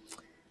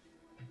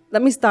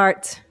 let me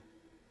start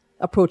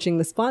approaching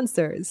the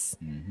sponsors.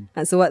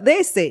 And so what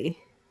they say,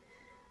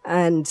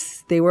 and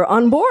they were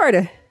on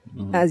board.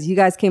 As you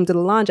guys came to the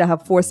launch, I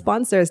have 4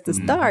 sponsors to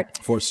start.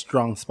 4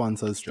 strong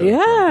sponsors.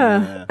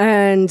 Yeah.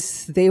 And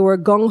they were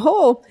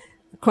gung-ho.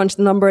 Crunched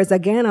the numbers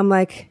again. I'm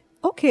like,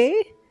 okay,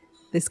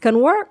 this can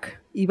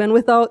work. Even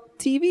without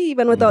TV,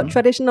 even without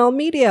traditional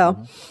media.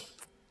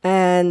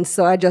 And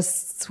so I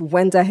just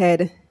went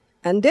ahead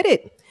and did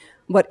it.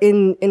 But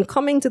in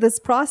coming to this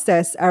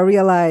process, I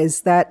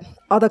realized that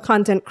other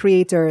content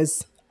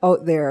creators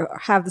out there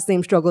have the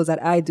same struggles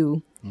that I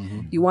do.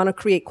 You want to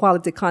create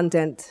quality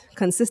content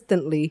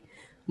consistently,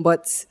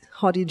 but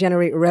how do you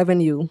generate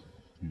revenue?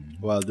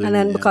 And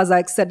then because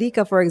like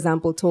Sadiqa, for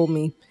example, told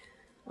me,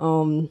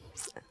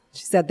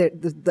 she said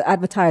that the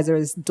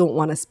advertisers don't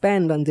want to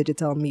spend on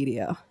digital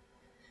media.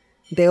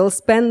 They'll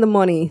spend the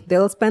money,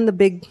 they'll spend the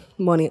big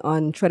money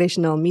on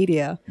traditional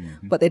media,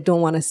 but they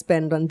don't want to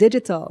spend on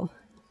digital.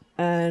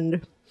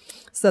 And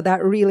so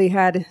that really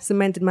had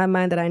cemented my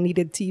mind that I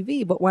needed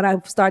TV. But when I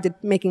started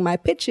making my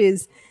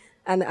pitches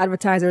and the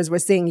advertisers were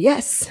saying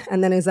yes,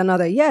 and then there's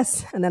another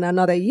yes, and then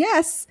another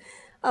yes,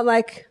 I'm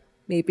like,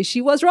 maybe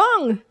she was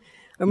wrong.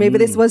 Or maybe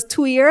this was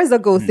 2 years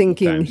ago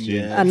thinking,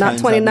 and not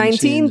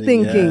 2019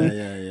 thinking.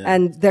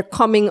 And they're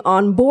coming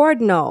on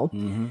board now.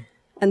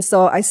 And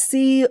so I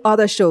see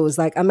other shows,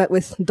 like I met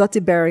with Dottie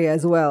Berry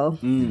as well,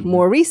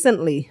 more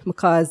recently,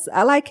 because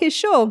I like his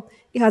show.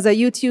 He has a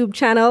YouTube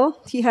channel.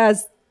 He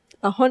has,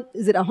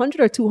 is it 100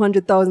 or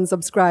 200,000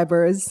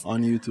 subscribers?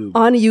 On YouTube.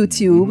 On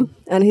YouTube.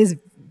 And his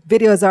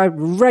videos are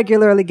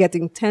regularly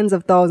getting tens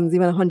of thousands,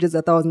 even hundreds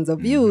of thousands of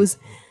views.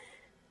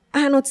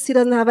 I noticed he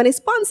doesn't have any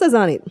sponsors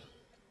on it.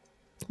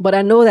 But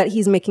I know that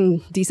he's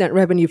making decent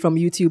revenue from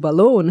YouTube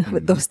alone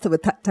with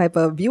that type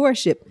of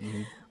viewership.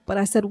 But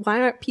I said,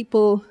 why aren't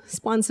people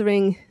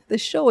sponsoring the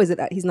show? Is it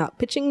that he's not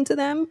pitching to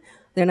them?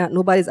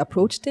 Nobody's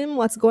approached him.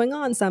 What's going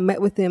on? So I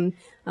met with him.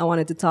 I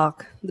wanted to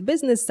talk the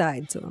business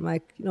side. So I'm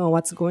like,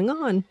 what's going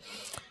on?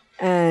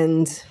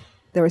 And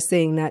they were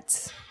saying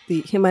that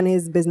him and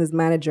his business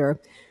manager,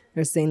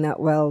 they're saying that,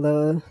 well,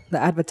 the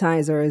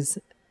advertisers,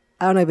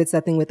 I don't know if it's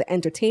that thing with the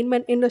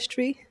entertainment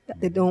industry, that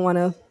they don't want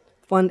to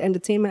fund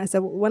entertainment. I said,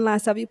 well, when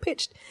last have you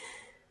pitched?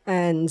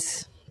 And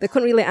they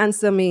couldn't really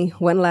answer me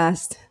when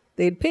last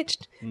they'd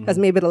pitched, because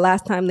maybe the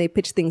last time they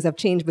pitched things have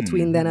changed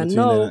between then and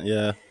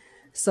now.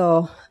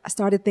 So I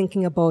started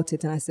thinking about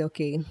it and I said,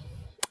 okay,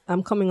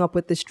 I'm coming up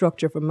with the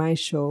structure for my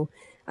show.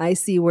 I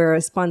see where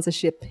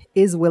sponsorship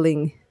is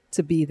willing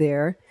to be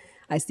there.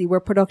 I see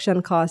where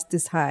production cost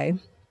is high.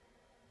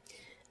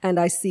 And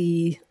I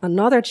see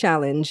another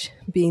challenge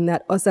being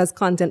that us as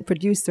content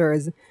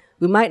producers,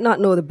 we might not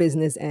know the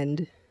business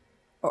end.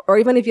 Or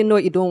even if you know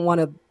it, you don't want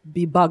to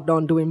be bogged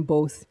down doing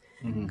both.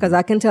 Because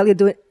I can tell you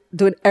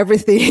doing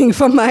everything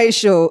for my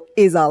show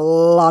is a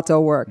lot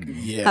of work.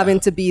 Having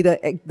to be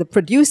the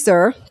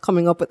producer,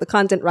 coming up with the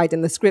content,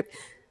 writing the script,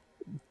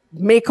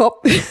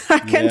 makeup. I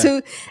can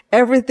do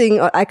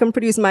everything. I can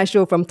produce my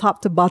show from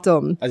top to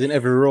bottom. As in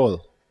every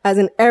role? As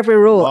in every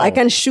role. Wow. I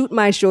can shoot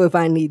my show if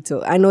I need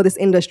to. I know this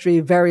industry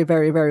very,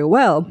 very, very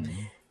well.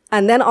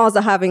 And then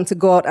also having to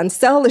go out and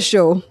sell the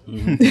show.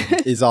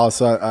 Is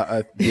also,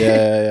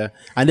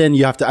 And then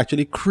you have to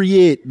actually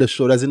create the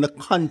show, as in the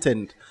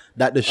content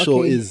that the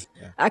show is.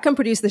 I can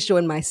produce the show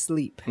in my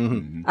sleep.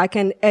 I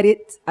can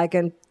edit. I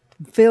can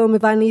film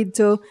if I need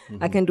to.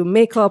 I can do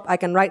makeup. I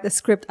can write the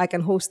script. I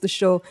can host the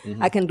show.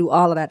 I can do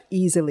all of that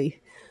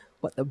easily.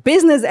 But the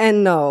business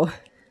end, no.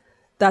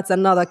 That's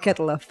another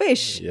kettle of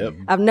fish.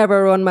 I've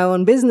never run my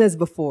own business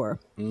before.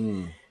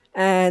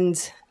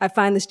 And I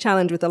find this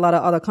challenge with a lot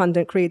of other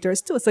content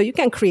creators too. So you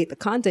can create the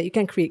content, you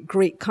can create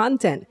great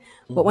content,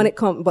 but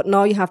but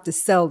now you have to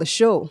sell the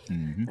show.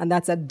 And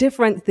that's a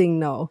different thing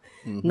now.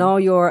 Now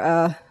you're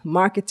a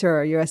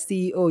marketer, you're a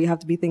CEO, you have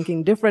to be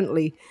thinking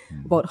differently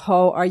about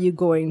how are you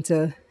going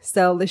to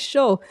sell the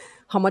show?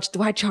 How much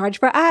do I charge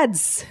for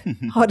ads?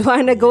 How do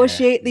I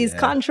negotiate these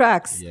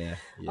contracts?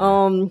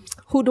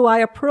 Who do I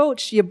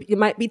approach? You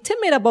might be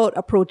timid about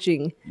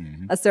approaching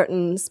a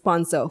certain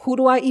sponsor. Who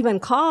do I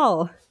even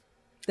call?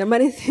 There are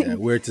many things.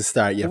 Where to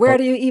start? Where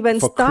do you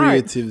even for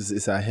start? Creatives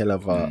is a hell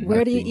of a.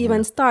 Where do you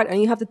even start?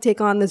 And you have to take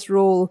on this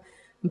role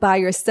by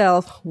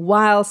yourself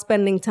while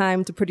spending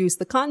time to produce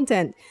the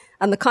content.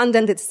 And the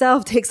content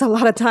itself takes a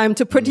lot of time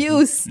to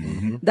produce.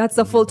 That's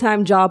a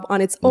full-time job on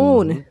its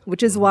own,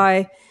 which is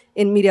why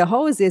in media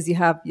houses you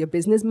have your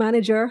business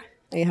manager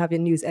and you have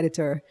your news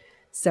editor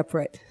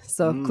separate.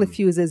 So Cliff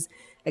Hughes is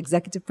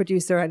executive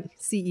producer and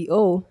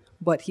CEO,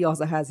 but he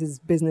also has his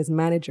business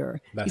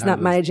manager. He's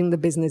not managing the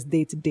business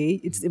day to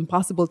day. It's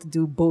impossible to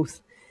do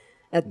both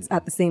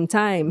at the same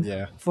time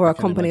for a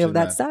company of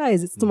that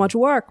size. It's too much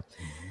work.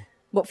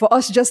 But for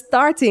us just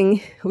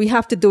starting, we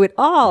have to do it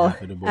all.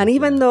 to do both, And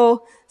even yeah.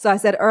 though, so I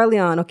said early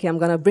on, okay, I'm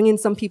going to bring in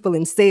some people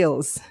in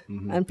sales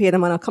and pay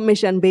them on a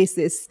commission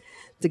basis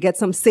to get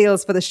some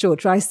sales for the show,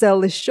 try sell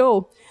this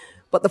show.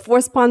 But the 4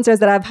 sponsors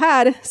that I've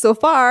had so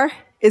far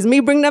is me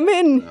bring them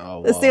in.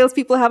 Oh, The wow.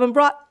 salespeople haven't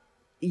brought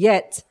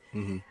yet.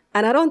 And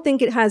I don't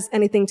think it has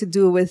anything to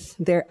do with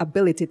their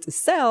ability to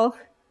sell.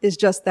 It's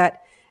just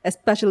that,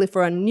 especially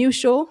for a new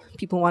show,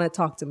 people want to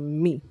talk to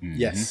me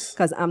Yes.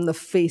 because I'm the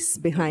face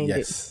behind it.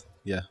 Yes.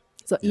 Yeah.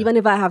 So even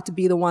if I have to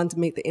be the one to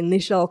make the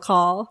initial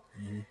call,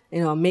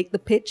 make the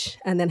pitch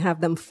and then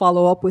have them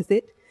follow up with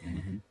it,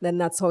 then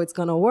that's how it's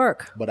going to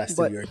work. But that's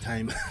still your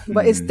time.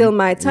 But it's still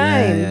my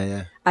time.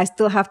 yeah. I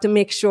still have to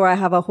make sure I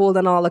have a hold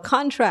on all the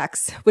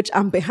contracts, which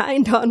I'm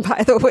behind on,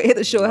 by the way.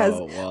 The show has,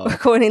 wow.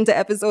 going into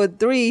episode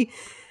 3,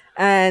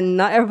 and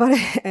not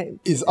everybody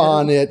Is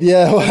on it.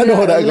 Yeah. I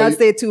know that. I'll not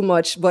say too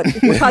much, but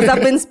because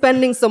I've been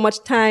spending so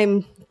much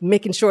time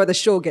making sure the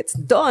show gets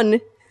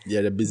done,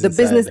 Yeah, the the business.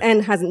 business side.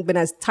 end hasn't been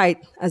as tight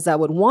as I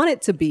would want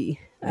it to be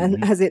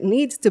and as it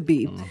needs to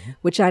be,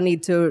 which I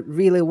need to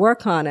really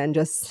work on and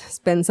just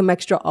spend some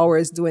extra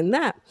hours doing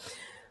that.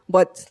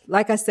 But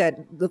like I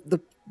said,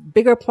 the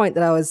bigger point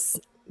that I was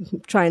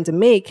trying to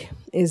make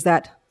is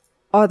that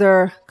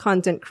other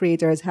content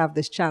creators have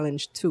this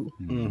challenge too.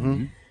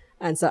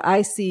 And so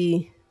I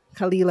see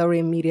Kalila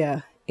Ray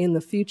Media in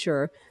the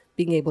future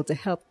being able to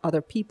help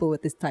other people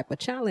with this type of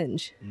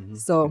challenge.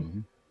 So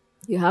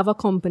you have a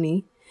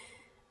company,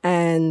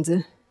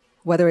 and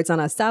whether it's on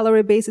a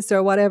salary basis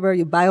or whatever,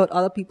 you buy out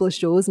other people's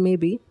shows,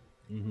 maybe.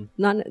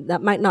 That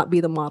might not be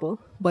the model,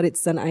 but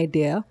it's an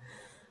idea.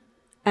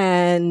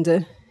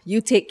 And you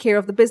take care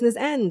of the business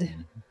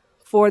end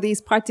for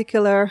these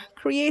particular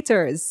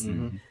creators.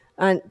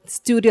 And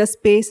studio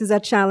space is a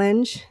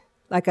challenge.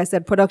 Like I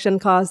said, production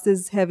cost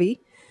is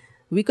heavy.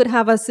 We could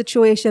have a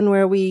situation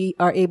where we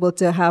are able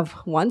to have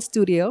one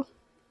studio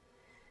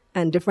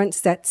and different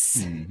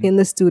sets in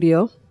the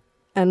studio,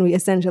 and we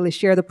essentially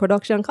share the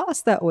production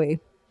cost that way.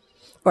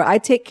 Or I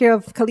take care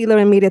of,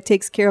 Kalila and Media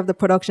takes care of the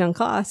production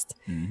cost,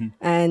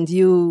 and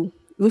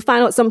we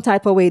find out some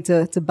type of way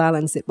to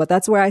balance it. But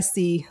that's where I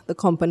see the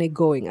company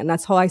going, and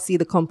that's how I see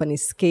the company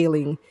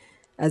scaling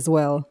as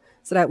well,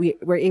 so that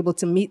we're able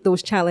to meet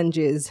those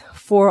challenges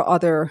for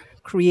other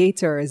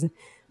creators,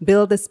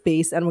 build a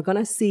space, and we're going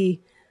to see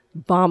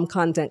bomb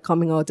content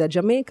coming out of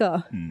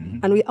Jamaica.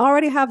 And we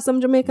already have some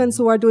Jamaicans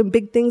who are doing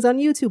big things on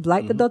YouTube,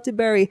 like the Dutty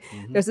Berry.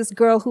 There's this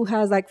girl who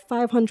has like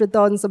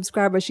 500,000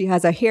 subscribers. She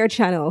has a hair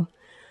channel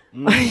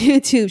on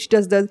YouTube. She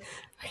just does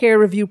hair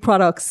review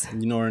products.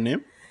 You know her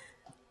name?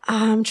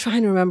 I'm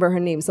trying to remember her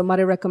name.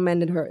 Somebody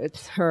recommended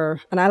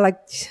her, and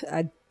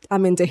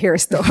I'm into hair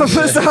stuff.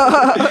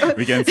 So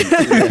We can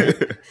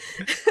see.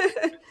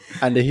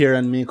 And the hair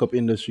and makeup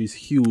industry is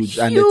huge,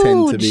 and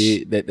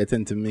they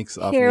tend to mix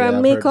up hair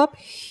and makeup,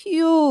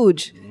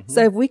 huge.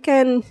 So if we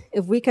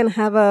can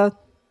have a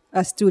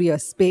studio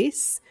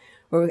space,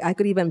 or I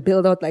could even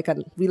build out like a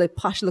really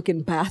posh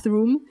looking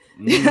bathroom,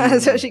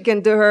 so she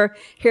can do her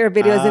hair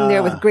videos in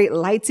there with great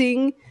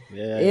lighting.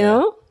 You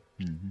know,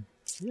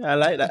 Yeah, I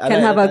like that.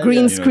 can have a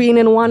green screen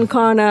in one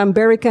corner, and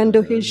Barry can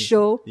do his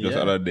show. Just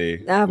the other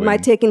day. I have my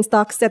taking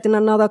stock set in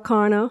another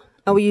corner,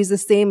 and we use the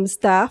same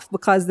staff,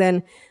 because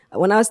then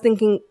when I was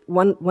thinking,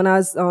 when I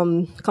was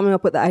coming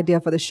up with the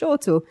idea for the show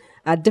too,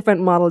 I had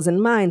different models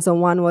in mind. So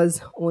one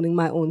was owning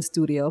my own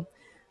studio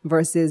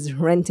versus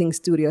renting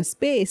studio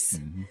space.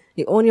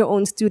 You own your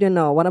own studio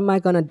now. What am I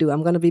going to do?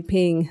 I'm going to be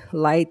paying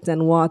light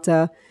and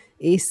water,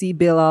 AC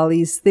bill, all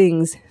these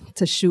things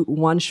to shoot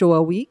one show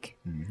a week.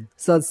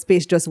 So the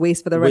space just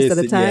wastes for the rest of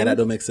the time. Yeah, that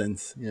don't make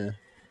sense. Yeah.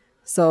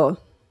 So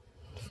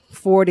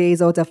 4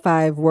 days out of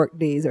 5 work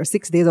days, or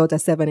 6 days out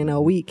of 7 in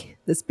a week,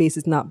 the space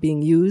is not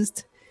being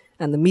used,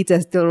 and the meter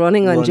is still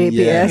running on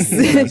JPS.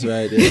 Yeah, that's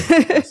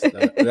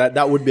right. Yeah.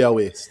 That would be a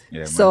waste.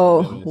 Yeah,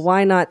 So man.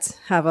 why not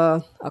have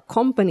a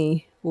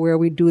company where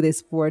we do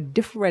this for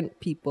different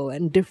people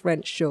and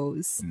different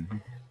shows?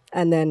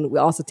 And then we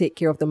also take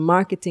care of the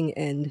marketing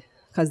end,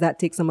 because that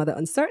takes some of the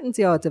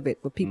uncertainty out of it.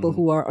 But people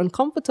who are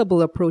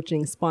uncomfortable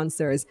approaching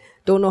sponsors,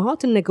 don't know how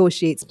to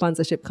negotiate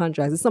sponsorship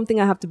contracts. It's something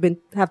I have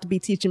to be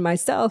teaching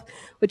myself,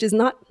 which is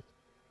not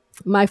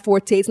my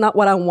forte. It's not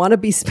what I want to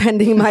be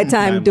spending my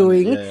time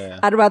doing. Yeah.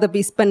 I'd rather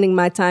be spending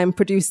my time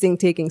producing,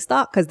 taking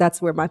stock, because that's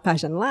where my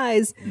passion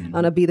lies. I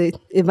want to be the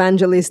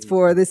evangelist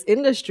for this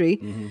industry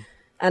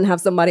and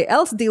have somebody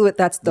else deal with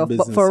that stuff. But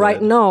business for right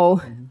side.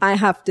 now, I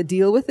have to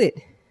deal with it.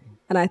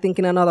 And I think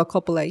in another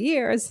couple of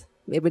years,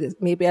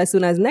 maybe as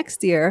soon as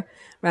next year,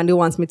 Randy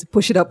wants me to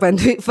push it up and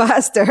do it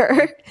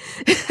faster.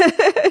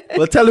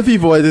 Well, tell the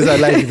people what it is I'd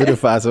like you to do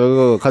fast,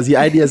 because the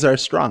ideas are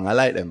strong. I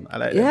like them.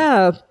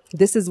 Yeah,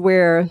 this is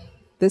where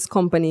this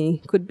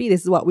company could be.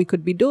 This is what we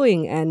could be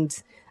doing.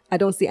 And I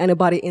don't see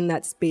anybody in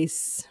that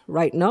space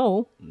right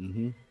now.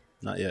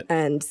 Not yet.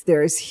 And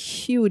there's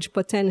huge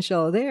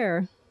potential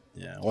there.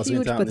 Yeah. What's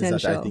going huge to happen is that I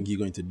potential. think you're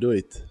going to do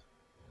it,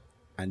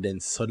 and then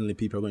suddenly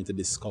people are going to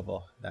discover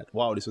that,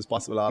 wow, this was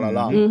possible all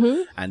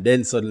along. And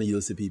then suddenly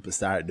you'll see people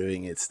start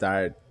doing it,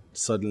 start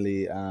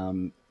suddenly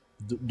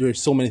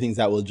there's so many things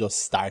that will just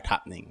start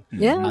happening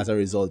as a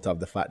result of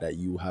the fact that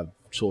you have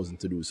chosen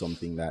to do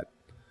something that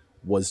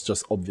was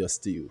just obvious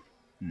to you.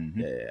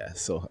 Yeah.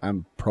 So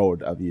I'm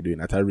proud of you doing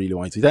that. I really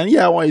want you to. And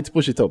I want you to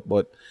push it up,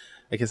 but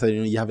like I said,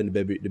 you're having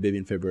the baby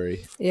in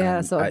February.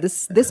 Yeah. So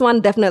this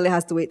one definitely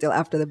has to wait till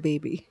after the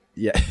baby.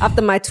 Yeah.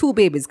 After my 2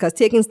 babies, because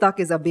taking stock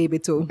is a baby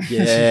too.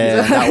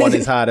 Yeah, that one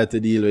is harder to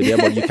deal with. Yeah,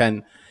 but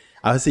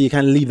I would say you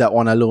can leave that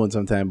one alone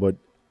sometime, but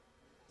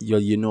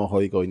you know how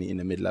you're going in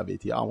the middle of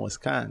it. You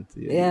almost can't.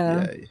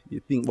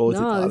 You think about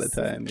it all the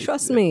time.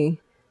 Trust me.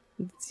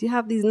 You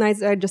have these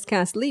nights where I just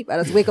can't sleep. I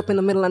just wake up in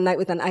the middle of the night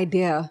with an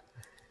idea.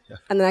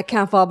 And then I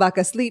can't fall back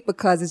asleep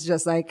because it's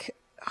just like,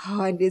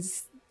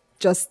 it's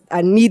just,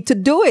 I need to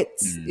do it.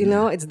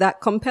 It's that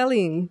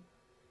compelling.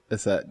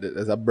 There's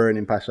a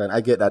burning passion.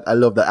 I get that. I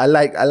love that. I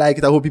like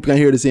it. I hope people can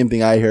hear the same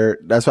thing I hear.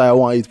 That's why I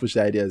want you to push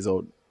the ideas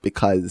out,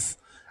 because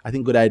I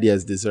think good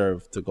ideas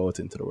deserve to go out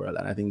into the world.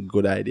 And I think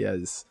good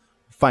ideas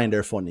find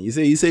their funding. You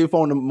say you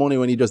found the money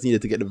when you just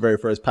needed to get the very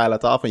first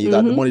pilot off and you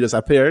got the money just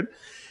appeared.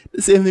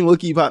 The same thing will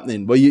keep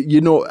happening. But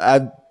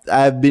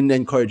I've been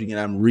encouraging and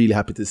I'm really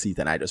happy to see it,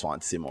 and I just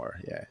want to see more.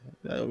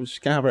 Yeah. We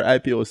can have our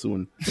IPO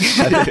soon.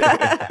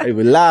 I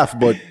will laugh,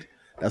 but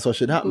that's what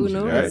should happen. Who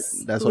knows?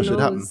 Right? That's what should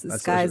happen. The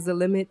sky's the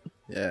limit.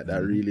 Yeah,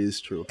 that really is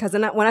true. Because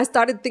when I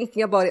started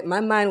thinking about it,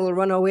 my mind will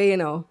run away,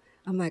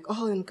 I'm like, I'm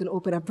going to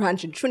open a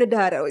branch in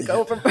Trinidad. Or we can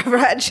open a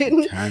branch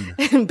in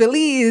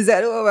Belize.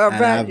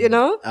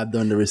 I've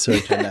done the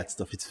research on that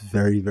stuff. It's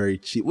very, very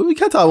cheap. We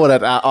can talk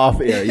about that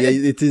off air. Yeah,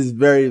 it is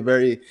very,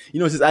 very...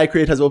 since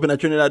iCreate has opened a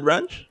Trinidad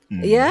branch.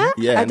 Yeah?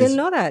 I didn't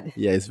know that.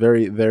 Yeah, it's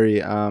very,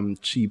 very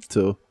cheap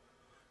to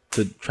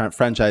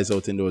franchise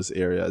out in those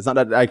areas. It's not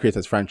that iCreate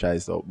has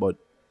franchised out, but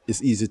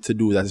it's easy to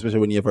do that, especially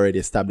when you've already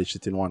established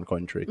it in one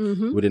country.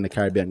 Within the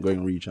Caribbean,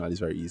 going regional is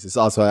very easy. It's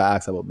also, I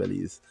asked about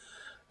Belize.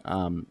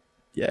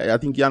 I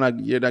think you're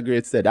in a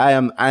great state. I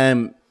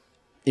am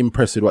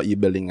impressed with what you're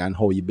building and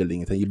how you're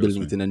building it. And you're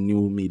building it in a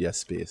new media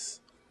space.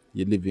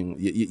 You're living,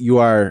 you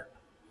are,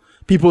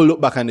 people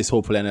look back on this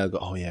hopefully and they'll go,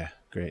 oh yeah,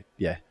 great.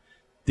 Yeah.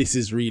 This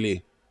is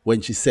really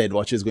when she said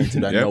what she's going to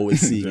do. And now we're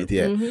seeing it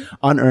here.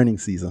 On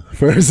earnings season.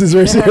 First is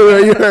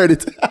where you heard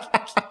it.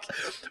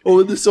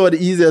 We'll do the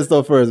easiest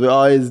stuff first. We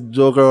always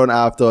joke around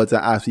afterwards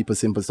and ask people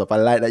simple stuff. I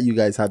like that you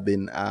guys have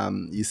been,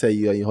 you say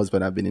you and your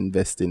husband have been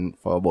investing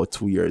for about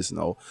 2 years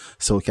now.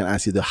 So we can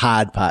ask you the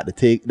hard part.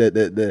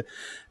 The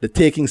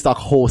Taking Stock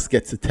host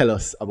gets to tell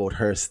us about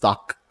her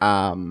stock.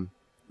 Not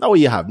what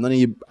you have, none of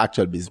your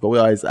actual business, but we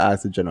always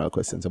ask the general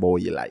questions about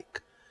what you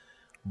like.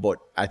 But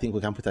I think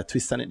we can put a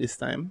twist on it this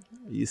time.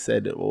 You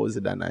said, what was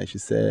it that night? You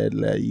said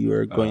you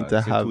were going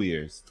to have 2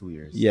 years.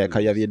 Yeah,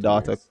 because you have your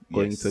daughter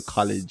going to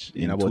college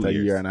in about a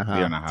year and a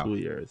half. 2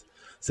 years.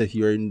 So if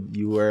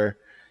you were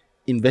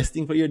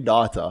investing for your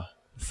daughter,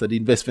 so the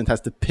investment has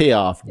to pay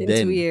off in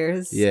 2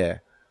 years. Yeah.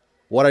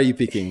 What are you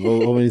picking?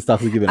 How many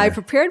stocks are you giving? I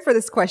prepared for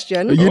this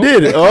question. You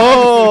did?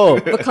 Oh!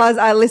 Because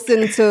I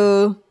listened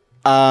to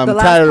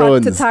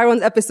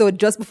Tyrone's episode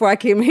just before I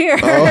came here.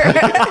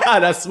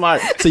 That's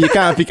smart. So you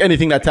can't pick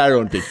anything that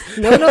Tyrone picked.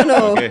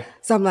 No. Okay.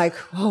 So I'm like,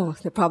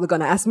 they're probably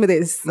gonna ask me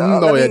this.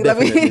 So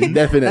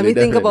definitely. Let me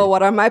think about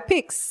what are my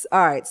picks.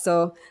 All right.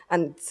 So,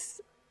 and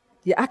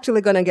you're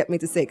actually gonna get me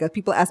to say, because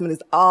people ask me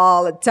this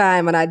all the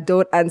time and I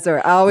don't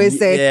answer. I always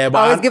say, I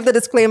always give the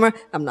disclaimer: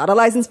 I'm not a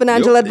licensed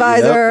financial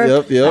advisor.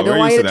 Yep. I don't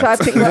want you to try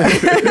to pick.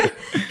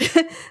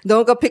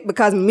 Don't go pick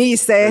because me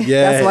say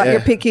that's what you're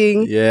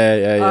picking.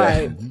 Yeah. All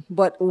right.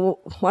 But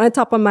one on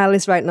top of my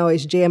list right now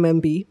is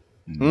JMMB.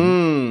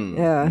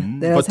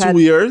 Yeah. For 2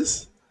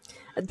 years?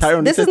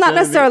 This is not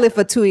necessarily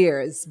for 2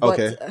 years.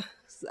 But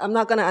I'm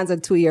not going to answer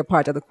the 2-year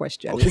part of the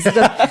question. Okay.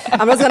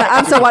 I'm just going to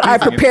answer what I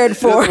prepared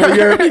for.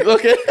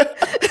 Okay.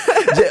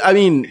 I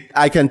mean,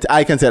 I can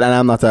say, and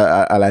I'm not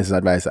a licensed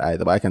advisor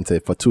either, but I can say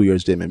for 2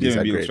 years, JMMB is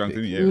a great pick.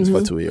 It's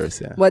for 2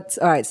 years, yeah. But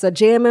all right, so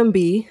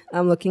JMMB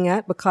I'm looking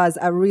at because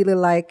I really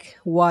like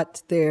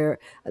what they're.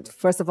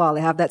 First of all,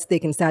 they have that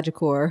stake in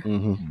Sagicor,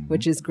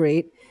 which is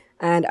great,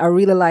 and I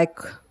really like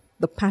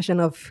the passion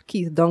of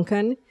Keith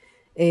Duncan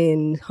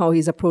in how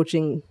he's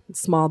approaching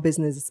small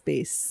business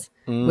space,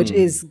 which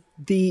is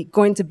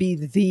going to be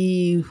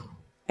the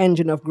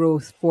engine of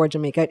growth for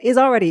Jamaica. It is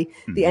already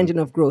the engine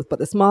of growth, but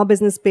the small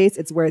business space,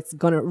 it's where it's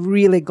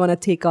really gonna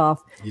take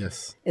off in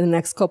the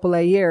next couple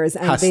of years.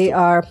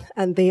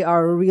 And they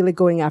are really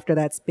going after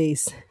that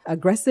space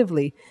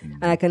aggressively.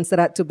 And I can say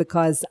that too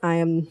because I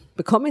am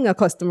becoming a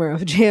customer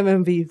of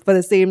JMMB for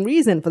the same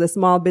reason, for the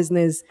small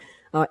business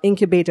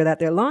incubator that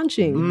they're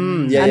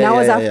launching.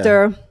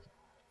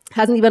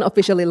 Hasn't even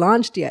officially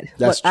launched yet.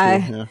 That's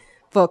true.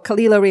 For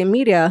Kalila Ray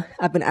Media,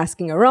 I've been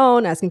asking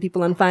around, asking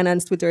people on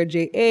finance, Twitter,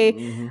 JA.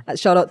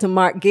 Shout out to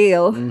Mark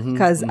Gale,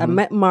 because I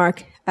met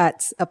Mark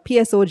at a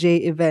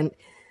PSOJ event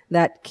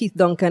that Keith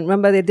Duncan,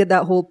 remember they did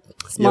that whole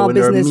small when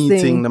they were business meeting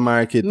thing. the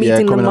market,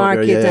 Meeting the coming out there,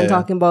 market and yeah.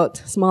 talking about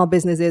small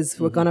businesses.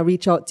 We're going to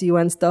reach out to you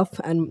and stuff.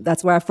 And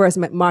that's where I first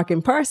met Mark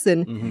in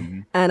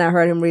person. And I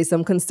heard him raise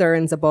some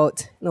concerns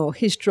about,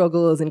 his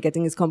struggles and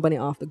getting his company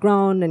off the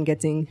ground and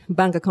getting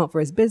bank account for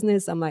his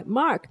business. I'm like,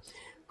 Mark,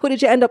 who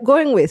did you end up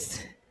going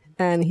with?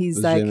 And he's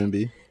Was like,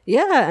 JMB?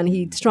 yeah, and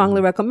he strongly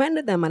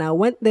recommended them. And I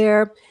went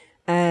there,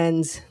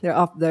 and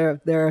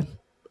their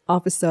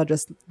officer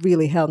just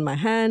really held my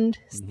hand,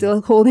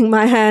 still holding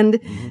my hand.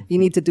 You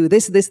need to do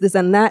this,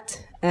 and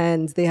that.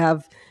 And they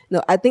have,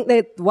 I think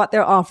that what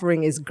they're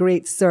offering is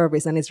great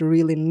service, and it's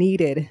really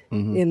needed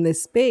in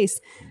this space.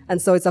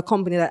 And so it's a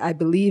company that I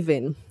believe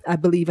in. I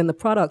believe in the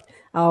product.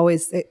 I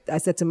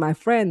said to my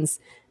friends,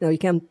 you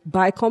can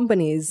buy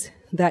companies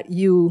that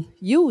you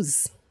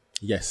use.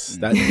 Yes,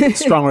 that's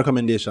strong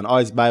recommendation.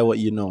 Always buy what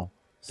you know.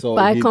 So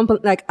Buy company,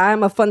 like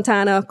I'm a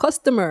Fontana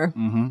customer.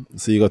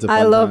 So you go to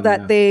I love Fontana,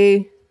 that yeah.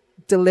 they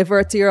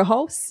deliver to your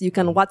house. You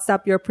can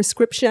WhatsApp your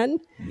prescription.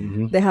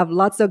 They have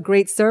lots of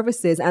great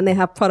services, and they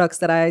have products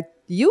that I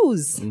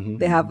use.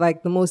 They have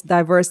like the most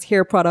diverse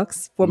hair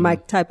products for my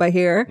type of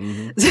hair.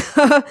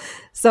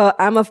 So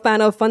I'm a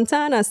fan of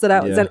Fontana. So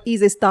that was Yeah. an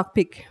easy stock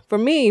pick for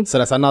me. So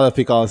that's another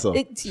pick also.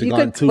 You You got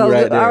could- two well,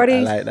 right there. already-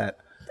 I like that.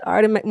 I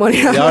already make money.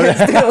 You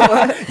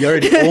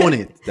already own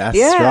it. That's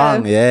Yeah.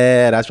 strong.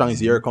 Yeah, that's strong.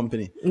 It's your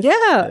company.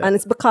 Yeah, and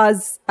it's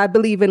because I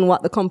believe in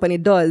what the company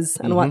does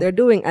and what they're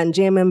doing. And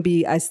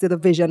JMB, I see the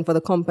vision for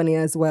the company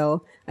as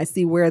well. I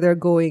see where they're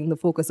going, the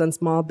focus on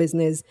small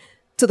business,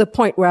 to the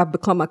point where I've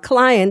become a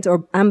client,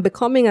 or I'm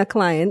becoming a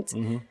client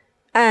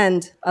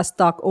and a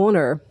stock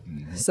owner.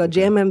 So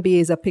JMB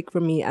is a pick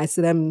for me. I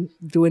see them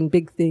doing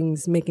big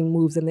things, making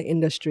moves in the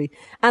industry.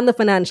 And the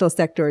financial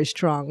sector is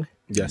strong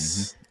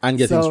Yes. And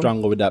getting So-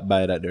 stronger with that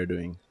buy that they're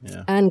doing.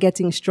 Yeah. and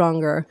getting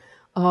stronger.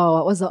 Oh,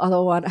 what was the other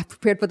one? I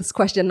prepared for this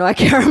question. No, I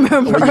can't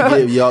remember.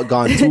 You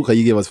gone too because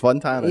you gave us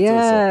Fontana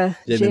Yeah,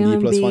 too. So JMB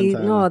plus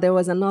Fontana. No, there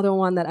was another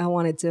one that I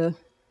wanted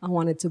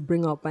to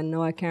bring up. I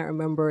know I can't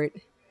remember it.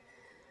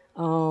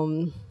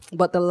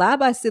 But the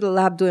lab, I see the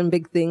lab doing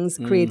big things,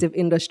 creative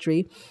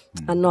industry.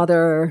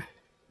 Another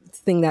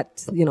thing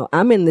that,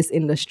 I'm in this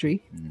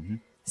industry.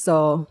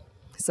 So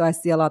I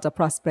see a lot of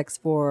prospects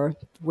for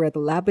where the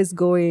lab is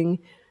going,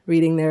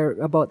 reading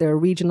about their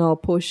regional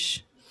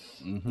push.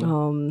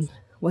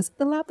 Was it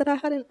the lab that I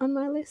had on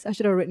my list? I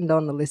should have written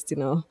down the list,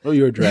 Oh,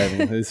 you're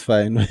driving. It's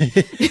fine.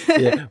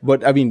 Yeah,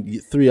 but I mean,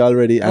 3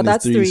 already, and it's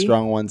that's 3 three.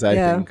 strong ones. I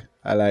Yeah. think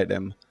I like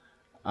them.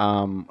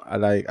 I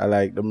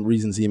like the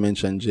reasons you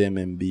mentioned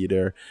JMB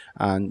there,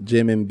 and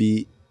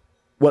JMB.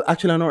 Well,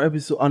 actually,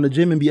 on the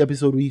JMB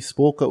episode, we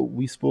spoke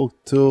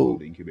to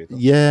The incubator.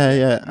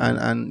 yeah,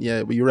 and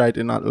yeah, but you're right,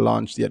 they're not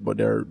launched yet, but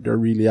they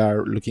really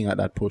are looking at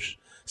that push.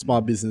 Small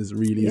business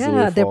really is the way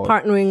Yeah, they're forward.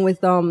 partnering with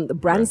the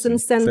Branson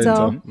Center.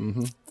 Center.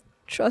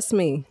 Trust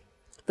me.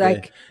 Yeah.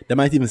 Like, They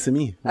might even see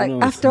me. Who like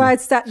knows? after I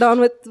sat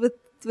down with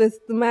the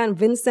man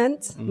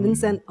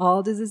Vincent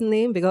Ald is his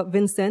name. Big up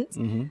Vincent.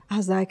 I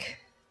was like,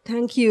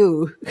 thank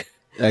you.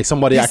 Like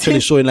somebody This actually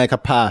is- showing like a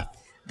path.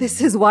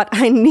 This is what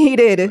I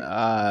needed.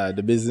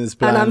 The business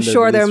plan. And I'm the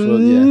sure there are business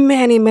flow, yeah.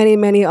 many, many,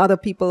 many other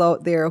people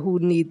out there who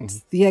need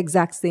the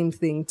exact same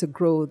thing to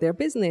grow their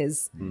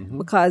business.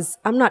 Because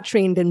I'm not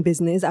trained in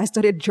business. I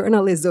studied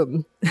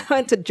journalism. I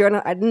went to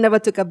journal. I never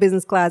took a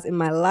business class in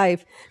my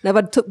life.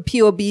 Never took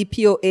POB,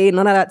 POA,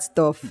 none of that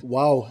stuff.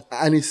 Wow.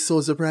 And it's so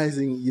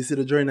surprising. You see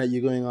the journey that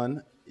you're going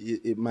on,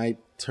 it might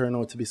turn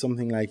out to be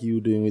something like you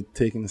doing with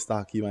taking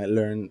stock. You might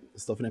learn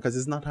stuff in it because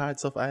it's not hard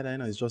stuff either.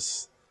 It's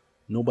just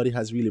nobody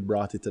has really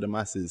brought it to the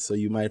masses. So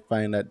you might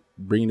find that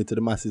bringing it to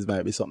the masses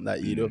might be something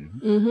that you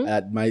do.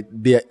 That might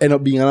end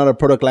up being another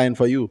product line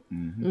for you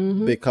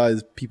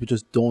because people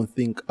just don't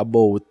think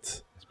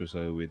about.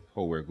 Especially with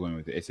how we're going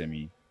with the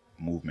SME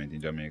movement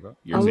in Jamaica. A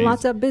You're saying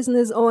lot of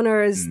business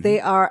owners, they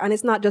are, and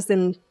it's not just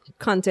in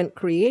content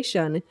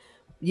creation.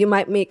 You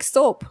might make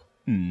soap.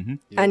 And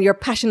you're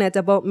passionate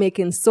about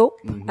making soap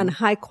and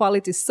high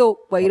quality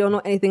soap, but you don't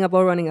know anything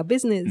about running a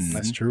business.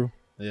 That's true.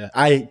 Yeah,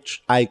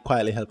 I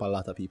quietly help a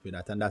lot of people with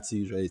that, and that's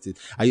usually it.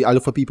 I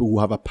look for people who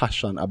have a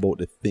passion about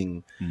the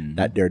thing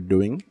that they're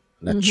doing,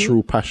 that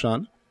true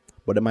passion,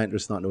 but they might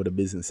just not know the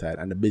business side.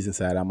 And the business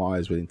side, I'm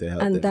always willing to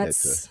help And them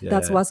that's get to.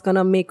 that's what's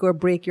gonna make or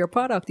break your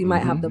product. You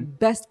might have the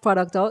best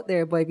product out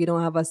there, but if you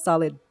don't have a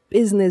solid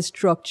business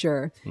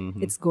structure,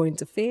 it's going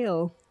to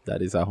fail.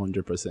 That is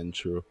 100%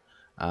 true.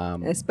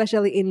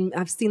 Especially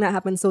I've seen that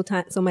happen so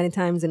many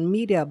times in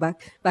media.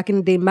 Back in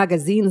the day,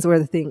 magazines were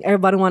the thing.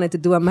 Everybody wanted to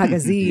do a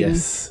magazine.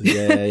 Yes,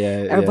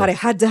 yeah. Everybody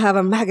had to have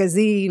a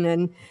magazine,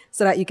 and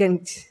so that you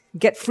can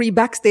get free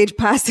backstage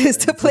passes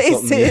to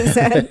places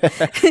and,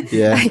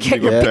 Yeah. and get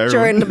Big your up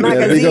picture in the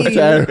Yeah, big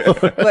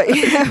up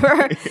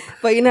magazine.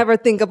 but you never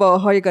think about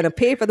how you're gonna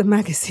pay for the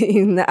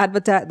magazine, the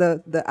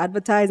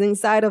advertising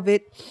side of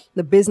it,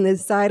 the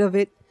business side of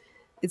it.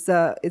 It's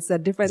a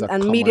different, It's a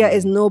and media common-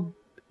 is no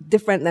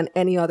different than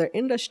any other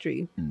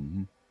industry.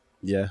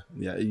 Yeah,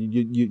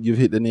 you've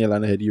hit the nail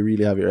on the head. You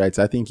really have it right.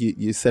 So I think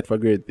you set for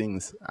great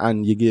things,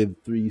 and you gave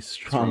 3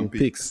 strong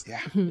picks.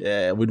 Yeah.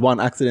 Yeah, with one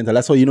accidental.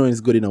 That's how you know it's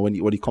good.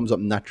 When it comes up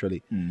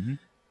naturally.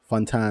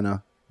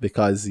 Fontana,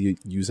 because you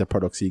use the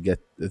products, you get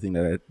the thing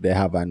that they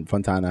have, and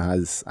Fontana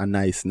has a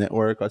nice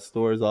network of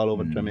stores all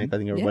over Jamaica. I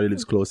think everybody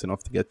lives close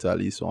enough to get to at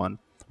least one.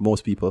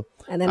 Most people.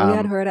 And then we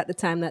had heard at the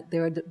time that they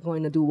were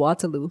going to do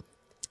Waterloo.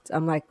 So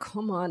I'm like,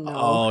 come on now.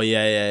 Oh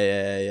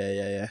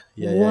yeah.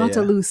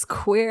 Waterloo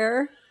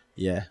Square.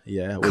 Yeah.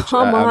 Which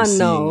Come on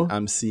now.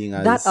 I'm seeing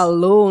as That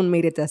alone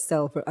made it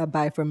a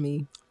buy for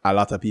me. a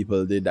lot of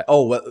people did that.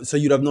 Oh, well, so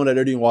you'd have known that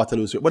they're doing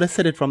Waterloo. But they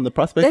said it from the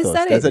prospectus.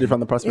 They said it from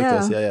the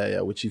prospectus.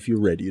 Yeah. Which if you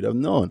read, you'd have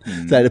known.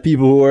 So the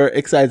people who were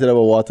excited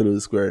about Waterloo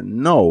Square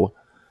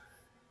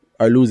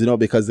are losing out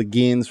because the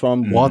gains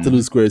from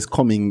Waterloo Square is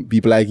coming.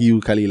 People like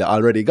you, Kalila,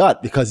 already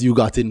got because you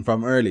got in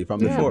from early, from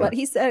before. But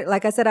he said,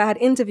 like I said, I had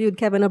interviewed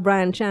Kevin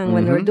O'Brien Chang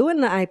when they were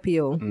doing the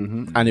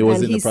IPO. And it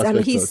was in the prospectus.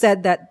 And he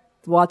said that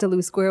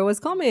Waterloo Square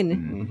was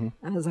coming.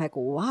 I was like,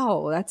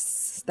 wow,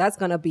 that's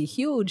gonna be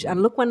huge.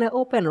 And look when they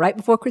open, right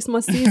before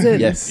Christmas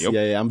season. Yes,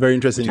 yeah. I'm very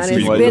interested in And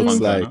seeing it's what it been-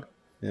 looks like.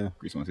 Yeah.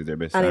 Christmas is their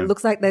best And time. it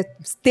looks like they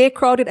stay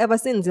crowded ever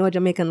since. You know,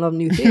 Jamaican love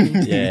new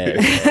things.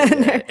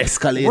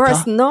 Escalator.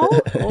 Worse, no?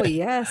 Oh,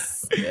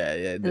 yes. Yeah.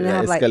 And they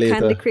have like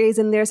candy craze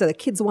in there, so the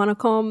kids want to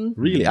come.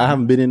 Really? I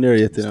haven't been in there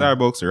yet. You know?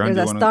 Starbucks or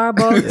There's a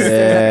Starbucks,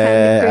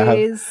 there's a candy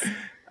craze.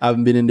 I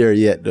haven't been in there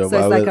yet, though. So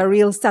it's like a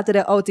real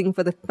Saturday outing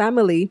for the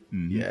family.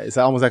 Yeah, it's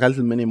almost like a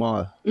little mini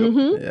mall.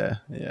 Yeah.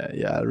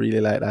 I really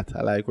like that.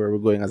 I like where we're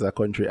going as a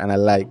country, and I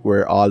like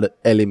where all the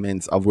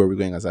elements of where we're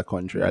going as a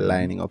country are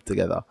lining up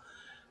together.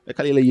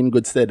 Kalila, you in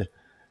good stead.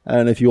 I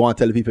don't know if you want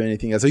to tell people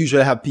anything else. I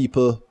usually have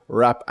people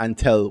rap and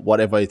tell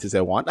whatever it is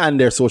they want, and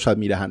their social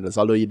media handles.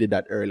 Although you did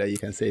that earlier, you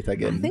can say it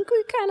again. I think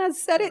we kind of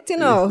said it, you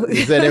know.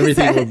 You said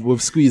everything.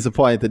 We've squeezed the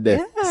point to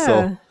death. Yeah.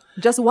 So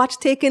just watch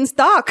Taking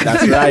Stock.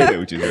 that's right.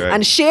 which is right.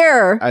 And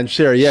share. And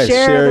share, yes.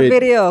 Share the it.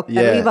 video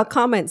Yeah. and leave a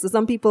comment. So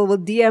some people will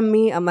DM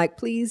me. I'm like,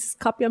 please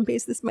copy and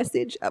paste this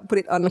message. I'll put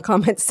it on the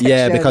comment section.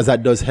 Yeah, because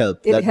that does help.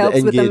 it helps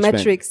with the engagement.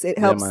 metrics. It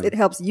Yeah, helps. man. It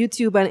helps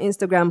YouTube and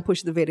Instagram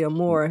push the video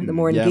more. The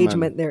more Yeah,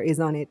 engagement there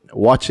is on it.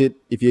 Watch it.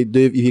 If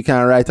you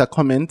can't write a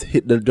comment,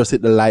 just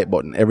hit the like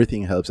button.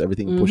 Everything helps.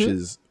 Everything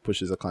pushes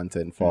the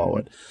content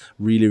forward.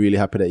 Really, really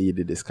happy that you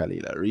did this,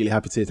 Kalila. Really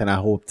happy to see it, and I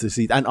hope to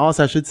see it. And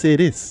also, I should say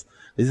this.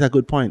 This is a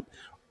good point.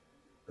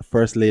 The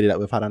first lady that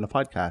we've had on the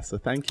podcast. So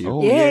thank you.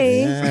 Oh,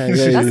 Yay! Yeah,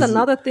 That's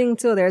another thing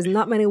too. There's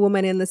not many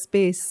women in the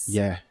space.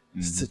 Yeah.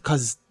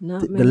 Because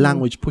Not the many.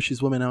 language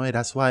pushes women away.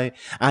 That's why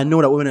I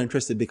know that women are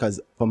interested, because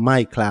for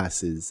my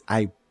classes,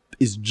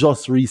 it's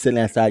just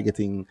recently I started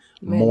getting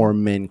more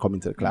men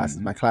coming to the classes.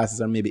 My classes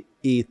are maybe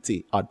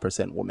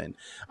 80% women.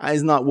 And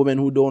it's not women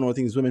who don't know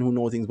things, women who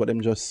know things, but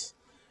there's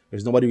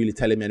nobody really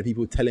telling me. And the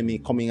people telling me,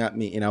 coming at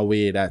me in a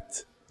way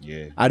that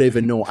I don't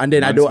even know. And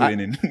then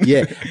Mansplaining.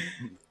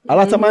 A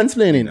lot of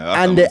mansplaining. A lot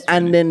And of they, mansplaining.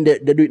 and then they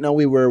do it in a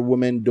way where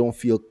women don't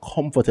feel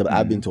comfortable.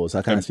 I've been told, so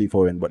I can't speak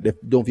for women, but they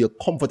don't feel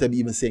comfortable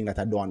even saying that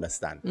I don't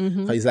understand.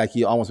 So it's like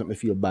you almost make me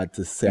feel bad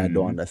to say I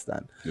don't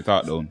understand. The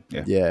thought down.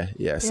 Yeah.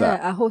 Yeah. So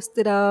Yeah, I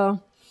hosted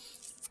a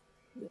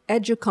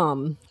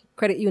Educom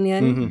credit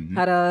union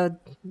had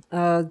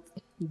a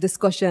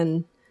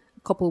discussion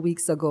a couple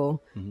weeks ago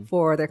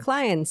for their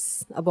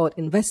clients about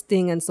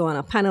investing and so on,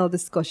 a panel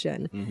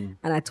discussion.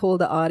 And I told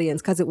the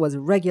audience, because it was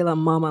regular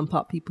mom and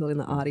pop people in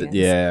the audience.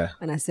 Yeah.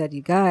 And I said,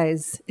 you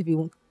guys, if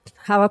you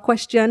have a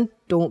question,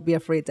 don't be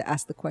afraid to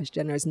ask the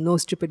question. There's no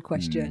stupid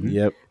question.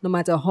 Yep. No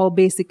matter how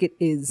basic it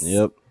is.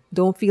 Yep.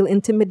 Don't feel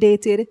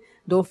intimidated.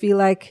 Don't feel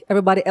like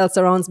everybody else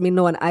around me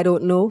know and I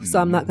don't know, so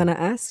I'm not gonna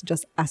ask.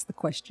 Just ask the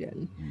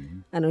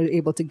question, and we're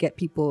able to get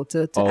people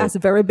to ask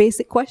very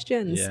basic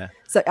questions. Yeah.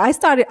 So I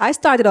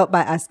started out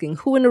by asking,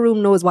 who in the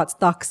room knows what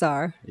stocks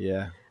are?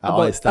 yeah. I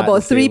always start About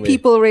the same 3 way.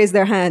 people raised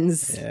their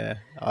hands. Yeah.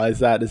 I always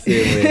start the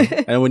same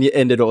way. And when you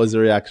ended, what was the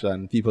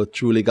reaction? People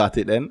truly got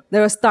it then?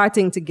 They're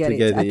starting to get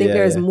it. I think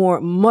there's yeah.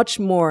 much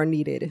more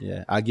needed.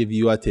 Yeah, I'll give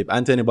you a tip.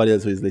 And to anybody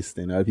else who is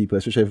listening, or people,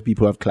 especially if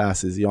people have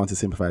classes, you want to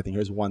simplify. I think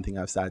here's one thing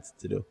I've started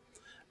to do.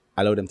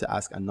 Allow them to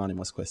ask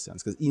anonymous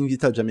questions. Because even if you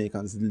tell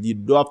Jamaicans, you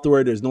don't have to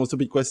worry, there's no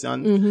stupid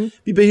question.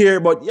 People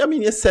hear, but I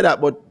mean, you said that,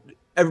 but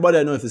everybody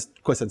I know if this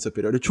question is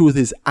stupid. Or the truth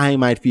is, I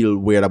might feel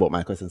weird about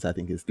my questions. I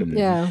think it's stupid.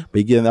 Yeah. But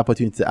you give them the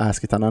opportunity to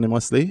ask it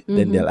anonymously,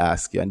 then they'll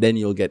ask you, and then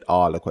you'll get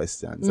all the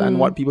questions. And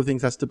what people think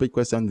is a stupid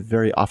question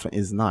very often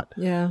is not.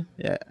 Yeah.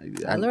 Yeah.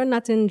 I And learned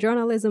that in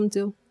journalism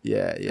too.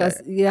 yeah. Because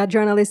you're a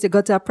journalist, you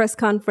go to a press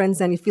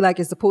conference and you feel like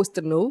you're supposed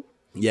to know.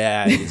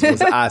 Yeah, you're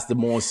supposed to ask the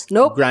most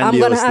Nope, I'm grandiose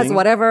going to ask thing.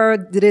 whatever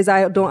it is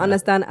I don't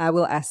understand, I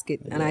will ask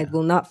it. And I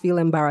will not feel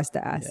embarrassed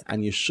to ask.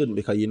 And you shouldn't,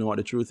 because you know what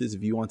the truth is.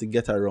 If you want to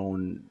get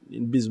around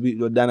in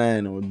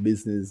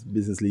business,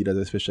 business leaders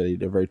especially,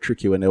 they're very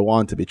tricky when they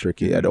want to be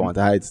tricky. They don't want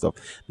to hide stuff.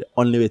 The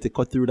only way to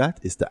cut through that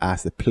is to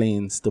ask the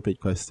plain, stupid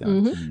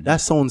question.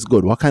 That sounds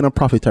good. What kind of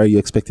profit are you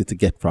expected to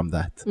get from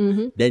that?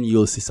 Then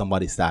you'll see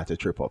somebody start to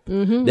trip up.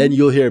 Then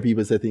you'll hear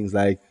people say things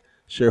like,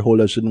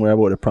 shareholders shouldn't worry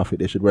about the profit.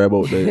 They should worry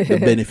about the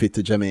benefit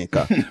to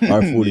Jamaica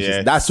or foolishness.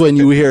 Yes. That's when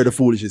you hear the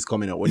foolishness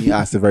coming out, when you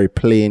ask the very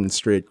plain,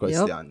 straight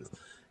questions.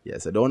 Yeah,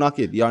 so don't knock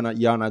it. You're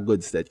on a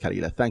good state,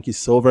 Kalila. Thank you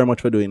so very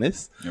much for doing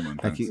this. Yeah, man,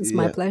 Thank you. It's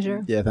my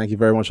pleasure. Yeah, thank you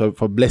very much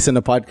for blessing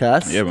the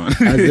podcast. Yeah, man.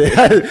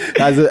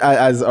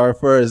 as our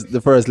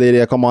first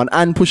lady come on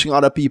and pushing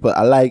other people.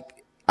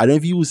 I don't know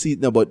if you see it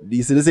now, but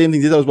you see the same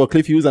thing. This was about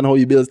Cliff Hughes and how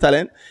he builds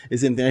talent. The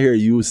same thing I hear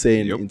you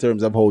saying in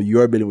terms of how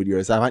you're building with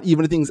yourself, and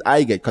even the things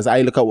I get, because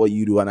I look at what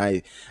you do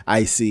and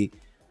I see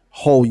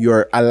how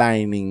you're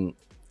aligning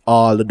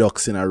all the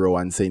ducks in a row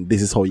and saying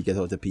this is how you get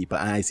out to people.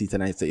 And I see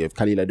tonight say if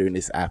Kalila doing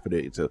this after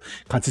it, so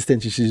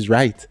consistency, she's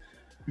right.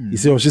 You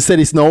see what she said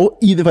is no,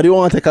 even if I don't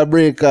want to take a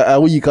break a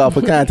week off,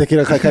 I can't take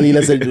it.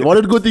 Kalila said one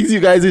of the good things you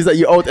guys do is that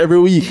you're out every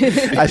week.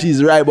 And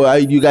she's right,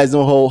 but you guys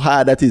know how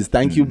hard that is.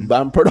 Thank you,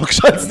 BAM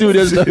Production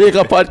Studios, the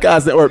Jamaica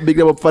Podcast Network. Big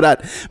them up for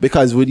that,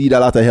 because we need a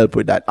lot of help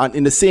with that. And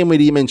in the same way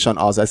that you mentioned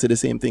also, I say the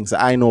same thing. So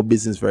I know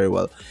business very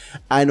well.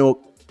 I know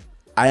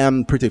I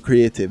am pretty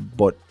creative,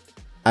 but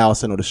I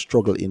also know the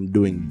struggle in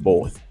doing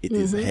both. It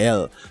is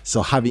hell.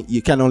 So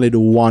you can only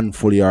do one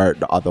fully or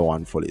the other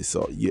one fully.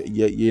 So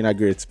you're in a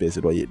great space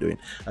with what you're doing.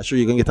 I'm sure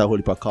you're gonna get a whole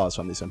heap of calls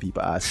from this when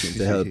people asking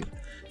to help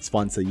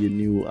sponsor your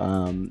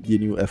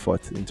new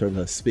effort in terms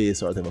of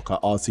space or whatever.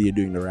 Also, you're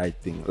doing the right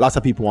thing. Lots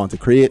of people want to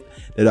create.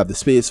 They don't have the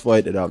space for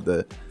it. They don't have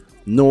the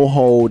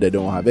know-how. They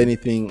don't have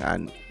anything.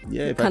 And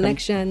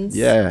connections.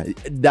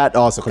 That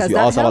also, because we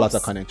also have a lot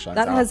of connections.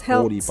 That has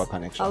helped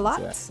a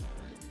lot.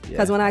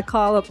 Because when I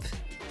call up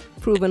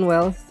Proven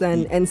Wealth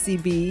and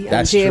NCB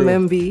and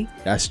JMMB,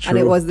 that's true, and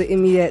it was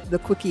the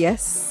quick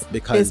yes,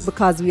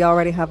 because we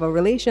already have a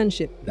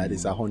relationship. That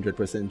is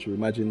 100% true.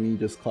 Imagine me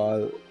just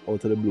call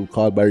out of the blue,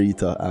 call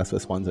Barita, ask for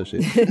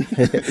sponsorship.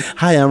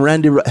 Hi, I'm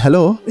Randy.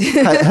 Hello.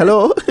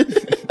 Hello.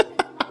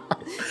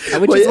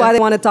 Which is why they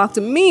want to talk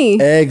to me.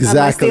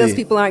 Exactly. And my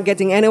salespeople aren't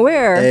getting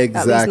anywhere.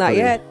 Exactly. At least not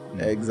yet.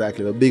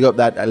 Exactly. But big up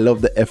that. I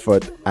love the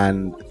effort,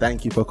 and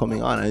thank you for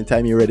coming on.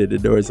 Anytime you're ready, the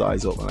doors are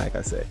always open, like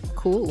I say.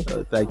 Cool.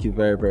 So thank you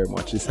very, very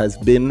much. This has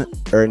been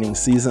Earnings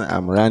Season.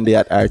 I'm Randy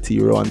at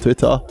RTRO on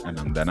Twitter. And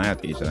I'm Danai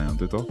at HNI on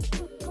Twitter.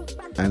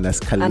 And that's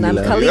Kalila. And I'm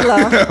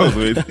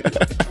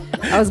Kalila.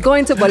 I was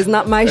going to, but it's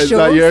not my show. It's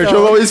not your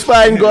show. It's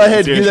fine. Go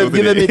ahead. Give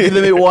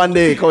them it one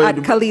day. At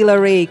Kalila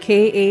Ray,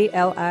 KALILAHREY.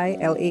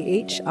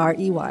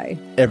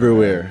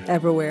 Everywhere. I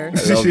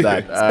love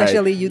that.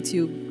 Especially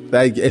YouTube.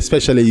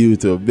 Especially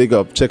YouTube. Big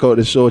up. Check out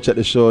the show. Check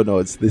the show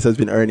notes. This has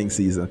been Earnings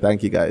Season.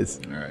 Thank you,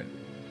 guys. All right.